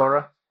the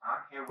Explorer.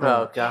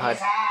 Oh God. It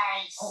is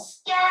I,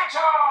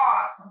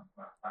 Skeletor!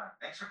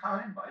 Thanks for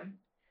coming in, buddy.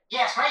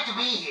 Yes, great to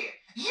be here.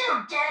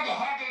 You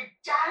dead-headed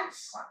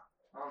dunce!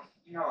 Well,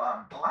 you know,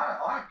 a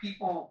lot of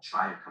people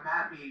try to come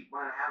at me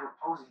when I have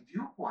opposing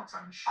viewpoints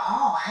on the show.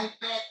 Oh, I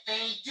bet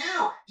they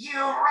do. You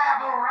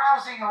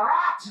rabble-rousing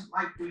rot!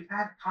 Like, we've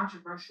had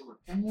controversial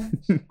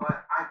opinions,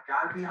 but I've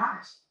got to be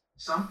honest.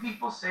 Some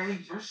people say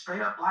you're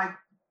straight up, like,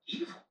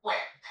 evil. Well,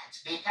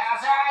 that's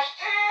because I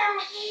am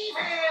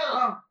evil!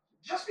 Well,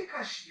 just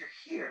because you're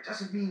here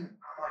doesn't mean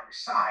I'm on your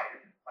side. I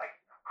mean, like,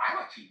 I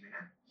like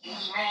He-Man.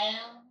 He-Man?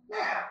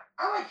 Yeah,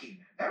 I like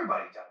He-Man.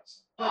 Everybody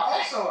does. But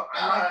also,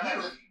 I like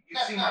you. You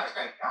seem like a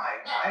great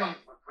guy. I don't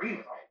agree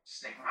with all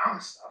snake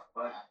mountain stuff,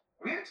 but are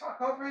we gonna talk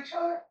over each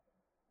other?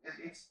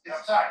 It's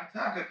sorry. It's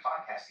not good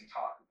podcasting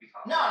talk.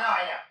 No,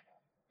 I know.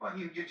 But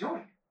you're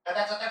doing it.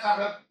 That's not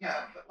good.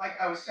 Yeah, but like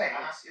I was saying,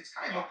 it's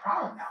kind of a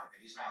problem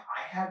nowadays.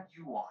 I have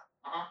you on.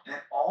 And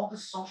then all the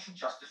social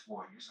justice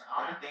warriors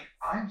are going to think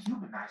I'm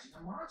humanizing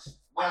a monster.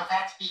 Well,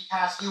 that's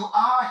because you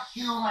are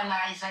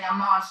humanizing a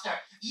monster.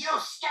 You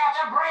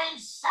scatterbrain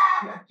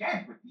sap! Yeah,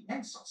 again, with the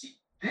insult. See,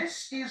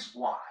 this is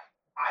why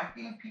I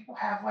think people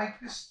have, like,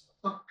 this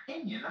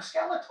opinion of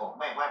Skeletor.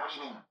 Wait, what do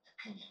you mean,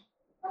 opinion?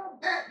 Well,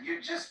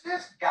 you're just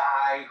this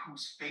guy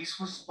whose face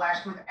was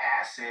splashed with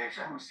acid,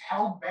 who's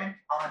hell-bent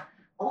on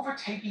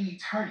overtaking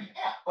Eternia.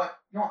 Yeah. But,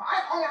 you know,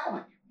 I hung out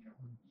with you.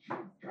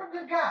 You're a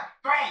good guy.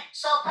 Great.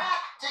 So back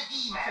to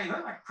He-Man. Hey, you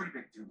look like a pretty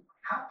big dude.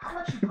 How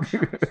much you push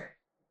up, you say?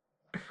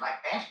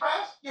 Like bench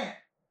press? Yeah.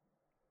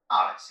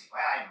 Oh, let's see.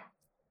 Well, I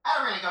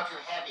don't really go too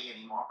heavy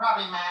anymore.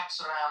 Probably max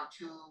around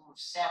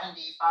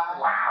 275.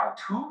 Wow,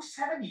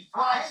 275?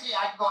 Well, I see.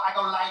 I go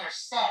lighter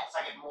sets.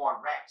 I get more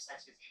reps.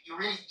 That's if you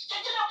really.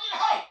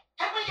 Hey,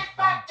 can we get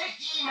back to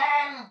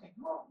He-Man? Hey,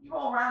 you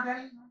all around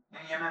any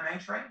MMA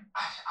training?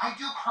 I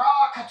do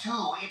Krav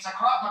too. It's a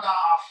Krav Maga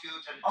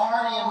offshoot, an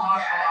Eternian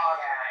martial art.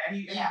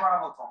 Eddie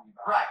Bravo told me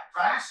about. Right.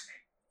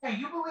 Fascinating. Hey,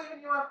 you believe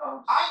in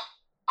UFOs?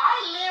 I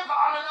live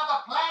on another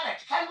planet.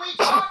 Can we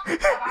talk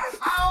about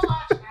how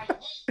much I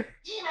hate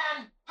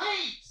He-Man,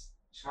 please?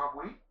 Smoke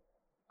weed?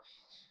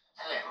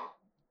 Hello.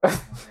 Yes.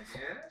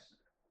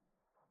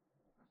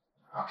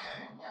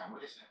 Okay. Yeah.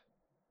 What is it?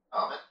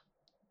 Oh, but.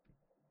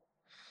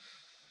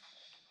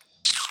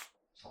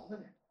 Hold it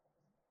in.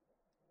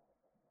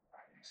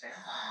 Exhale.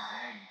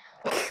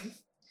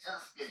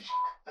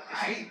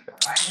 Hey,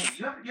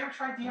 you ever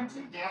tried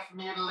DMT? Death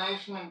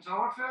mutilation and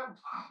torture?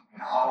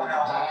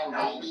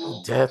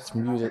 No. Death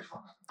mutilation.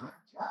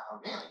 No,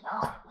 really, no.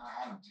 I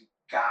haven't. You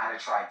gotta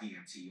try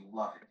DMT. You'll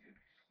love it,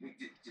 dude.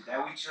 Did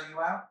that weed chill you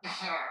out?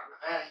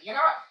 You know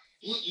what?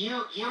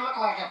 You look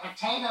like a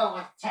potato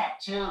with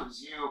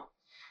tattoos.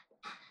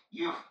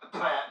 You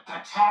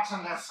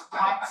protectionist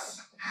putz.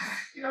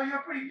 You know, you're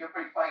a pretty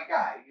funny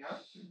guy, you know?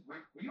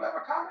 Were you ever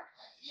a comic?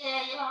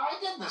 Yeah, you know, I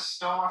did the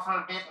store for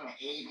a bit in the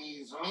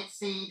 80s.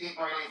 Mitzi didn't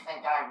really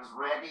think I was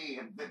ready,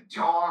 and the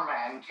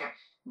doorman kept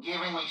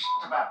giving me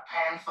shit about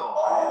Panther.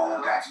 Oh,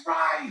 that's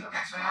right.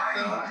 That's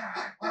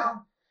right.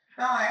 Well,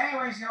 no,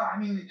 anyways, you know, I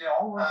mean, it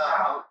all worked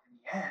out in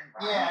the end,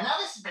 right? Yeah, no,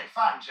 this has been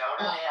fun, Joe.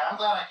 Yeah, I'm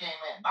glad I came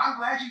in. I'm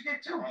glad you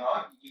did, too.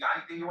 You got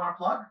anything you want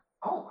to plug?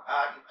 Oh,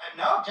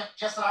 no,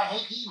 just that I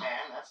hate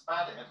He-Man. That's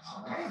about it.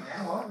 Okay,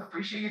 man. Well,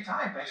 appreciate your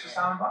time. Thanks for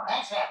stopping by.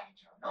 Thanks for having me,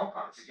 Joe. No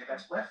problem. Did you get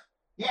that spliff?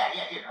 Yeah,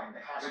 here.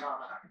 Pass it on.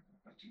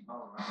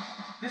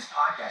 This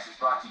podcast is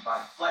brought to you by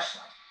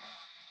Fleshlight.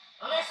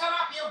 Listen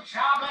up, you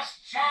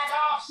jobless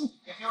jagoffs.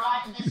 If you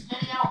like this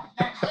video,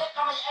 then click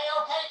on the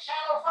AOK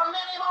channel for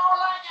many more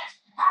like it.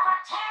 Have a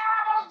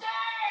terrible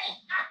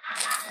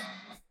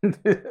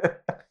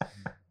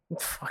day.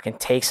 Fucking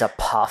takes a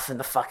puff and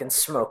the fucking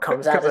smoke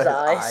comes out of his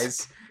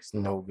eyes. It's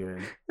no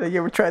good. You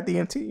ever tried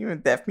DMT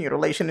and death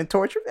mutilation and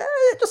torture?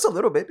 Just a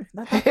little bit.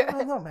 No,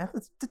 man.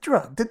 It's the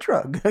drug.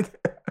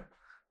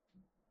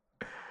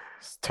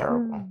 It's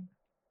terrible.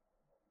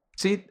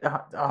 See,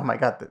 oh my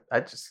god,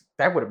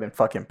 that would have been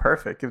fucking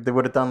perfect if they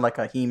would have done like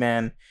a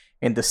He-Man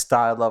in the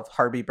style of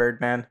Harvey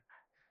Birdman.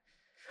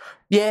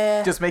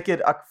 Yeah, just make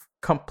it a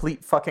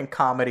complete fucking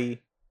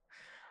comedy,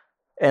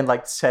 and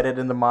like set it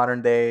in the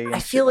modern day. I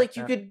feel like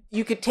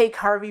you could take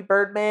Harvey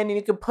Birdman and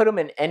you could put him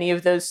in any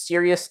of those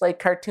serious like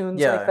cartoons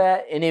like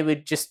that, and it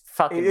would just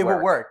fucking it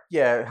would work.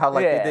 Yeah, how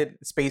like they did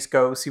Space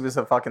Ghost. He was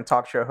a fucking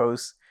talk show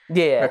host.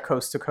 Yeah,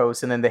 coast to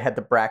coast, and then they had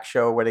the Brack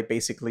show where they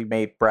basically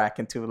made Brack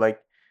into like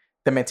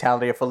the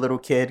mentality of a little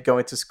kid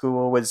going to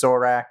school with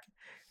Zorak,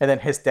 and then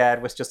his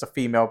dad was just a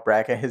female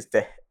Brack, and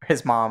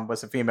his mom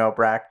was a female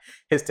Brack.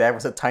 His dad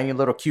was a tiny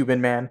little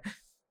Cuban man.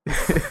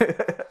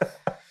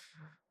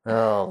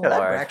 Oh, yeah, that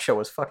Brack show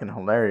was fucking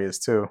hilarious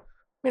too.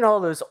 I mean, all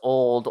those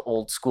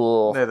old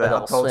school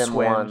Adult Swim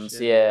ones,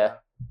 yeah.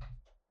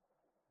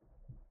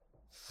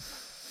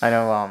 I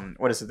know,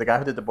 what is it? The guy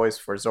who did the voice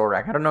for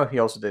Zorak. I don't know if he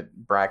also did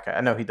Brack. I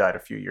know he died a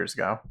few years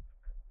ago.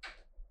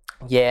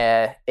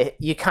 Yeah,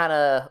 you kind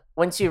of,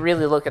 once you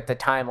really look at the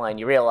timeline,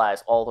 you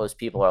realize all those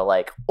people are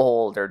like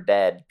old or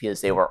dead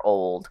because they were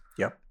old.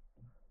 Yep.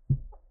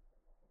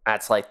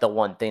 That's like the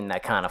one thing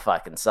that kind of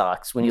fucking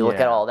sucks. When you look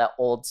at all that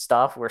old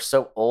stuff, we're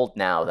so old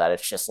now that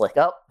it's just like,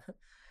 oh,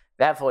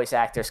 that voice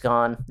actor's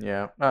gone.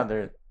 Yeah.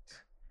 Oh,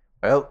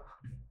 well,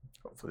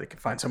 hopefully they can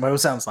find somebody who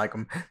sounds like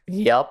them.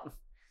 Yep.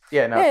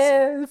 Yeah,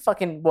 no.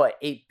 Fucking,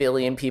 8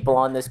 billion people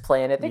on this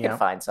planet. They can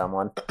find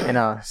someone.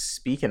 And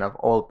speaking of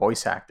old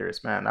voice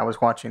actors, man, I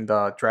was watching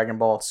the Dragon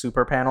Ball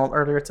Super panel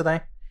earlier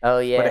today. Oh,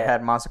 yeah. But it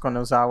had Masako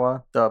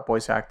Nozawa, the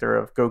voice actor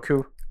of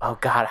Goku. Oh,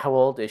 God, how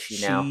old is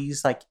she now?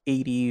 She's like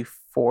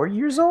 84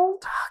 years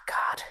old. Oh,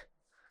 God.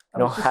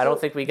 No, I don't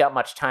think we got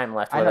much time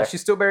left. I know,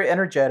 she's still very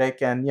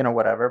energetic and,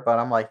 whatever, but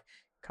I'm like,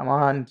 come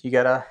on, you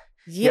gotta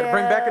bring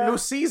back a new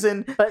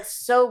season. But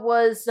so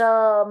was,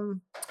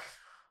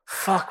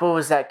 fuck, what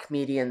was that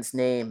comedian's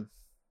name?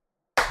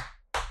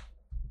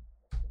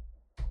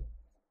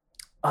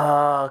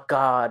 Oh,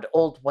 God.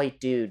 Old white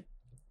dude.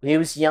 When he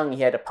was young,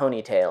 he had a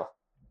ponytail.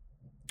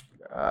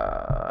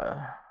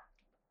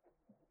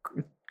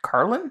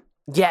 Carlin?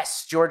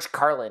 Yes, George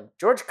Carlin.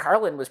 George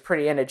Carlin was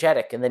pretty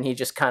energetic, and then he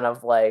just kind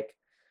of like,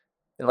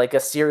 in like a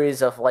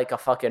series of like a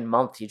fucking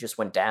month, he just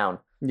went down.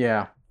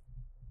 Yeah.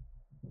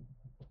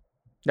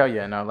 Oh,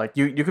 yeah, no, like,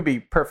 you could be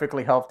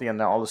perfectly healthy, and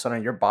then all of a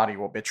sudden your body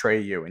will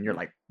betray you, and you're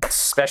like...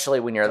 Especially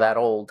when you're that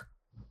old.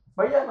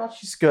 But yeah, no,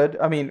 she's good.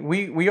 I mean,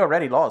 we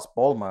already lost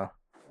Bulma.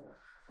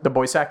 The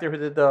voice actor who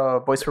did the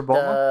voice for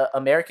Bulma? The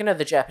American or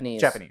the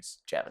Japanese?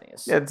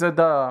 Japanese. Yeah,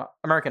 the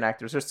American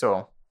actors are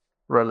still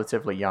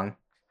relatively young.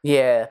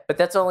 Yeah, but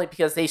that's only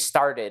because they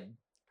started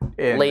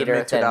in later. The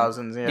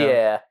mid-2000s,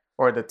 yeah.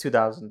 Or the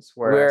 2000s,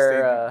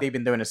 whereas they've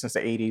been doing it since the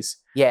 80s.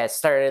 Yeah, it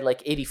started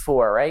like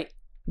 84, right?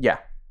 Yeah.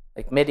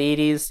 Like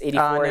mid-80s,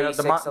 84,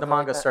 86, the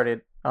manga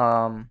started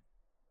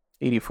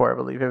 84, I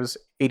believe. It was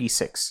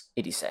 86.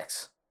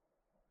 86.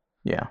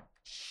 Yeah.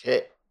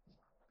 Shit.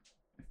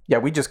 Yeah,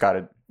 we just got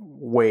it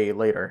way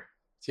later.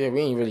 Yeah, we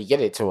didn't really get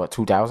it till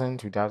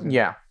 2000?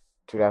 Yeah.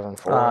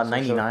 2004?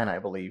 99, I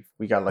believe.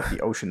 We got like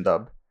the Ocean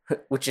dub.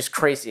 Which is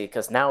crazy,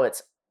 because now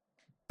it's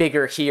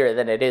bigger here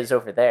than it is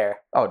over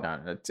there. Oh,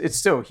 no. It's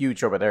still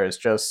huge over there. It's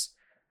just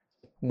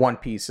One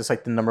Piece is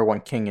like the number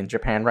one king in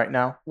Japan right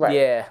now. Right.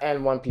 Yeah.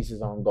 And One Piece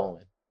is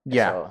ongoing.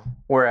 Yeah. So.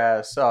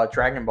 Whereas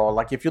Dragon Ball,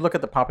 like if you look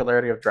at the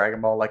popularity of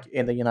Dragon Ball, like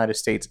in the United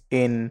States,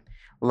 in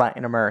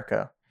Latin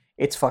America,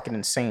 it's fucking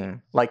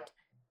insane. Like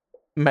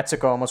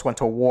Mexico almost went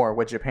to war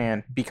with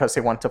Japan because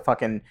they want to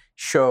fucking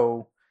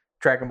show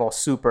Dragon Ball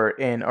Super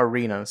in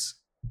arenas.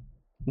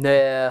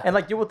 Yeah. And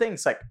like you would think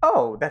it's like,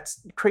 oh,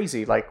 that's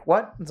crazy. Like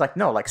what? It's like,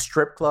 no, like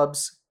strip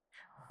clubs,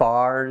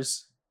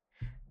 bars.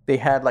 They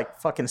had like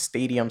fucking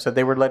stadiums that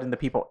they were letting the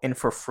people in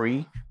for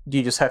free.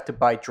 You just have to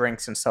buy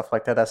drinks and stuff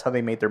like that. That's how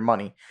they made their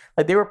money.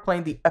 Like they were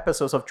playing the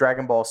episodes of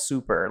Dragon Ball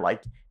Super.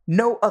 Like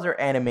no other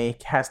anime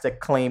has the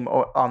claim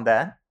on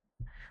that.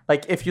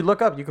 Like if you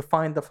look up, you can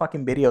find the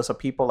fucking videos of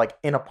people like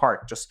in a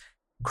park just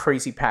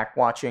crazy pack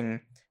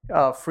watching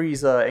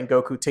Frieza and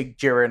Goku take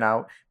Jiren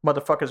out.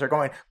 Motherfuckers are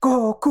going,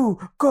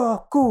 Goku,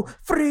 Goku,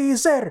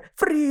 Freezer,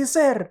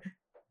 Freezer.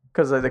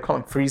 Because they call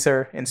him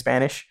Freezer in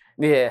Spanish.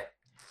 Yeah.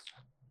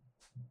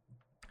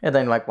 And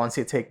then, like, once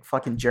you take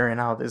fucking Jiren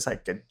out, there's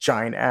like a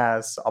giant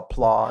ass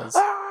applause.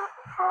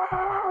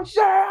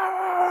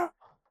 Yeah.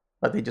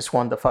 But they just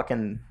won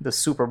the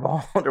Super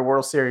Bowl, the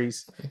World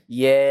Series.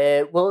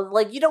 Yeah, well,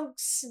 like, you don't...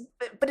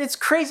 But it's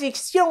crazy,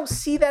 because you don't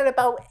see that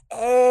about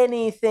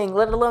anything,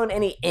 let alone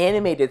any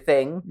animated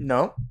thing.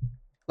 No.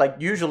 Like,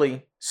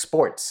 usually,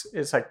 sports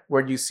is, like,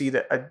 where you see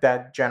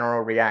that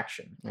general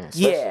reaction.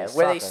 Yeah,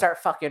 where they start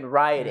fucking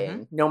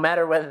rioting. No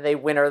matter whether they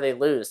win or they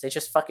lose, they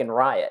just fucking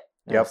riot.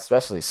 Yep.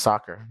 Especially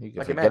soccer. You can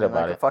like, forget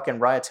about like, it. Fucking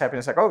riots happening.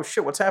 It's like, oh,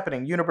 shit, what's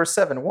happening? Universe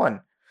 7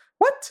 won.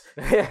 What?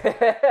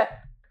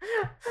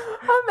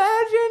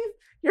 Imagine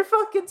you're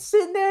fucking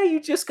sitting there, you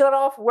just got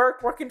off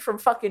work working from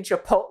fucking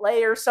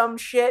Chipotle or some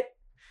shit.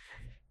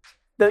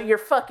 Your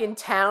fucking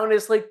town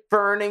is like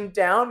burning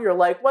down. You're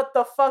like, what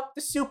the fuck?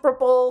 The Super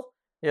Bowl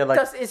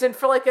isn't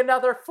for like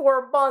another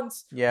 4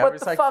 months. Yeah, what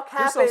the fuck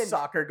happened? There's no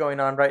soccer going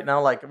on right now.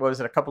 Like, what was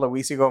it, a couple of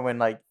weeks ago when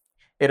like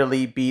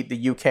Italy beat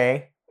the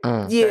UK?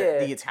 Yeah.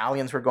 The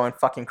Italians were going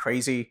fucking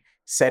crazy,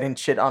 setting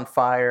shit on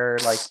fire,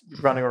 like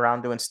running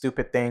around doing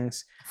stupid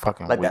things.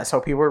 Fucking like that's how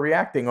people were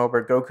reacting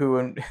over Goku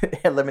and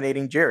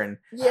eliminating Jiren.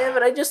 Yeah,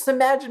 but I just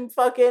imagine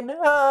fucking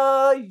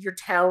your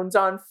town's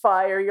on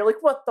fire. You're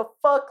like, what the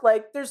fuck?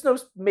 Like, there's no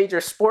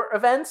major sport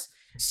events.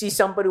 See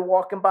somebody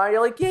walking by,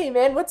 you're like, hey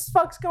man, what the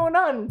fuck's going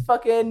on?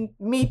 Fucking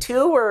Me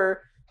Too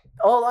or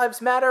All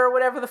Lives Matter or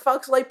whatever the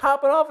fuck's like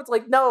popping off. It's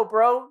like, no,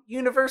 bro,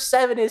 Universe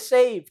 7 is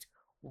saved.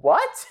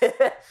 What?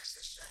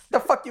 The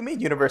fuck you mean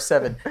Universe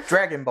 7?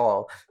 Dragon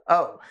Ball.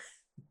 Oh.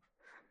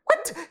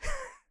 What?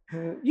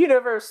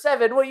 Universe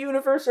 7? What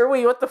universe are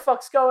we? What the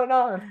fuck's going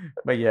on?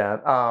 But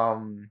yeah,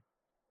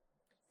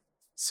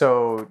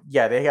 so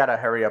yeah, they gotta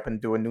hurry up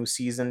and do a new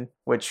season,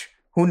 which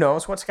who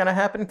knows what's gonna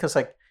happen, because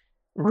like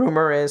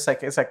rumor is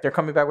like it's like they're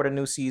coming back with a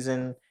new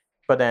season,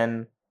 but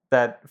then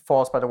that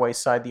falls by the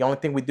wayside. The only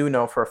thing we do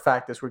know for a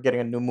fact is we're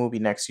getting a new movie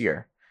next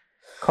year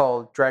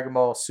called Dragon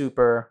Ball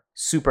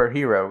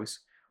Superheroes.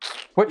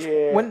 Which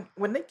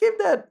when they give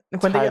that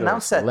when they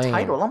announced that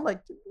title, I'm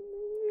like,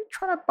 you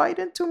trying to bite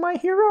into my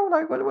hero?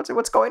 Like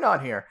what's going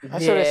on here?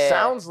 That's what it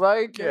sounds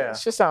like. Yeah. It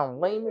just sounds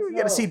lame. You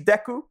get to see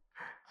Deku.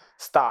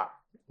 Stop.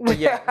 But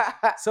yeah.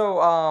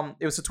 So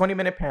it was a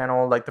 20-minute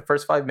panel. Like the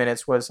first 5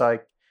 minutes was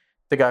like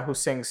the guy who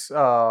sings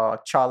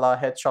Chala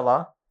Head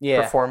Chala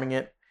performing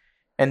it.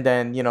 And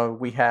then,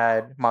 we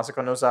had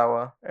Masako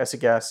Nozawa as a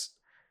guest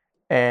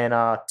and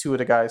 2 of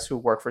the guys who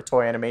work for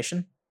Toei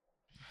Animation.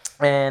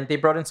 And they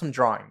brought in some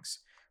drawings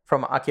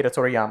from Akira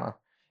Toriyama.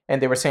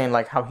 And they were saying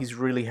like how he's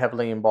really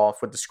heavily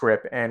involved with the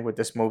script and with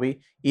this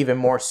movie, even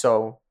more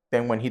so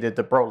than when he did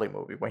the Broly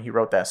movie, when he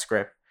wrote that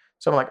script.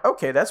 So I'm like,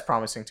 okay, that's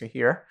promising to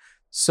hear.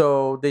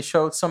 So they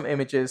showed some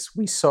images.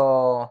 We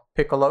saw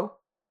Piccolo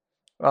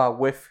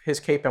with his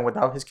cape and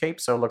without his cape.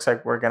 So it looks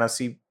like we're going to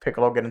see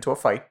Piccolo get into a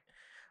fight.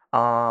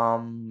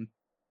 In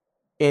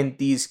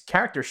these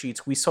character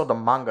sheets, we saw the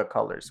manga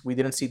colors. We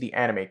didn't see the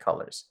anime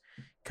colors.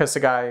 Because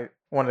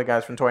one of the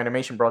guys from Toei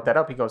Animation brought that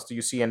up. He goes, do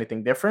you see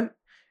anything different?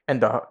 And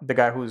the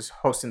guy who's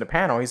hosting the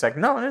panel, he's like,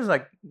 no. And it's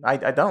like, I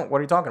don't. What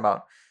are you talking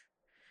about?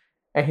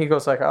 And he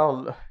goes like,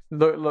 oh,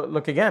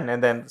 look again.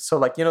 And then, so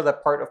like,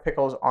 that part of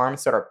Piccolo's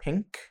arms that are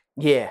pink?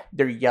 Yeah.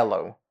 They're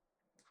yellow.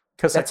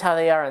 Because that's how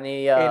they are in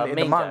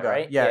the manga,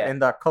 right? Yeah, in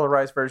the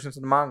colorized versions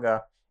of the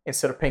manga,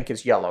 instead of pink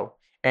is yellow.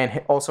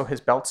 And also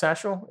his belt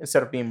satchel,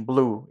 instead of being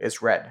blue,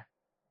 is red.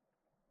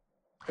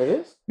 It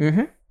is?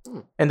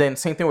 Mm-hmm. And then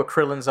same thing with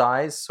Krillin's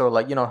eyes. So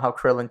like, how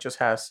Krillin just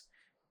has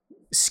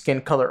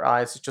skin color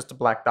eyes, it's just the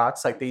black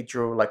dots. Like they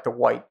drew like the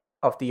white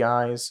of the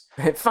eyes.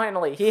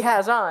 Finally, he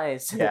has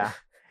eyes. Yeah.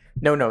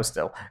 No nose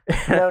still.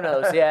 No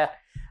nose, yeah.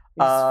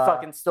 He's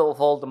fucking still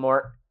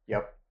Voldemort.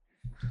 Yep.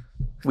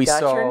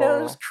 Got your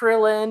nose,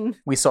 Krillin.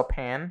 We saw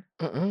Pan.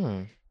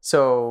 Mm-mm.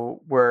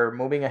 So we're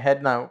moving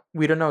ahead now.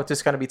 We don't know if this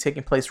is going to be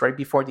taking place right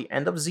before the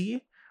end of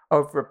Z,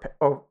 or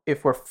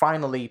if we're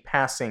finally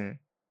passing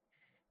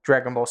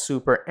Dragon Ball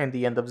Super and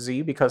the end of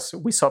Z, because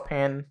we saw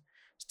Pan's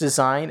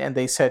design and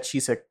they said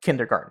she's a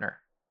kindergartner.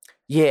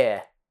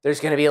 Yeah. There's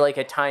going to be like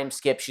a time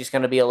skip. She's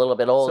going to be a little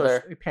bit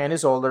older. So Pan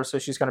is older, so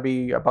she's going to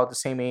be about the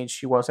same age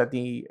she was at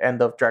the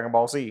end of Dragon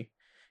Ball Z.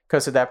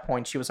 Because at that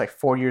point, she was like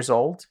 4 years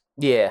old.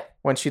 Yeah.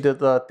 When she did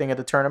the thing at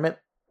the tournament.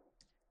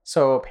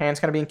 So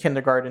Pan's going to be in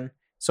kindergarten.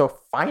 So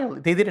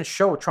finally, they didn't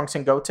show Trunks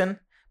and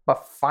Goten,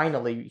 but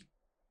finally,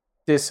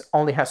 this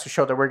only has to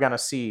show that we're going to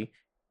see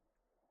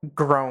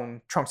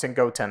grown Trunks and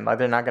Goten. Like,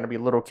 they're not going to be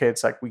little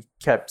kids like we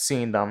kept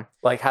seeing them.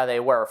 Like how they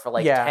were for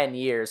like 10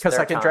 years. Because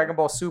like in Dragon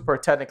Ball Super,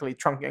 technically,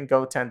 Trunks and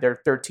Goten,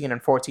 they're 13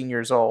 and 14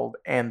 years old,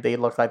 and they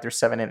look like they're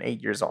 7 and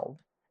 8 years old.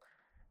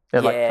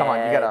 They're like, come on,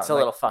 you got to it's a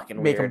little fucking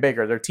make weird. them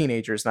bigger. They're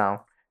teenagers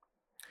now.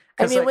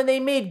 I mean, when they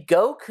made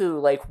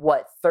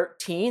Goku,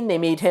 13? They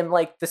made him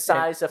the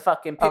size of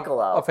fucking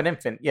Piccolo. Of an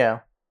infant, yeah.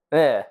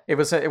 Yeah. It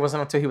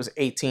wasn't until he was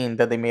 18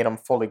 that they made him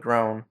fully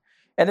grown.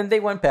 And then they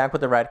went back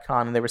with the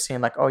retcon and they were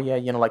saying oh yeah,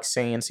 like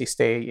Saiyans, they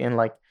stay in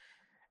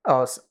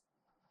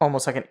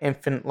almost like an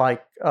infant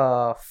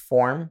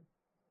form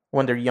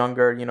when they're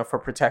younger, for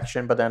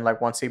protection. But then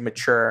once they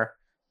mature,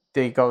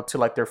 they go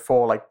to their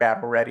full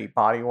battle ready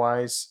body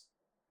wise.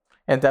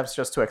 And that's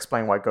just to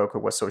explain why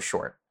Goku was so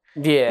short.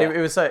 Yeah, it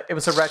was a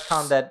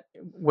retcon that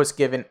was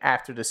given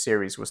after the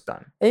series was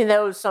done. I think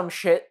that was some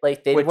shit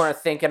they weren't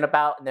thinking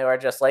about, and they were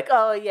just like,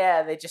 "Oh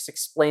yeah," they just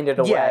explained it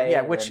away.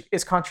 Yeah, which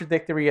is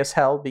contradictory as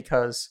hell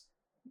because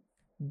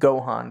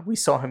Gohan, we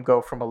saw him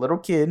go from a little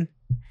kid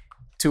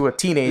to a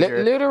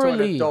teenager, literally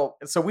to an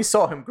adult. So we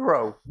saw him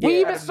grow.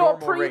 We even saw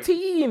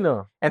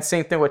preteen. And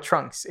same thing with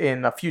Trunks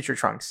in Future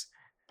Trunks.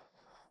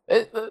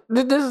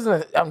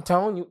 I'm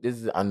telling you, this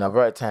is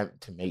another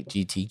attempt to make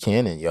GT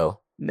canon,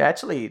 yo.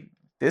 Actually,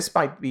 this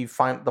might be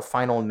the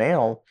final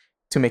nail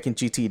to making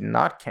GT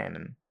not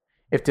canon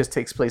if this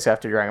takes place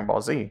after Dragon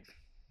Ball Z.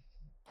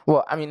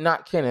 Well, I mean,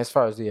 not canon as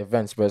far as the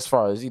events, but as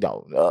far as,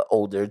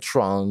 older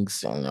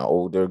Trunks and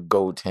older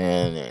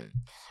Goten and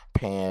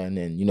Pan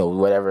and,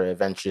 whatever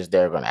adventures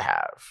they're going to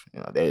have.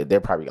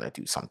 They're probably going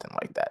to do something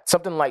like that.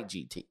 Something like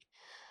GT.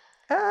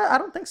 I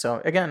don't think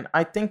so. Again,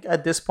 I think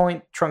at this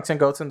point, Trunks and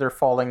Goten, they're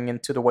falling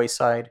into the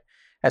wayside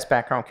as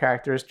background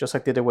characters, just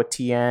like they did with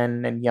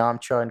Tien and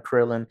Yamcha and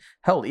Krillin.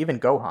 Hell, even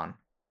Gohan.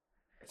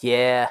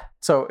 Yeah.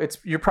 So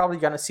you're probably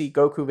gonna see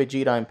Goku,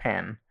 Vegeta, and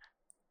Pan.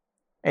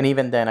 And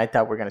even then, I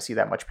doubt we're gonna see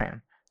that much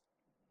Pan.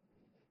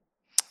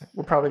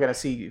 We're probably gonna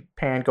see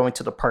Pan going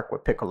to the park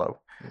with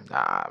Piccolo.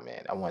 Nah,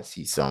 man, I want to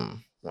see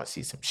some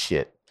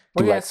shit.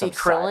 We're gonna see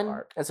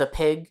Krillin as a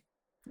pig.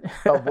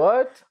 A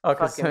what? Oh,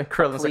 because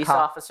Krillin's police a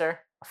cop. officer,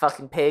 a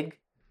fucking pig.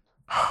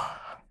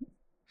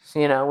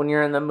 So, when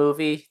you're in the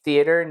movie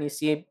theater and you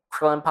see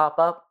Krillin pop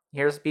up,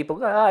 here's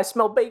people, I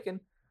smell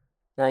bacon.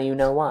 Now you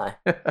know why.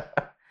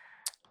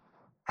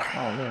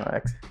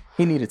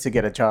 He needed to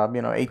get a job,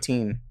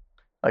 18.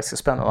 Likes to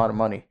spend a lot of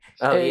money.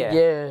 Oh, yeah.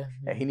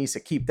 Yeah, he needs to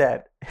keep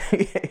that.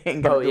 He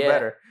ain't gonna do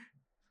better.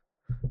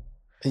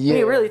 When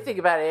you really think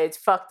about it, it's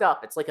fucked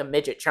up. It's like a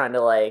midget trying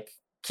to like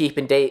keep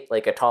and date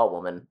like a tall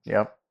woman.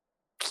 Yep.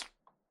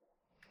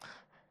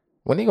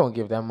 When they gonna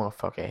give that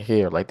motherfucker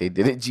hair like they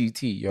did at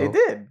GT, yo? They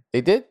did.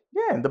 They did?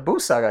 Yeah, in the Boo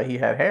Saga, he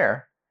had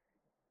hair.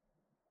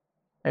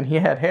 And he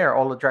had hair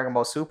all of Dragon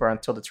Ball Super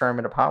until the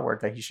Tournament of Power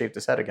that he shaved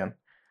his head again.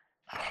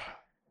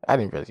 I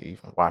didn't really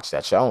even watch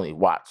that shit. I only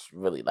watched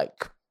really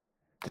like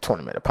the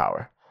Tournament of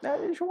Power. Yeah,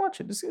 you should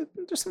watch it.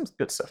 There's some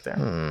good stuff there.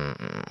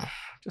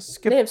 Just They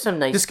skip. have some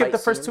nice. Just skip the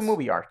fight first two scenes.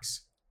 movie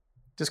arcs.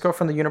 Just go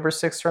from the Universe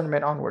 6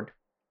 tournament onward.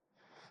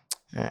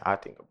 Yeah, I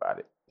think about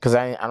it because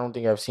I don't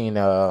think I've seen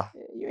You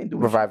ain't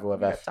doing Revival shit.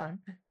 of You F. got time.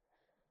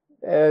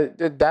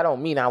 That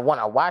don't mean I want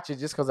to watch it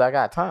just because I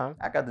got time.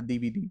 I got the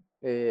DVD.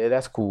 Yeah,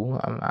 that's cool.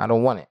 I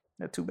don't want it.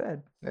 Not too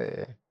bad.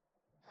 Yeah.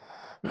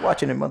 You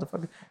watching it,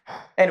 motherfucker.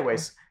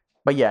 Anyways,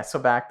 but yeah, so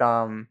back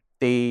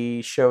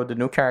they showed the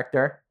new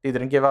character. They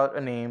didn't give out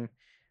a name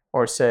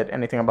or said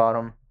anything about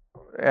him.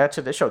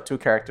 Actually, they showed two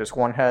characters.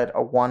 One had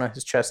a 1 on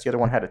his chest, the other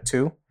one had a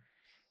 2.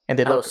 And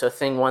they look so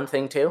thing 1,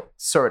 thing 2?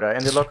 sorta,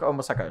 and they look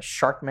almost like a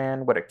shark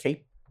man with a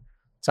cape.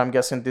 So I'm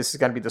guessing this is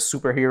gonna be the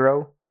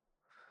superhero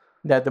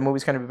that the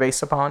movie's gonna be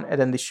based upon. And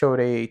then they showed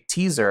a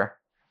teaser,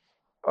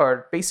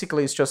 or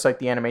basically it's just like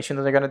the animation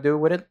that they're gonna do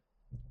with it.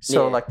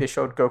 So Yeah. like they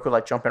showed Goku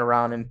like jumping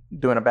around and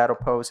doing a battle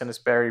pose, and it's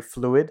very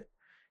fluid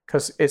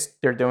because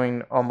they're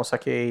doing almost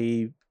like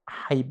a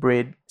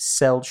hybrid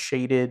cell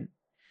shaded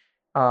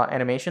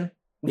animation.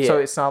 Yeah. So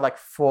it's not like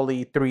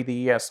fully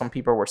 3D as some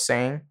people were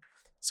saying.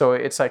 So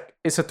it's like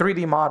it's a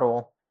 3D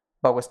model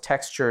but with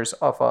textures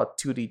of a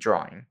 2D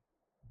drawing.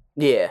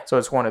 Yeah. So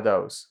it's one of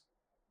those.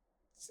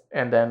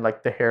 And then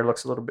like the hair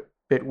looks a little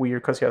bit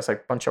weird because he has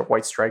like a bunch of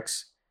white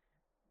streaks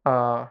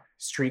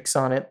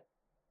on it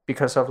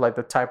because of like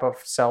the type of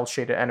cell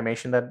shaded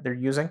animation that they're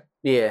using.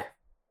 Yeah.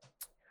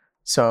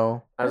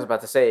 So I was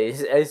about to say,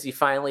 is he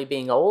finally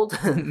being old?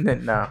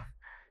 no,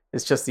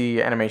 it's just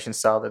the animation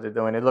style that they're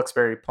doing. It looks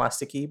very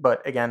plasticky,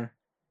 but again,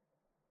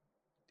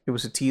 it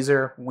was a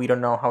teaser. We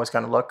don't know how it's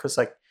gonna look because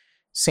like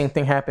same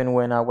thing happened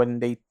when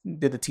they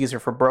did the teaser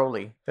for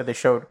Broly that they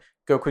showed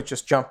Goku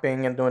just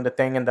jumping and doing the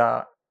thing in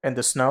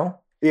the snow.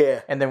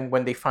 Yeah. And then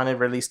when they finally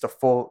released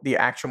the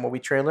actual movie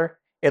trailer,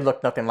 it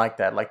looked nothing like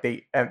that. Like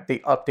they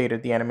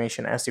updated the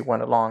animation as they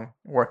went along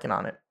working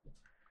on it.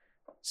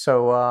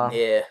 So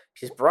Yeah,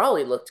 because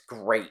Broly looked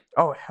great.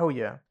 oh hell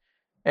yeah!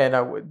 And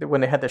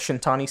when they had the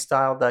Shintani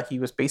style, that he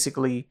was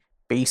basically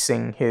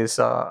basing his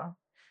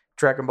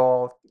Dragon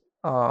Ball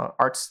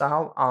art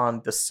style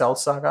on the Cell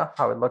Saga,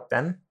 how it looked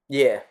then.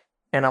 Yeah.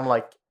 And I'm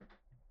like,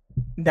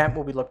 that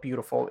movie looked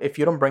beautiful. If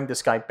you don't bring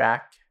this guy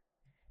back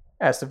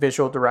as the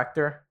visual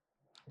director,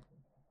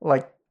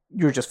 like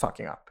you're just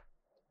fucking up.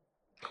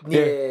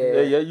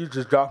 Yeah. You're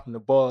just dropping the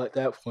ball at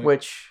that point.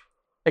 Which,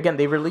 again,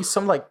 they released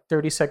some like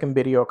 30-second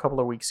video a couple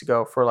of weeks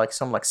ago for like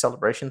some like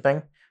celebration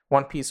thing.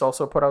 One Piece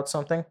also put out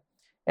something,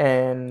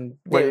 and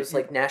It was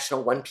like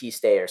National One Piece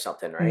Day or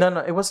something, right? no,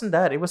 it wasn't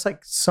that. It was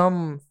like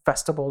some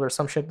festival or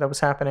some shit that was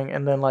happening,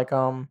 and then like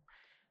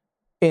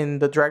in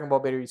the Dragon Ball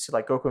video, you see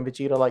like Goku and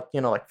Vegeta like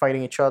like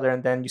fighting each other,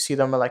 and then you see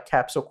them like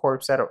Capsule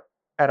Corps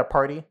at a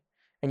party,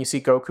 and you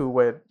see Goku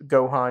with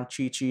Gohan,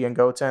 Chi-Chi, and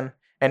Goten,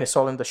 and it's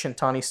all in the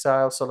Shintani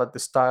style, so like the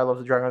style of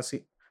the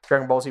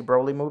Dragon Ball Z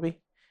Broly movie.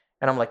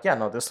 And I'm like, yeah,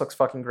 no, this looks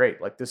fucking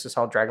great. Like this is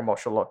how Dragon Ball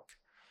should look.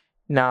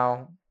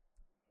 Now,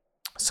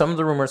 some of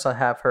the rumors I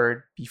have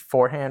heard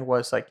beforehand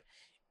was like,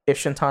 if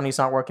Shintani's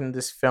not working in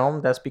this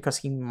film, that's because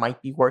he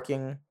might be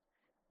working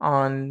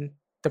on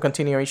the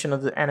continuation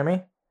of the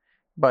anime.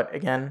 But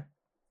again,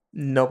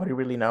 nobody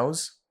really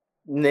knows.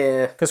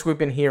 Nah. Because we've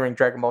been hearing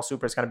Dragon Ball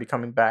Super is going to be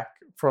coming back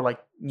for like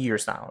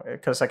years now.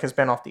 Because like it's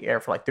been off the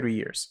air for like 3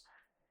 years.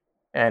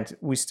 And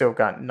we still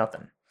got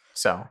nothing.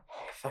 So.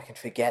 I fucking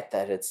forget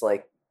that it's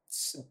like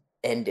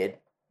ended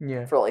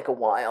Yeah. for like a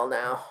while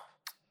now.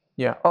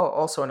 Yeah. Oh,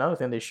 also another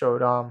thing they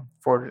showed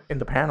for in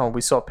the panel,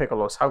 we saw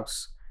Piccolo's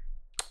house.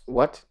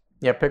 What?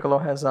 Yeah, Piccolo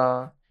has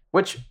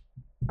which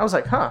I was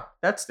like, huh,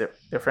 that's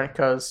different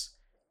because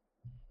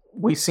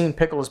we've seen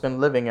Piccolo's been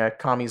living at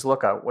Kami's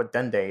lookout with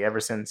Dende ever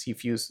since he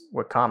fused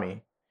with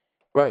Kami.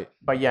 Right.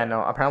 But yeah,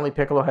 no, apparently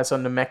Piccolo has a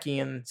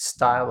Namekian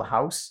style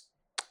house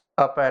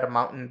up at a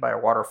mountain by a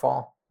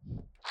waterfall.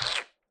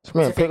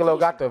 Man, It's a Piccolo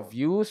got the vacation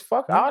views.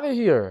 Fuck out of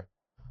here.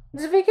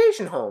 It's a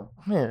vacation home.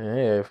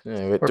 Yeah, with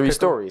Where 3 Piccolo-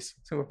 stories.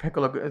 So where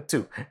Piccolo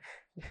too.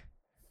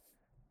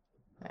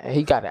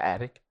 He got an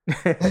attic.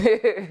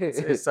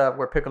 It's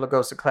where Piccolo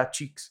goes to clap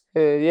cheeks.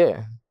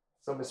 Yeah.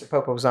 So Mr.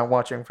 Popo's not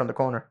watching from the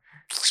corner.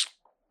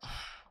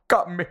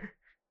 Got me.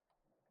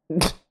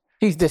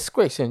 He's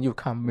disgracing you,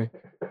 come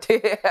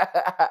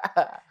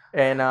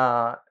And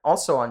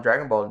also on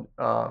Dragon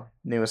Ball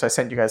news, I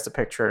sent you guys the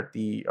picture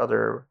the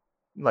other,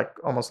 like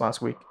almost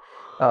last week.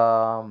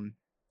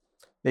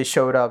 They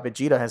showed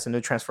Vegeta has a new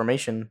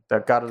transformation, the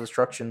God of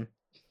Destruction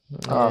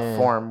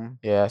form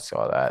Yeah, I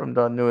saw that. from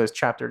the newest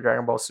chapter,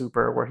 Dragon Ball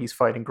Super, where he's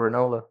fighting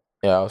Granola.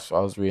 Yeah, I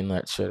was reading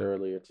that shit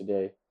earlier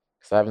today.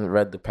 'Cause I haven't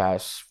read the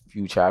past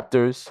few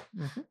chapters,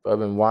 but I've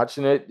been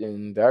watching it,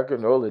 and that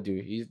granola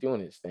dude, he's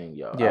doing his thing,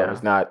 yo. I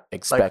was not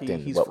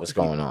expecting what was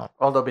going on.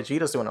 Although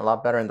Vegeta's doing a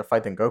lot better in the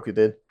fight than Goku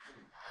did.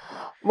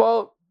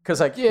 Well, because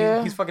like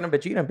he's fucking up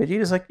Vegeta, and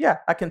Vegeta's like, yeah,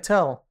 I can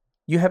tell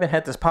you haven't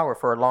had this power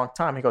for a long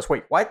time. He goes,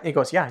 wait, what? He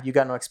goes, yeah, you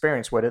got no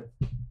experience with it.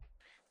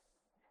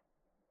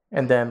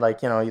 And then,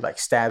 like, he like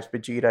stabs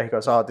Vegeta. He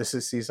goes, oh,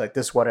 he's like,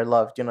 this is what I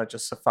loved,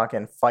 just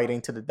fucking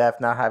fighting to the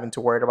death, not having to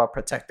worry about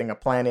protecting a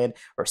planet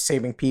or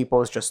saving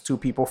people. It's just two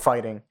people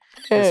fighting.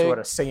 This is what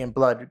a Saiyan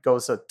blood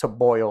goes to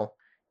boil.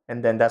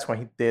 And then that's when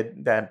he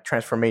did that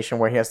transformation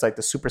where he has like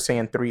the Super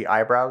Saiyan 3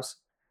 eyebrows,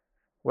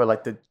 where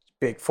like the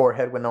big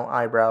forehead with no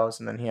eyebrows.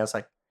 And then he has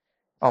like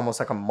almost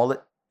like a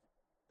mullet.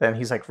 Then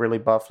he's like really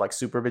buff, like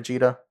Super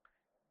Vegeta.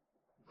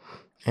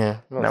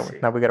 Yeah.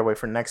 Now we gotta wait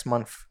for next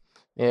month.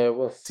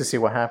 Yeah, to see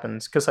what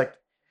happens, because like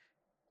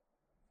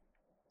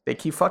they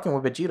keep fucking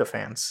with Vegeta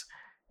fans.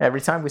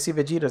 Every time we see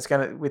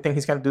Vegeta, we think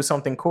he's gonna do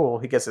something cool.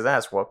 He gets his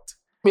ass whooped.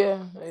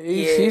 Yeah,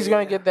 he's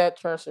gonna get that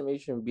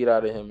transformation beat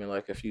out of him in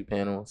like a few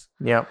panels.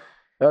 Yeah,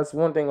 that's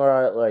one thing where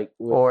I like.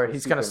 Or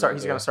he's gonna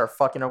start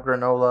fucking up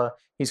Granola.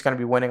 He's gonna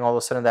be winning. All of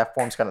a sudden, that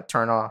form's gonna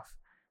turn off.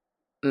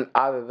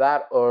 Either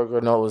that or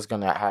Granola's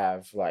gonna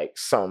have like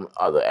some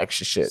other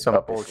extra shit.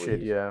 Some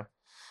bullshit, yeah.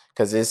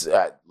 Because it's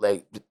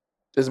like.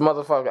 His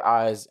motherfucking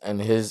eyes and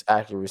his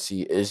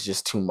accuracy is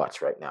just too much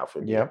right now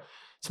for me. Yep.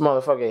 This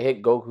motherfucker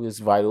hit Goku's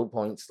vital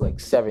points like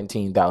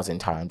 17,000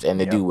 times, and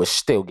the dude was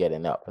still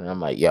getting up. And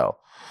I'm like, yo,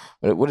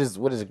 what is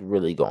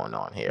really going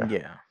on here?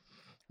 Yeah.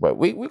 But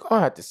we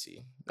gonna have to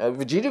see.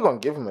 Vegeta gonna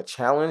give him a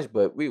challenge,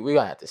 but we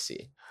gonna have to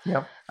see.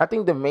 Yeah. I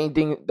think the main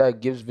thing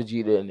that gives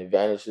Vegeta an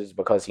advantage is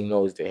because he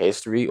knows the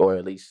history, or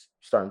at least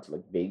starting to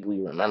like vaguely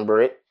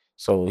remember it.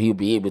 So he'll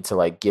be able to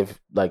like do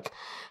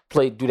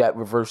that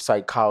reverse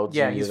psychology.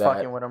 Yeah, he's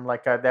fucking with him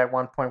like at that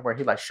one point where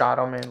he like shot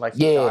him and like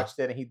he dodged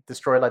it and he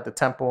destroyed like the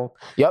temple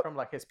from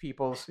like his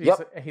people's.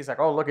 He's like,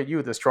 oh, look at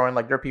you destroying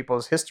like their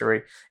people's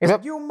history. He's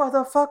like, you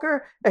motherfucker.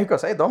 And he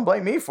goes, hey, don't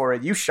blame me for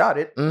it. You shot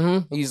it.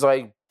 Mm-hmm. He's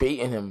like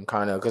baiting him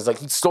kind of because like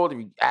he saw the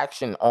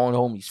reaction on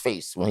homie's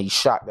face when he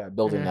shot that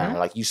building down.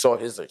 Like you saw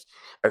his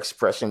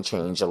expression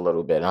change a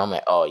little bit. And I'm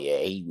like, oh yeah,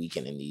 he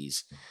weakening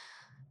these.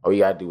 All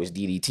you gotta do is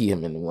DDT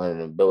him in one of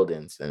the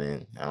buildings, and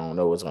then I don't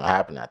know what's gonna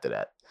happen after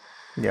that.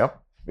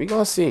 Yep, we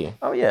gonna see.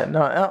 Oh yeah,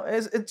 no,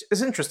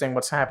 it's interesting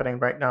what's happening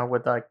right now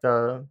with like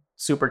the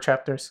super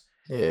chapters.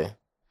 Yeah,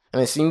 and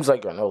it seems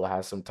like Granola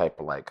has some type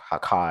of like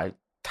Hakai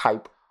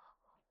type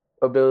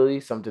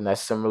ability, something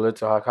that's similar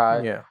to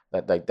Hakai. Yeah,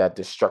 that like that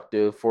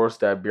destructive force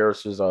that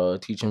Beerus was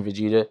teaching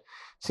Vegeta.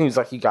 Seems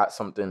like he got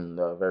something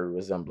very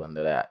resembling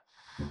to that,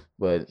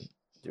 but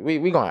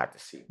we gonna have to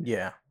see.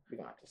 Yeah. We're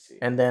gonna have to see.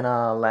 And then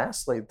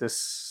lastly,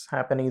 this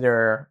happened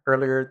either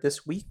earlier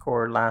this week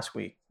or last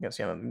week. Yes,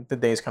 the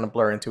days kind of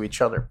blur into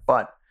each other.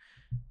 But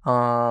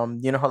how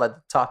like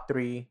the top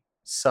 3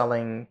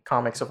 selling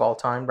comics of all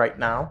time right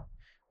now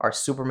are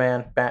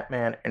Superman,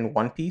 Batman, and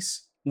One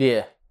Piece.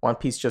 Yeah. One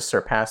Piece just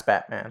surpassed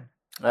Batman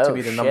to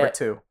be the number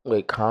 2.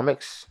 Wait,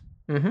 comics?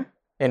 Mm-hmm.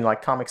 And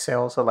like comic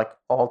sales are like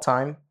all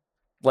time.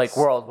 Like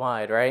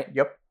worldwide, right?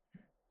 Yep.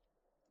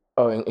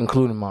 Oh,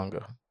 including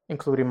manga.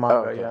 Including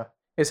manga, yeah.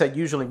 It's that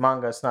usually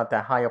manga is not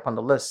that high up on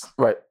the list.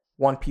 Right.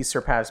 One Piece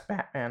surpassed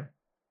Batman.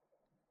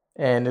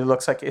 And it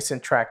looks like it's in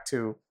track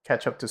to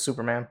catch up to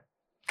Superman.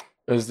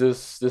 Is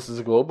this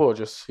is global or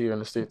just here in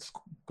the States?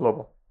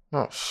 Global.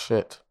 Oh,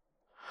 shit.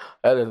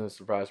 That doesn't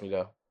surprise me,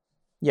 though.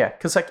 Yeah,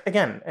 because, like,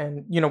 again,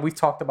 and, we've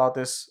talked about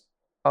this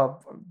a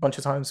bunch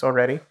of times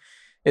already.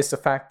 It's the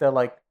fact that,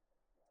 like,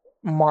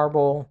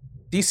 Marvel,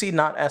 DC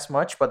not as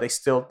much, but they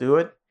still do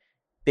it.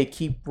 They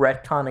keep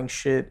retconning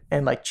shit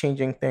and like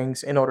changing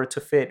things in order to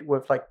fit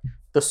with like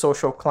the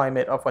social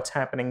climate of what's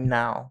happening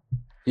now.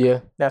 Yeah.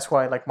 That's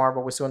why like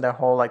Marvel was doing that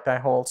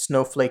whole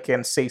Snowflake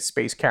and Safe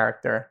Space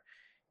character,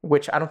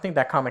 which I don't think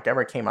that comic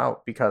ever came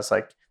out because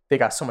like they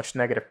got so much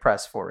negative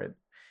press for it.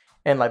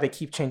 And like they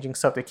keep changing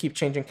stuff. They keep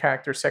changing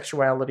character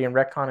sexuality and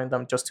retconning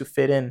them just to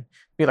fit in.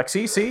 Be like,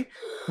 see,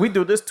 we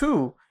do this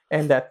too.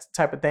 And that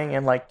type of thing.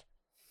 And like,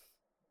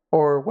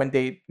 or when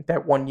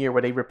that one year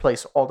where they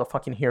replace all the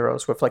fucking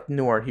heroes with like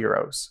newer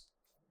heroes.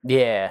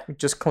 Yeah.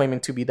 Just claiming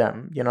to be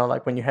them.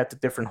 Like when you had the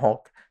different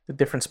Hulk, the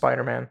different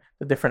Spider-Man,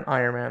 the different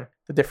Iron Man,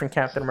 the different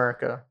Captain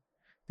America,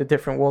 the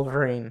different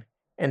Wolverine,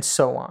 and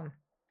so on.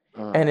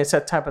 And it's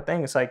that type of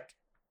thing. It's like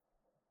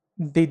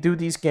they do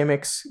these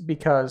gimmicks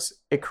because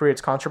it creates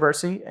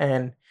controversy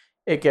and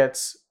it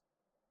gets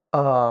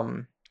a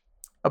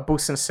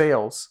boost in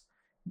sales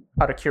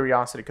out of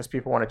curiosity because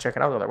people want to check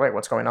it out. They're like, wait,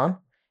 what's going on?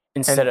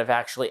 Instead of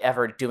actually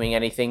ever doing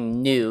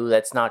anything new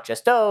that's not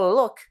just, oh,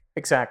 look.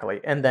 Exactly.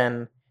 And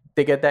then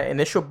they get that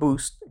initial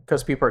boost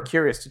because people are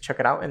curious to check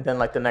it out. And then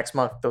like the next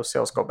month, those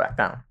sales go back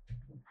down.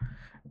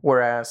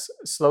 Whereas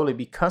slowly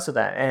because of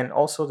that, and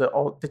also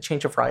the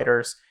change of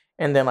writers,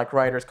 and then like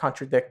writers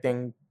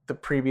contradicting the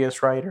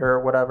previous writer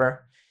or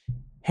whatever.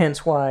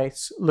 Hence why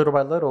little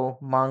by little,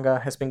 manga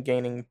has been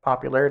gaining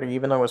popularity,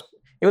 even though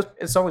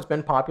it's always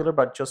been popular,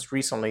 but just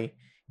recently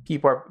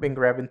people have been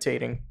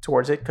gravitating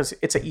towards it because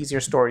it's an easier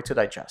story to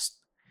digest.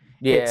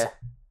 Yeah. It's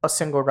a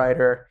single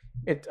writer.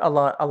 A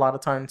lot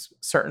of times,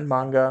 certain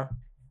manga,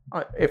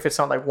 if it's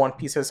not like One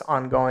Piece is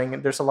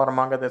ongoing, there's a lot of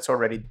manga that's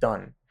already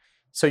done,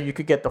 so you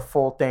could get the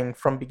full thing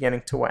from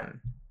beginning to end.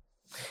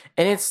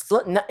 And it's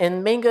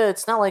in manga,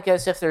 it's not like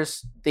as if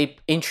they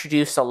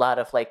introduce a lot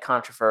of like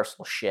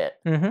controversial shit.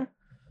 Mm-hmm.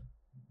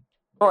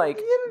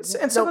 Like,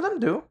 and some of them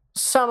do.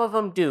 Some of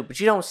them do, but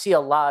you don't see a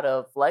lot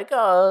of like,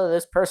 oh,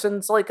 this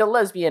person's like a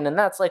lesbian and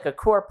that's like a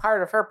core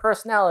part of her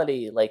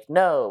personality. Like,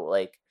 no,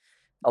 like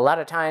a lot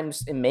of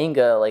times in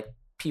manga, like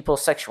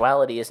people's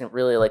sexuality isn't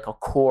really like a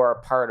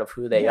core part of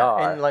who they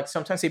are. And like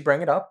sometimes they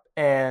bring it up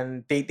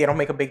and they don't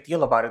make a big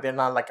deal about it. They're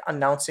not like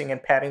announcing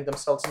and patting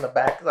themselves in the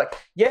back like,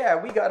 yeah,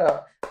 we got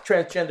a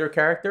transgender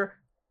character.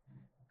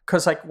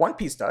 Because like One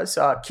Piece does.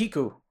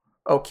 Kiku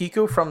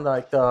from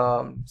like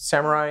the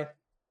samurai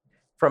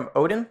from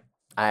Odin.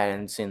 I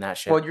hadn't seen that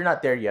shit. Well, you're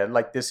not there yet.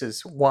 Like this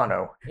is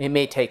Wano. It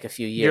may take a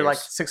few years. You're like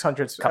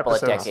 600 couple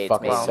episodes. of decades,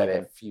 Fucking maybe. said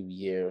it, a few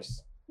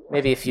years.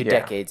 Maybe a few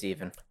decades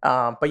even.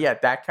 But yeah,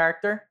 that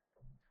character,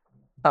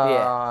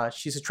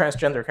 she's a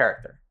transgender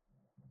character.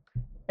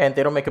 And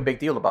they don't make a big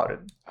deal about it.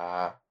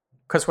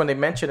 Because when they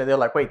mention it, they're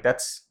like, wait,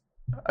 that's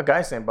a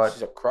guy's name, but...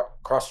 She's a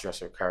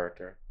cross-dresser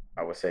character,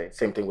 I would say.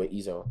 Same thing with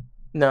Izo.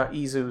 No,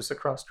 Izu's a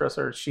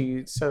cross-dresser.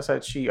 She says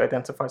that she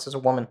identifies as a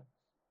woman.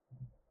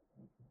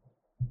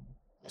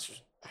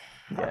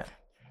 Yeah.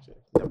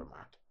 Never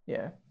mind.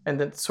 Yeah. And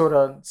then sort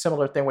of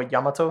similar thing with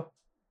Yamato.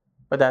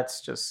 But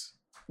that's just...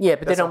 Yeah,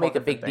 but they that's don't whole make a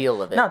different big thing.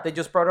 deal of it. No, they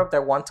just brought it up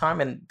that one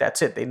time and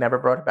that's it. They never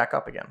brought it back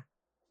up again.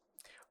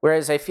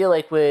 Whereas I feel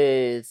like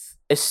with,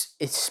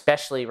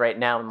 especially right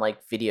now in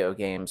like video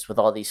games, with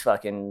all these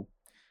fucking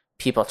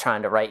people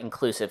trying to write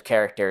inclusive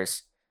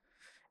characters,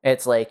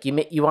 it's like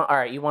you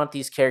want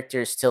these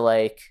characters to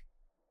like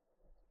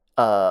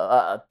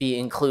be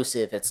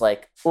inclusive. It's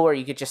like, or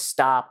you could just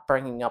stop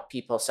bringing up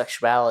people's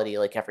sexuality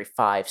like every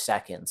 5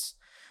 seconds.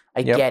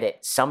 I get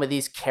it. Some of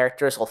these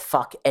characters will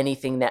fuck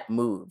anything that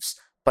moves,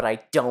 but I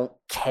don't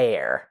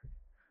care.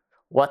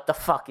 What the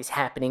fuck is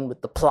happening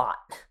with the plot?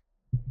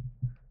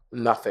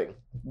 Nothing.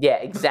 Yeah,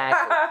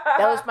 exactly.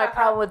 That was my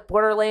problem with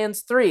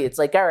Borderlands 3. It's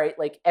like, all right,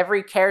 like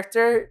every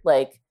character,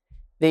 like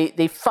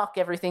they fuck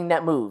everything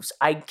that moves.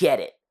 I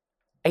get it.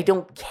 I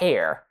don't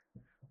care.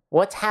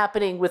 What's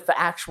happening with the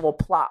actual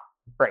plot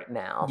right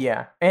now?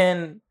 Yeah.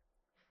 And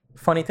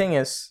funny thing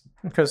is,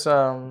 because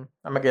I'm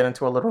going to get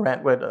into a little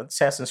rant with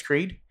Assassin's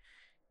Creed.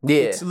 Yeah.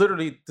 It's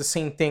literally the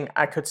same thing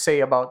I could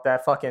say about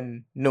that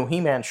fucking new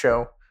He-Man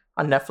show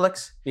on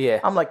Netflix. Yeah.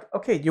 I'm like,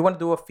 okay, you want to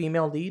do a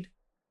female lead?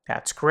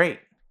 That's great.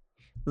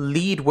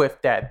 Lead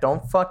with that.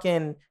 Don't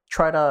fucking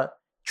try to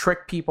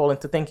trick people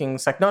into thinking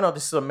it's like, no,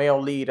 this is a male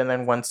lead. And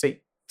then once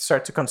they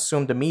start to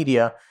consume the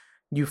media,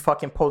 you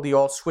fucking pull the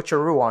old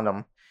switcheroo on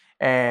them.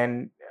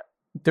 And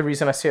the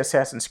reason I say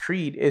Assassin's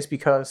Creed is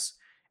because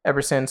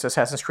ever since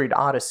Assassin's Creed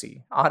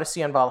Odyssey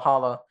and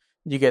Valhalla,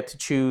 you get to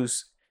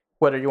choose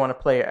whether you want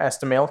to play as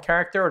the male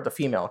character or the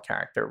female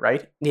character,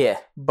 right? Yeah.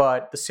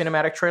 But the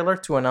cinematic trailer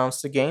to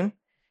announce the game,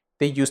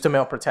 they used the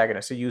male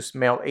protagonist. They used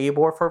male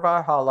Eivor for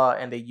Valhalla,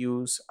 and they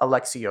use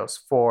Alexios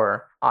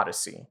for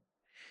Odyssey.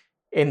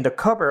 In the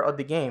cover of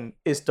the game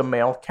is the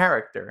male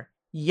character,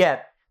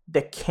 yet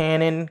the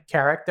canon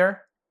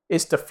character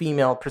is the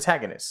female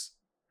protagonist.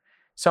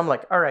 So I'm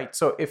like, all right,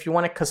 so if you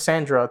wanted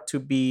Cassandra to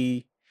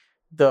be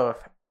the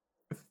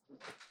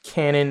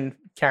canon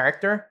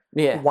character,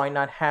 why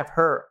not have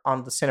her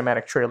on the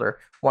cinematic trailer?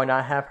 Why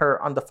not have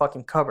her on the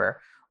fucking cover?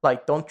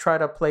 Like, don't try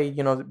to play,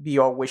 be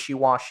all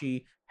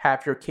wishy-washy,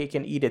 have your cake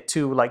and eat it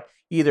too. Like,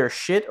 either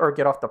shit or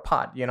get off the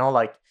pot,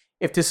 Like,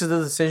 if this is the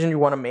decision you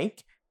want to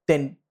make,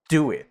 then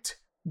do it.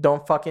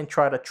 Don't fucking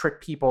try to trick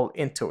people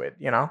into it,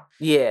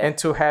 Yeah.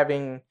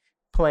 Into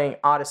playing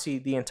Odyssey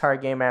the entire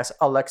game as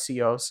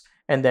Alexios,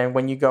 and then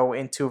when you go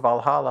into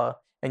Valhalla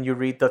and you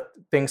read the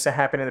things that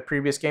happened in the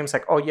previous games,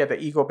 like, oh yeah, the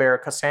ego bearer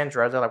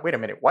Cassandra, they're like, wait a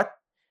minute, what?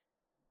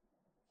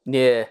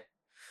 Yeah.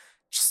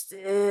 Just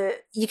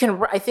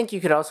I think you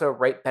could also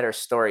write better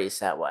stories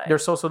that way.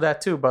 There's also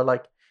that too, but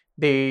like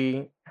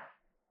they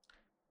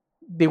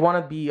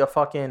want to be a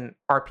fucking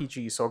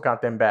RPG so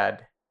goddamn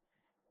bad,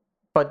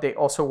 but they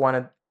also want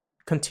to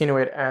continue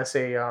it as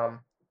a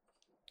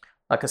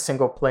like a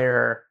single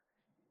player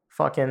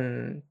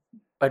fucking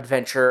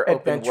adventure,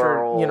 open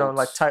world,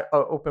 like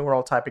open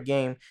world type of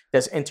game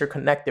that's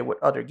interconnected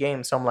with other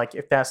games. So I'm like,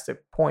 if that's the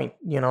point,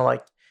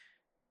 like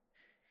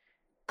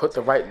put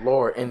the right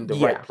lore in the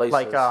right places.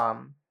 Like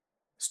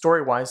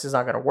story wise, it's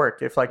not gonna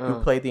work if like you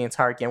play the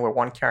entire game with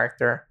one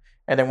character,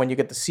 and then when you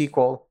get the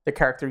sequel, the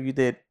character you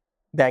did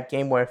that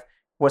game with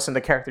wasn't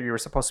the character you were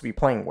supposed to be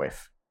playing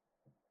with.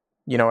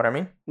 You know what I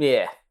mean?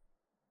 Yeah.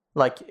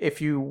 Like,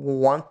 if you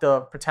want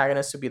the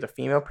protagonist to be the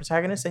female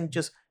protagonist, then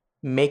just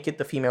make it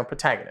the female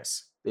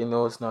protagonist. They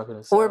know it's not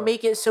gonna sell. Or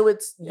make it so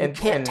it's you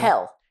can't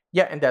tell.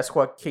 Yeah, and that's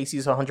what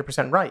Casey's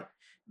 100% right.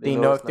 They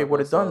know if they would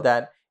have done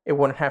that, it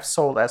wouldn't have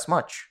sold as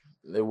much.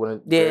 They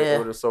wouldn't. Yeah. It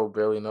would have sold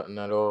barely nothing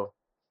at all.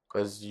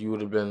 Because you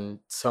would have been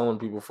selling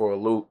people for a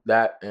loot.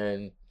 That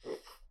and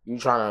You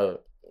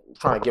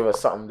trying to give us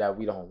something that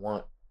we don't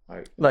want.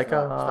 Like, it's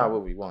not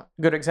what we want.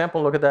 Good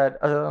example. Look at that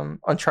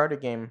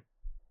Uncharted game,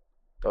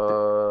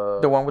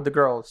 the one with the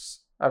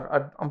girls.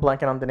 I'm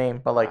blanking on the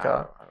name, but like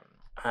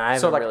I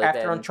so haven't like really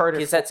after been, Uncharted,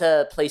 because that's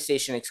a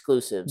PlayStation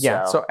exclusive.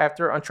 yeah. So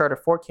after Uncharted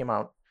 4 came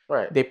out,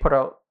 Right. they put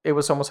out, it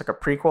was almost like a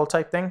prequel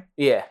type thing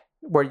yeah.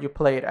 where you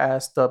played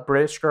as the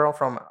British girl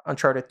from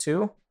Uncharted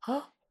 2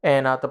 Huh?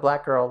 and the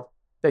black girl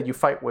that you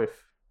fight with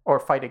or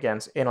fight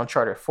against in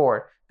Uncharted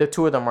 4. The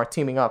two of them are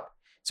teaming up.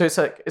 So it's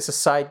a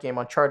side game,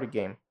 Uncharted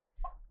game,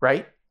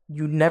 right?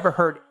 You never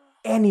heard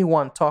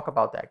anyone talk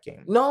about that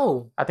game.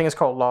 No. I think it's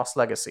called Lost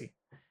Legacy.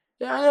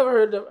 Yeah, I never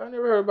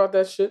heard about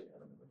that shit.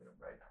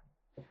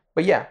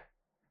 But yeah,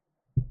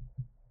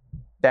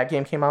 that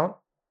game came out.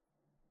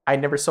 I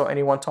never saw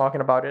anyone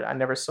talking about it. I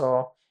never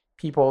saw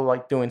people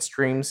like doing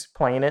streams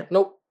playing it.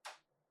 Nope.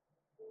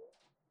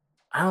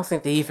 I don't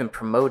think they even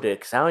promoted it,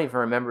 because I don't even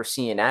remember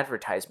seeing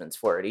advertisements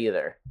for it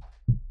either.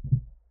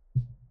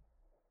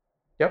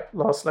 Yep,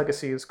 Lost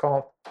Legacy is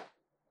called.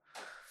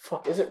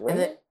 Fuck, is it And raining?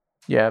 then,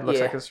 Yeah, it looks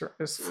Yeah. like it Fuck,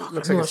 looks I knew like I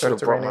it should've started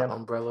to brought rain my again.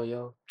 umbrella,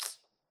 yo.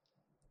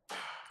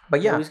 But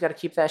you yeah, always got to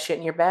keep that shit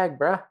in your bag,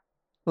 bruh.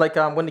 like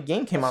when the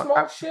game came out,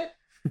 Small shit.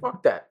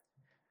 Fuck that.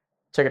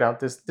 check it out.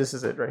 This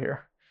is it right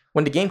here.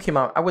 When the game came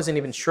out, I wasn't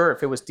even sure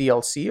if it was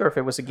DLC or if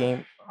it was a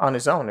game on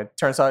its own. It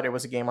turns out it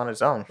was a game on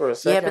its own. For a Yeah,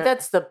 second. but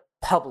that's the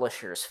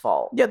publisher's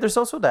fault. Yeah, there's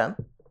also that.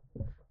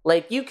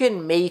 Like, you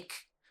can make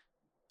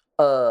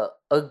a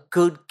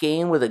good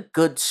game with a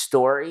good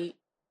story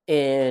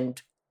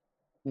and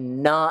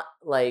not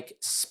like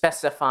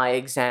specify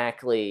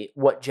exactly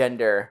what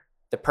gender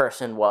the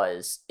person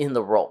was in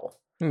the role.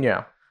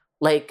 Yeah.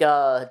 Like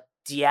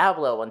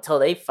Diablo, until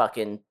they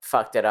fucking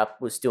fucked it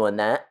up, was doing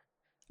that.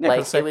 Yeah, like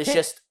 'cause it was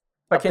just a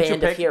But can't you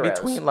band of pick heroes.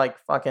 between like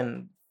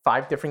fucking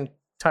 5 different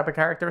type of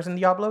characters in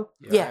Diablo?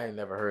 Yeah. I ain't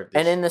never heard this.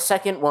 And in the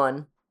second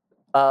one,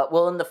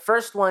 in the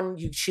first one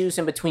you choose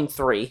in between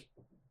 3.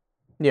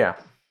 Yeah.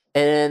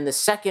 And then the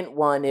second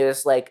one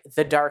is like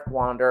the Dark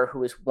Wanderer,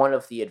 who is one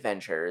of the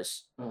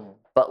adventurers. Mm.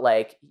 But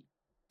like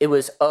it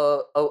was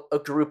a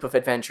group of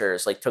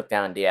adventurers like took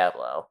down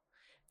Diablo.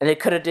 And they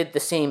could have did the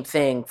same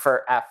thing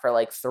for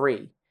like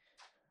 3.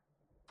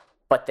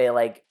 But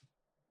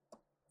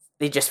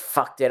they just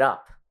fucked it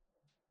up.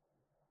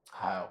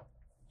 How?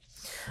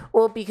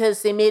 Well,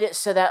 because they made it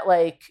so that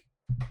like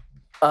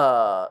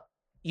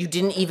you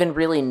didn't even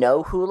really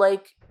know who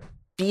like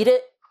beat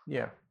it.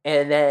 Yeah.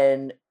 And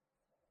then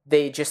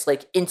they just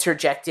like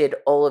interjected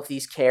all of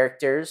these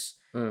characters.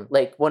 Mm.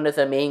 Like one of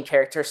the main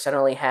characters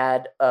suddenly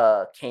had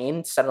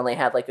Cain suddenly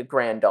had like a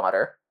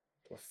granddaughter,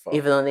 The fuck?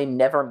 even though they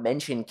never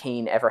mentioned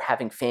Cain ever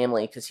having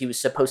family, because he was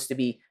supposed to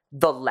be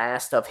the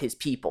last of his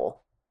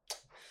people,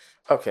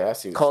 Okay, I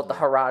see. What called you the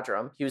mean.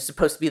 Haradrim. He was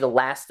supposed to be the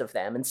last of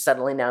them, and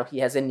suddenly now he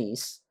has a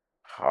niece.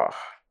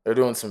 They're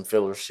doing some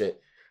filler shit,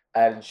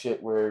 adding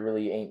shit where it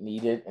really ain't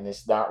needed, and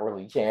it's not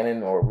really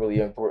canon or really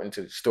important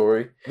to the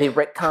story. They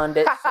retconned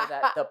it so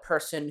that the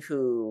person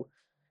who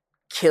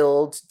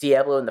killed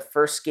Diablo in the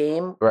first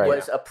game Right.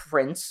 was a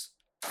prince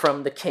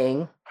from the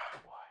king,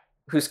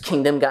 whose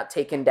kingdom got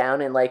taken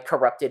down and like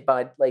corrupted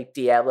by like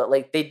Diablo.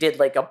 Like they did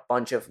like a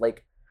bunch of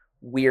like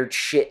weird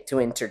shit to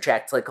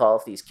interject like all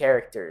of these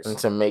characters. And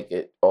to make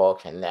it all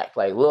connect.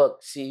 Like,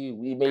 look, see,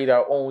 we made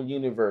our own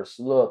universe.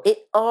 Look. It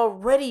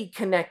already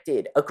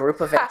connected. A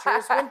group of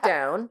adventurers went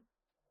down.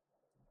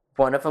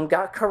 One of them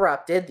got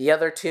corrupted. The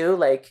other 2,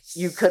 like,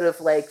 you could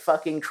have like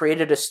fucking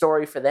created a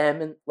story for them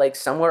and like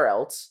somewhere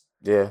else.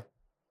 Yeah.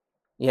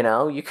 You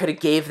know, you could have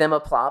gave them a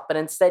plot, but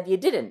instead you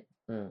didn't.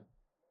 Mm.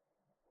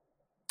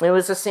 It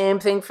was the same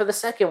thing for the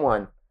second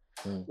one.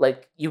 Mm.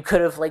 Like, you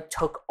could have like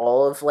took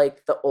all of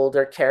like the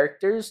older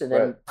characters and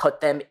then Right. put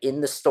them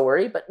in the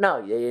story, but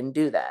no, they didn't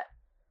do that.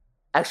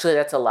 Actually,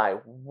 that's a lie.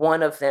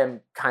 One of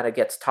them kind of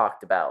gets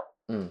talked about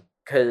Mm.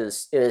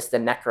 because it is the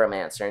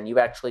necromancer, and you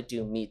actually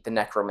do meet the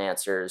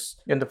necromancers.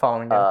 In the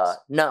following games.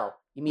 No,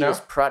 you meet No? his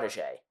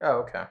protege. Oh,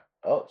 okay.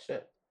 Oh,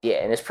 shit. Yeah,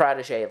 and his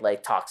protege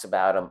like talks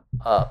about him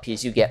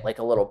because you get like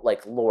a little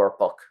like lore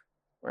book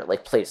where it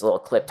like plays a little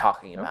clip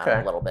talking about him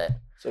Okay. a little bit.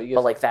 So he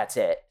But gets, like that's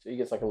it. so he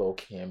gets like a little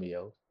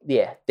cameo.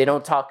 Yeah, they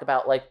don't talk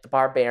about like the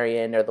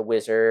barbarian or the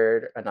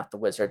wizard, or not the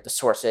wizard, the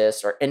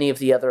sorceress, or any of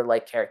the other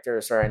like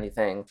characters or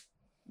anything.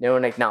 They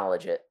don't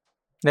acknowledge it.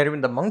 Not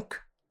even the monk?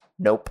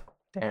 Nope.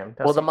 Damn.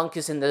 Well, the monk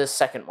is in the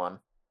second one.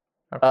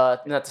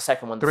 Okay. Not the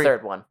second one, the 3.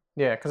 third one.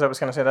 Yeah, because I was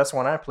going to say that's the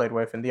one I played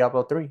with in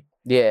Diablo 3.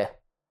 Yeah.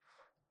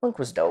 Monk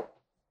was dope.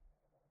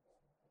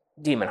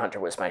 Demon Hunter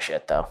was my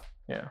shit though.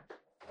 Yeah.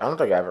 I don't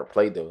think I ever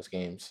played those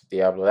games.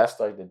 Diablo, that's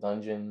like the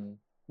dungeon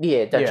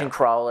Yeah, dungeon Yeah.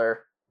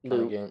 crawler. kind of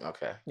Loot. game.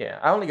 Okay. Yeah,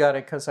 I only got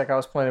it because like I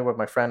was playing it with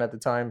my friend at the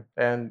time,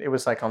 and it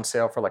was like on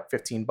sale for like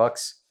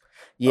 $15.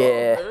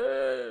 Yeah.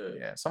 Oh,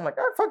 Yeah, so I'm like,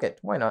 oh, fuck it,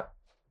 why not?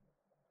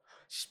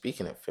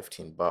 Speaking of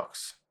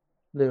 $15.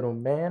 Little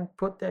man,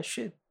 put that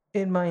shit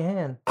in my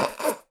hand.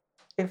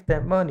 If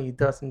that money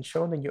doesn't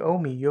show, then you owe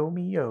me,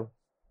 yo.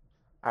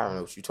 I don't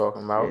know what you're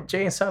talking Yeah, about.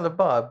 Jay and Silent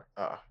Bob.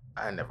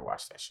 I never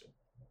watched that shit.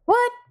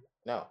 What?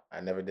 No, I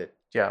never did.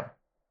 Yeah.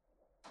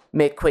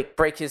 Make quick,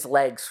 break his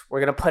legs. We're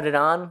gonna put it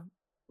on.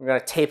 We're gonna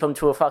tape him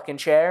to a fucking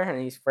chair,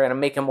 and we're gonna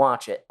make him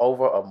watch it.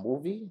 Over a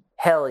movie?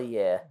 Hell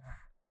yeah.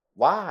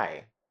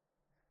 Why?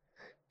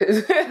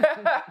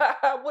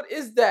 What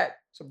is that?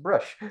 It's a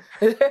brush.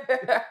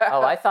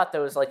 Oh, I thought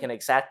that was like an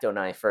X-Acto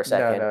knife for a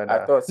second. No.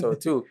 I thought so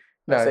too.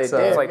 No, I it's, say,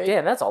 I was damn, like, mate.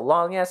 damn, that's a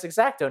long ass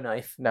X-Acto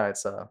knife. No,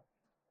 it's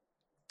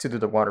to do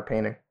the water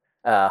painting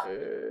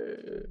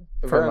For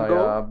for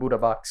my Buddha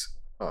box.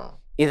 Oh.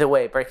 Either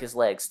way, break his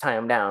legs, tie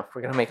him down.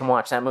 We're gonna make him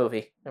watch that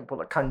movie. And put a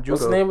What's the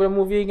Kanjudo. name of the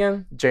movie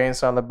again? Jay and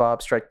Silent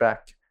Bob Strike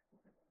Back.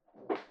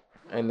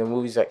 And the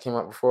movies that came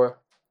out before?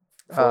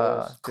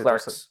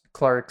 Clerks.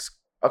 Clerks.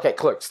 Okay,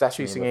 Clerks. That's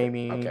the Chasing name of it.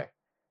 Amy.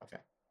 Okay.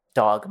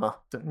 Dogma.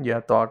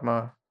 Yeah,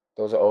 Dogma.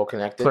 Those are all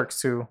connected?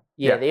 Clerks 2.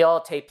 Yeah, they all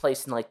take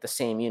place in like the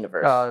same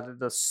universe.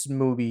 The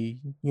Smoothie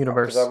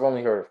universe. Because I've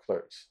only heard of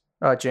Clerks.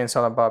 Jay and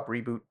Silent Bob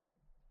reboot.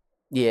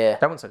 yeah.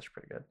 That one's actually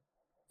pretty good.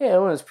 Yeah, it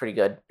was pretty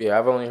good. Yeah,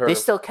 I've only heard They of...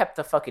 still kept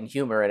the fucking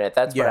humor in it.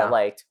 That's what I Yeah.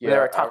 liked. When Yeah,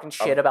 they were talking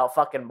shit about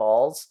fucking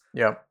balls.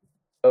 Yeah.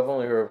 I've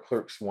only heard of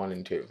Clerks 1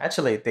 and 2.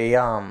 Actually, they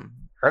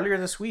earlier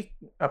this week,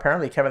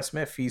 apparently Kevin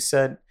Smith, he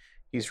said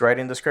he's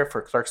writing the script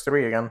for Clerks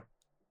 3 again.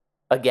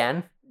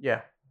 Again?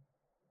 Yeah.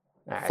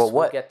 Alright, For so we'll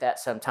what? get that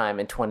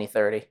sometime in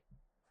 2030.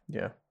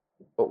 Yeah.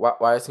 But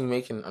why is he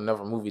making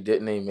another movie?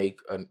 Didn't they make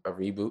a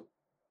reboot?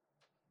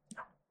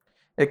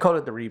 They called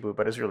it the reboot,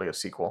 but it's really a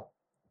sequel.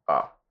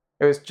 Oh.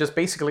 It was just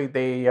basically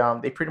they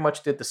pretty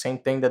much did the same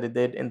thing that they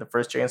did in the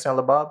first Jay and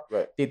Silent Bob.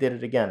 Right. They did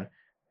it again.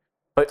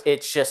 But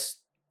it's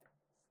just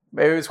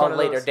It was a one of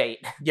later those,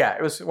 date. Yeah,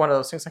 it was one of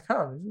those things like,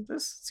 oh,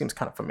 this seems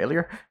kind of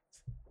familiar.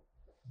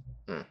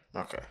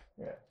 Okay.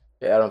 Yeah.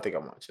 Yeah, I don't think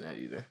I'm watching that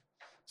either.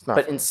 It's not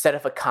But for me. instead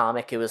of a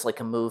comic, it was like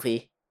a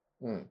movie.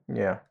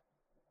 Yeah.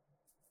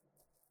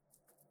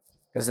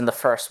 Because in the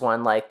first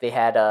one, like they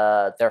had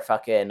their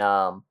fucking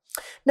no,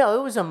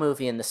 it was a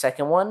movie in the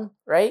second one,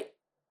 right?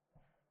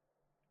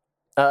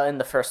 In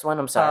the first one,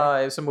 I'm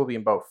sorry. It was a movie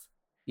in both.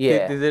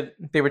 Yeah.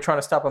 They were trying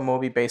to stop a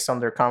movie based on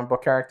their comic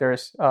book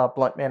characters,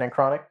 Blunt Man and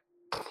Chronic.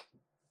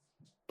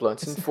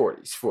 Blunts and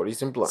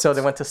 40s and blunts. So they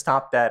went to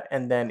stop that,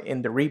 and then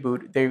in the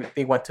reboot,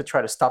 they went to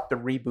try to stop the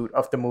reboot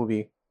of the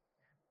movie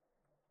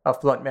of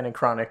Blunt Man and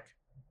Chronic,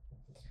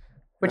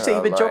 which they Oh,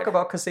 even joke Lord.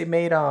 about because they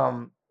made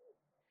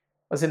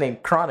what's his name,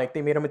 Chronic.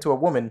 They made him into a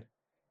woman.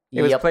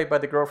 It was Yep. played by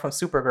the girl from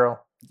Supergirl,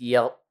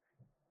 Yep.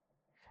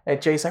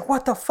 and Jay's like,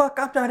 "What the fuck?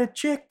 I'm not a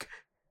chick."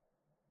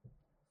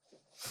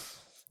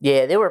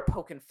 Yeah, they were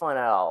poking fun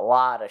at a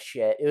lot of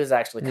shit. It was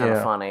actually kind of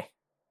Yeah. funny.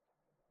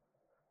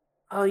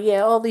 Oh yeah,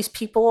 all these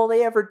people, all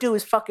they ever do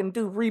is fucking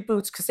do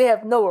reboots because they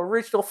have no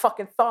original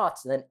fucking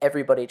thoughts. And then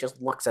everybody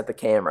just looks at the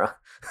camera.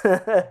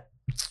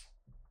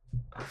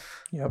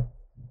 Yep.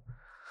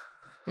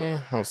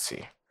 Yeah, let's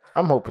see.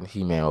 I'm hoping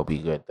He-Man will be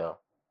good though.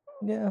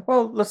 Yeah.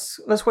 Well, let's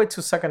wait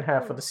till second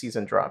half of the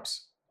season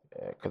drops.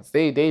 Yeah, because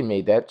they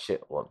made that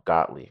shit look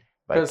godly.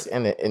 Like 'Cause-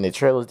 in the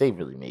trailers, they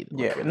really made it.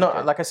 Look Yeah. really No,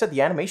 good. like I said,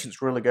 the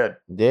animation's really good.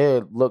 Yeah,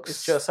 it looks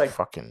It's just like-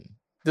 fucking.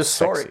 The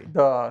story, Sexy.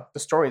 the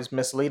story is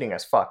misleading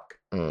as fuck.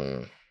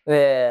 Mm.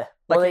 Yeah.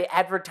 Well, Like they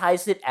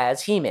advertised it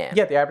as He-Man.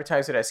 Yeah, they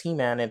advertise it as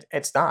He-Man, and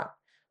it's not.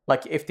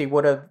 Like if they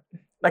would have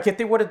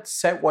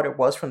said what it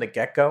was from the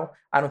get-go,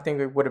 I don't think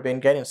it would have been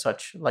getting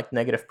such like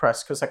negative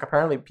press because like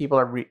apparently people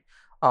are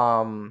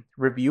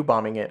review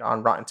bombing it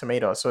on Rotten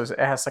Tomatoes. So it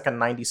has like a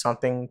 90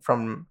 something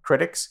from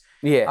critics.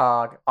 Yeah.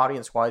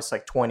 Audience wise,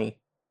 like 20.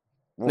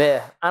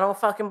 Yeah. I don't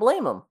fucking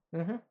blame them.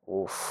 Mm-hmm.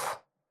 Oof.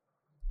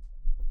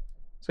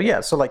 So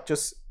yeah, so like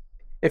just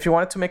if you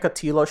wanted to make a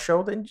Tilo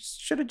show, then you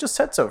should have just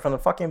said so from the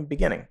fucking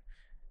beginning.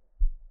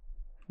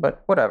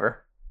 But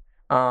whatever.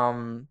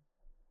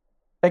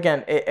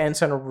 Again, it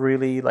ends on a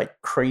really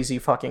like crazy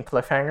fucking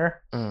cliffhanger.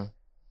 Mm.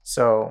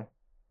 So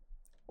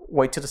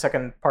wait till the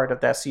second part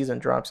of that season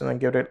drops and then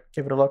give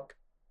it a look.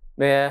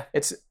 Yeah.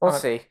 It's We'll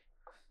see.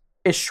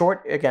 It's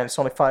short. Again, it's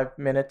only 5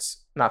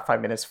 minutes, not 5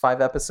 minutes,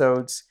 5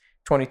 episodes,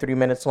 23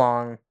 minutes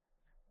long,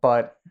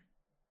 but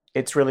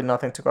it's really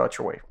nothing to go out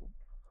your way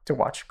to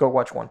watch. Go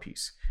watch One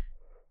Piece.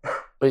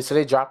 Wait, so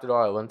they dropped it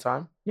all at one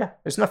time? Yeah,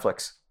 it's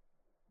Netflix.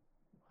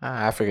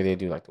 I figured they'd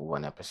do like the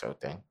one episode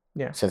thing.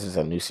 Yeah. Since it's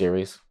a new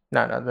series.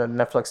 No, the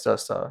Netflix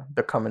does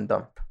the come and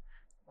dump.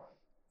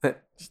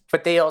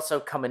 But they also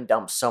come and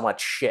dump so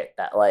much shit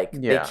that like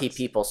Yeah. they keep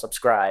people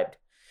subscribed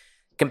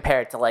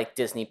compared to like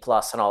Disney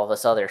Plus and all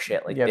this other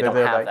shit. Like Yeah, they they're- don't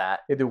they're have like- that.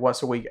 They do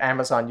once a week.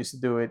 Amazon used to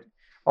do it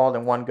all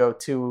in one go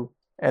too,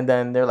 and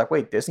then they're like,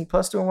 "Wait, Disney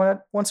Plus doing one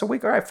once a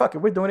week? All right, fuck it,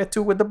 we're doing it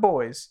too with the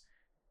boys."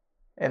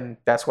 And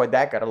that's why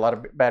that got a lot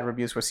of bad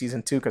reviews for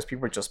season 2 because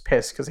people were just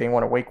pissed because they didn't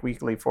want to wait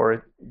weekly for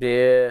it.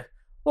 Yeah.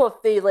 Well,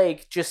 if they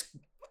like just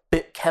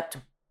kept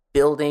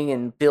building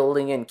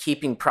and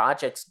keeping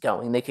projects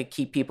going, they could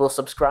keep people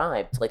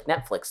subscribed like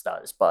Netflix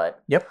does.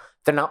 But Yep.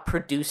 they're not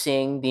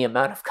producing the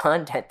amount of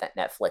content that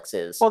Netflix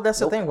is. Well,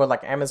 that's Nope. the thing with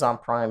like Amazon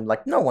Prime.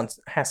 Like no one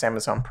has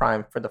Amazon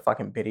Prime for the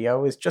fucking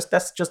video.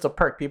 That's just a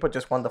perk. People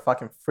just want the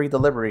fucking free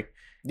delivery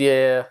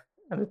Yeah.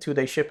 and the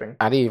 2-day shipping.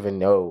 I didn't even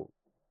know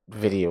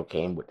video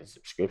came with the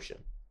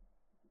subscription.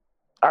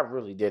 I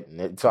really didn't.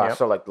 Until I Yep.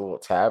 saw like the little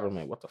tab. I'm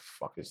like, what the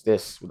fuck is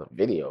this with a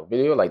video?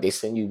 Like they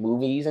send you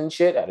movies and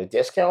shit at a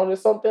discount or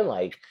something.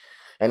 Like,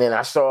 and then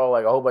I saw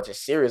like a whole bunch of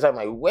series. I'm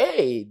like,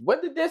 wait,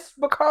 when did this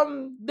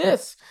become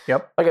this?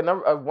 Yep. Like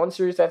one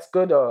series that's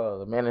good.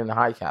 The Man in the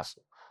High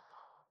Castle.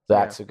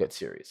 That's a good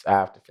series. I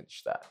have to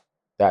finish that.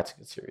 That's a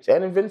good series.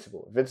 And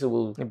Invincible.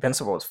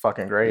 Invincible is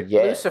fucking great.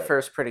 Yeah.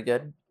 Lucifer's pretty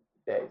good.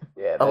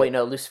 Yeah. Oh wait,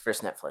 no,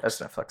 Lucifer's Netflix. That's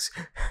Netflix.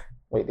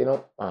 Wait, they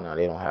don't. Oh no,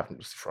 they don't have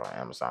Lucifer on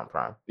Amazon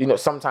Prime. You know,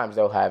 sometimes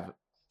they'll have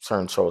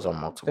certain shows on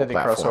multiple They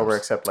platforms. crossover,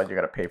 except like you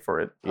gotta pay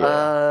for it.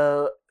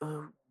 Yeah.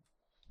 I'm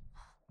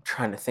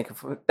trying to think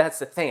of. That's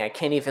the thing. I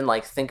can't even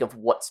like think of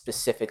what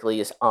specifically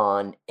is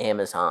on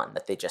Amazon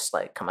that they just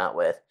like come out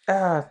with.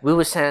 Wu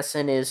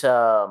Assassin is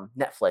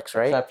Netflix,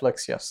 right?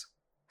 Netflix, yes.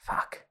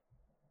 Fuck.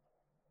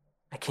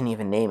 I can't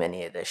even name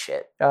any of this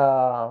shit.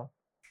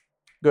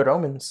 Good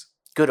Omens.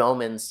 Good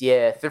Omens,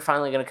 yeah. They're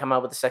finally going to come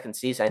out with the second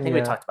season. I think we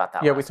Yeah. talked about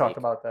that Yeah, we last talked week.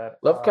 about that.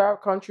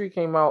 Lovecraft Country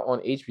came out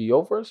on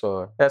HBO first,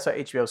 or That's an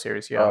HBO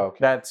series, yeah. Oh, okay.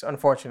 That's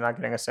unfortunately not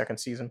getting a second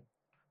season.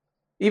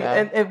 Even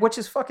Yeah. and which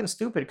is fucking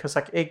stupid because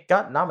like it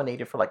got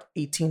nominated for like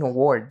 18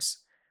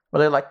 awards. But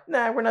they're like,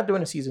 nah, we're not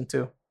doing a season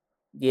 2.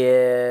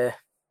 Yeah.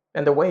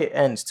 And the way it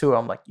ends too,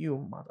 I'm like,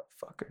 you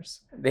motherfuckers.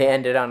 They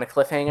ended on a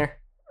cliffhanger?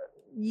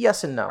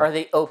 Yes and no. Or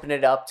they open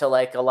it up to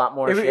like a lot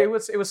more it, shit? it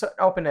was an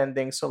open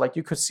ending, so like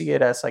you could see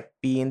it as like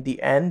being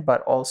the end,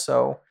 but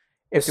also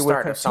if they would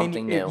Start of continue,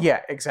 something new.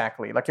 yeah,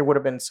 exactly. Like it would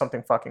have been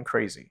something fucking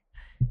crazy.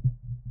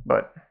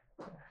 But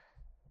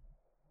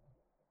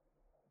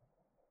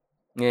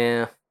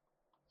Yeah.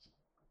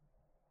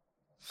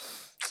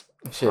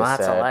 shit. Well,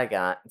 that's sad. all I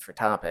got for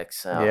topics.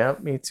 So yeah,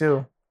 me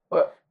too.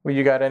 What? Well,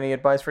 you got any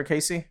advice for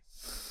Casey?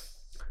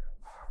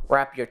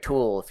 wrap your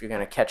tool if you're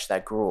going to catch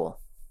that gruel.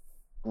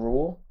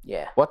 Gruel?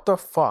 Yeah. What the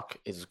fuck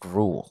is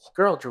gruel?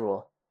 Girl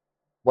drool.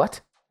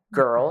 What?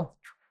 Girl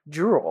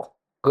drool.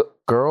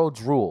 Girl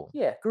drool.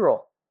 Yeah,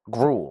 gruel.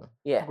 Gruel.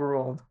 Yeah,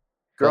 Grueled.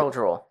 girl Like-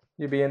 drool.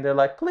 You'd be in there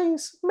like,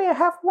 please, may I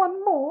have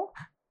one more?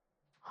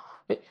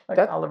 Like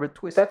That Oliver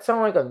Twist. that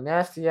sounds like a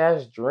nasty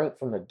ass drink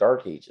from the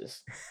Dark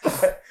Ages.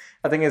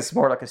 I think it's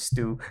more like a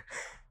stew.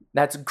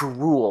 That's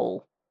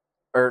gruel.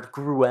 Or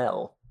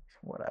gruel.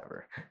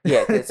 Whatever.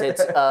 Yeah, it's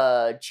Gruel,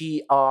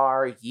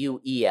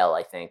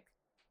 I think.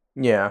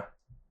 Yeah.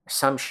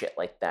 Some shit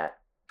like that.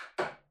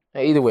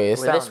 Either way,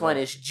 it's Well, this one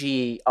is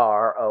Grool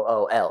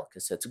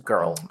because it's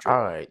girl. drool.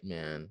 all right,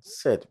 man.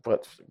 Said,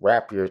 but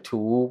wrap your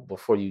tool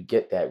before you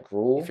get that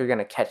gruel. If you're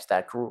gonna catch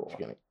that gruel,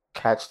 You're gonna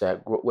catch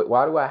that gruel. Wait,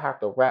 why do I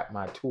have to wrap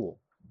my tool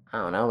I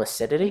don't know,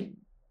 acidity?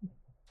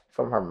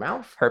 from her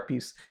mouth?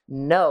 Herpes.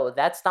 No,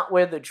 that's not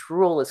where the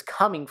drool is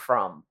coming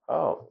from.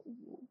 Oh,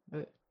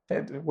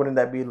 Wouldn't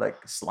that be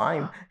like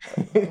slime?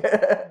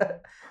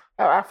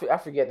 I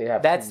forget they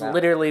have. That's two mouths.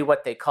 literally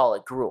what they call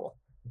it, gruel.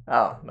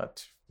 Oh,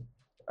 not.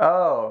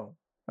 Oh,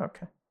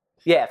 okay.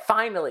 Yeah,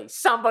 finally,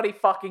 somebody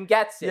fucking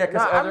gets it. Yeah,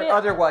 because No, I mean,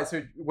 otherwise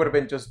it would have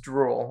been just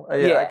drool. Yeah,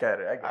 Yeah. I get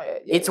it. I get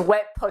it. It's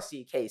wet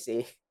pussy,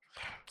 Casey.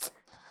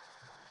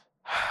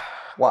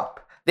 WAP.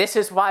 This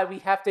is why we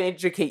have to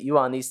educate you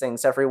on these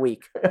things every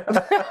week.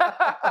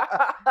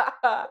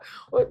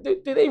 What,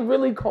 do they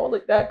really call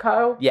it that,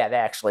 Kyle? Yeah, they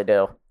actually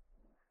do.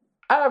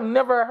 I have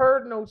never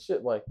heard no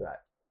shit like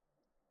that.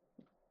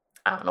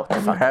 I don't know what to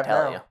You fucking have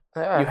tell now.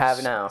 you. You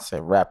have now. I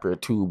said wrap your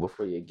tool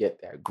before you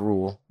get that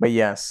gruel. But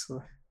yes.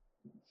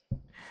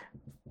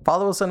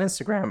 Follow us on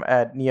Instagram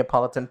at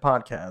Neopolitan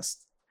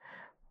Podcast.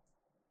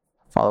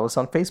 Follow us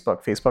on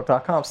Facebook,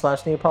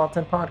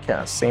 facebook.com/Neopolitan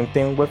Podcast. Same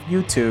thing with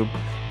YouTube.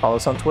 Follow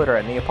us on Twitter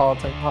at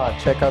Neopolitan Pod.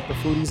 Check out the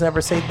Foodies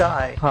Never Say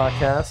Die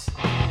podcast.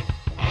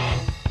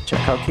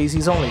 Check out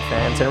Casey's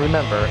OnlyFans. And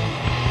remember,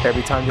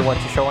 every time you watch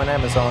a show on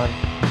Amazon,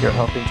 you're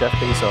helping Jeff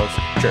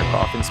Bezos jerk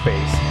off in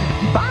space.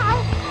 Bye!